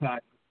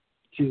Impact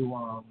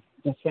to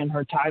defend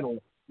her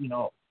title,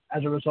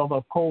 as a result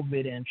of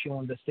COVID, and she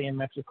wanted to stay in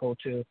Mexico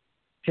to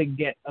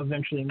get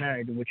eventually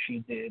married, which she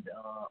did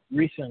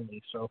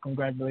recently. So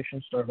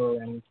congratulations to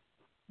her and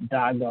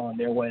Daga on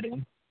their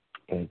wedding.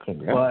 And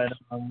congrats.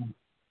 But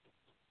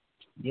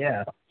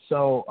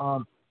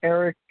so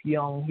Eric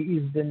Young,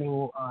 he's the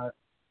new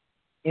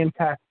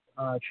Impact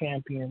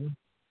champion,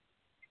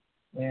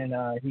 and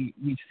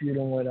he's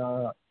feuding with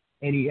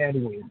Eddie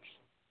Edwards.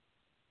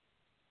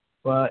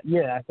 But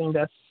yeah, I think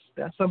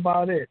that's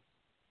about it.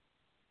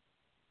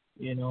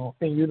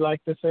 Thing you'd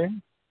like to say?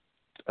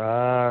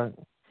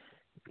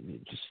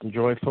 Just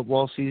enjoy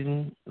football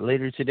season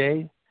later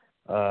today.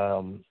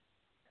 And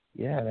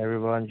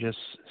everyone just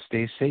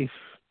stay safe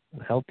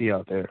and healthy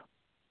out there.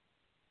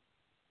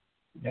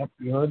 Yep,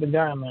 you heard the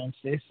guy, man.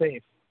 Stay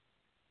safe.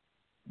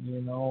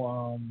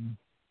 Hope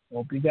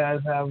you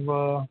guys have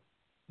a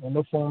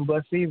wonderful and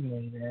blessed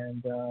evening,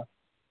 and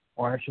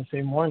or I should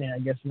say morning, I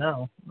guess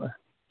now.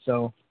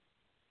 So,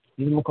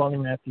 this is McCauley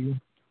Matthew,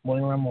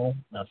 Morning Ramo.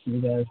 I'll see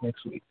you guys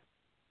next week.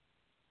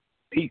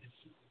 Peace.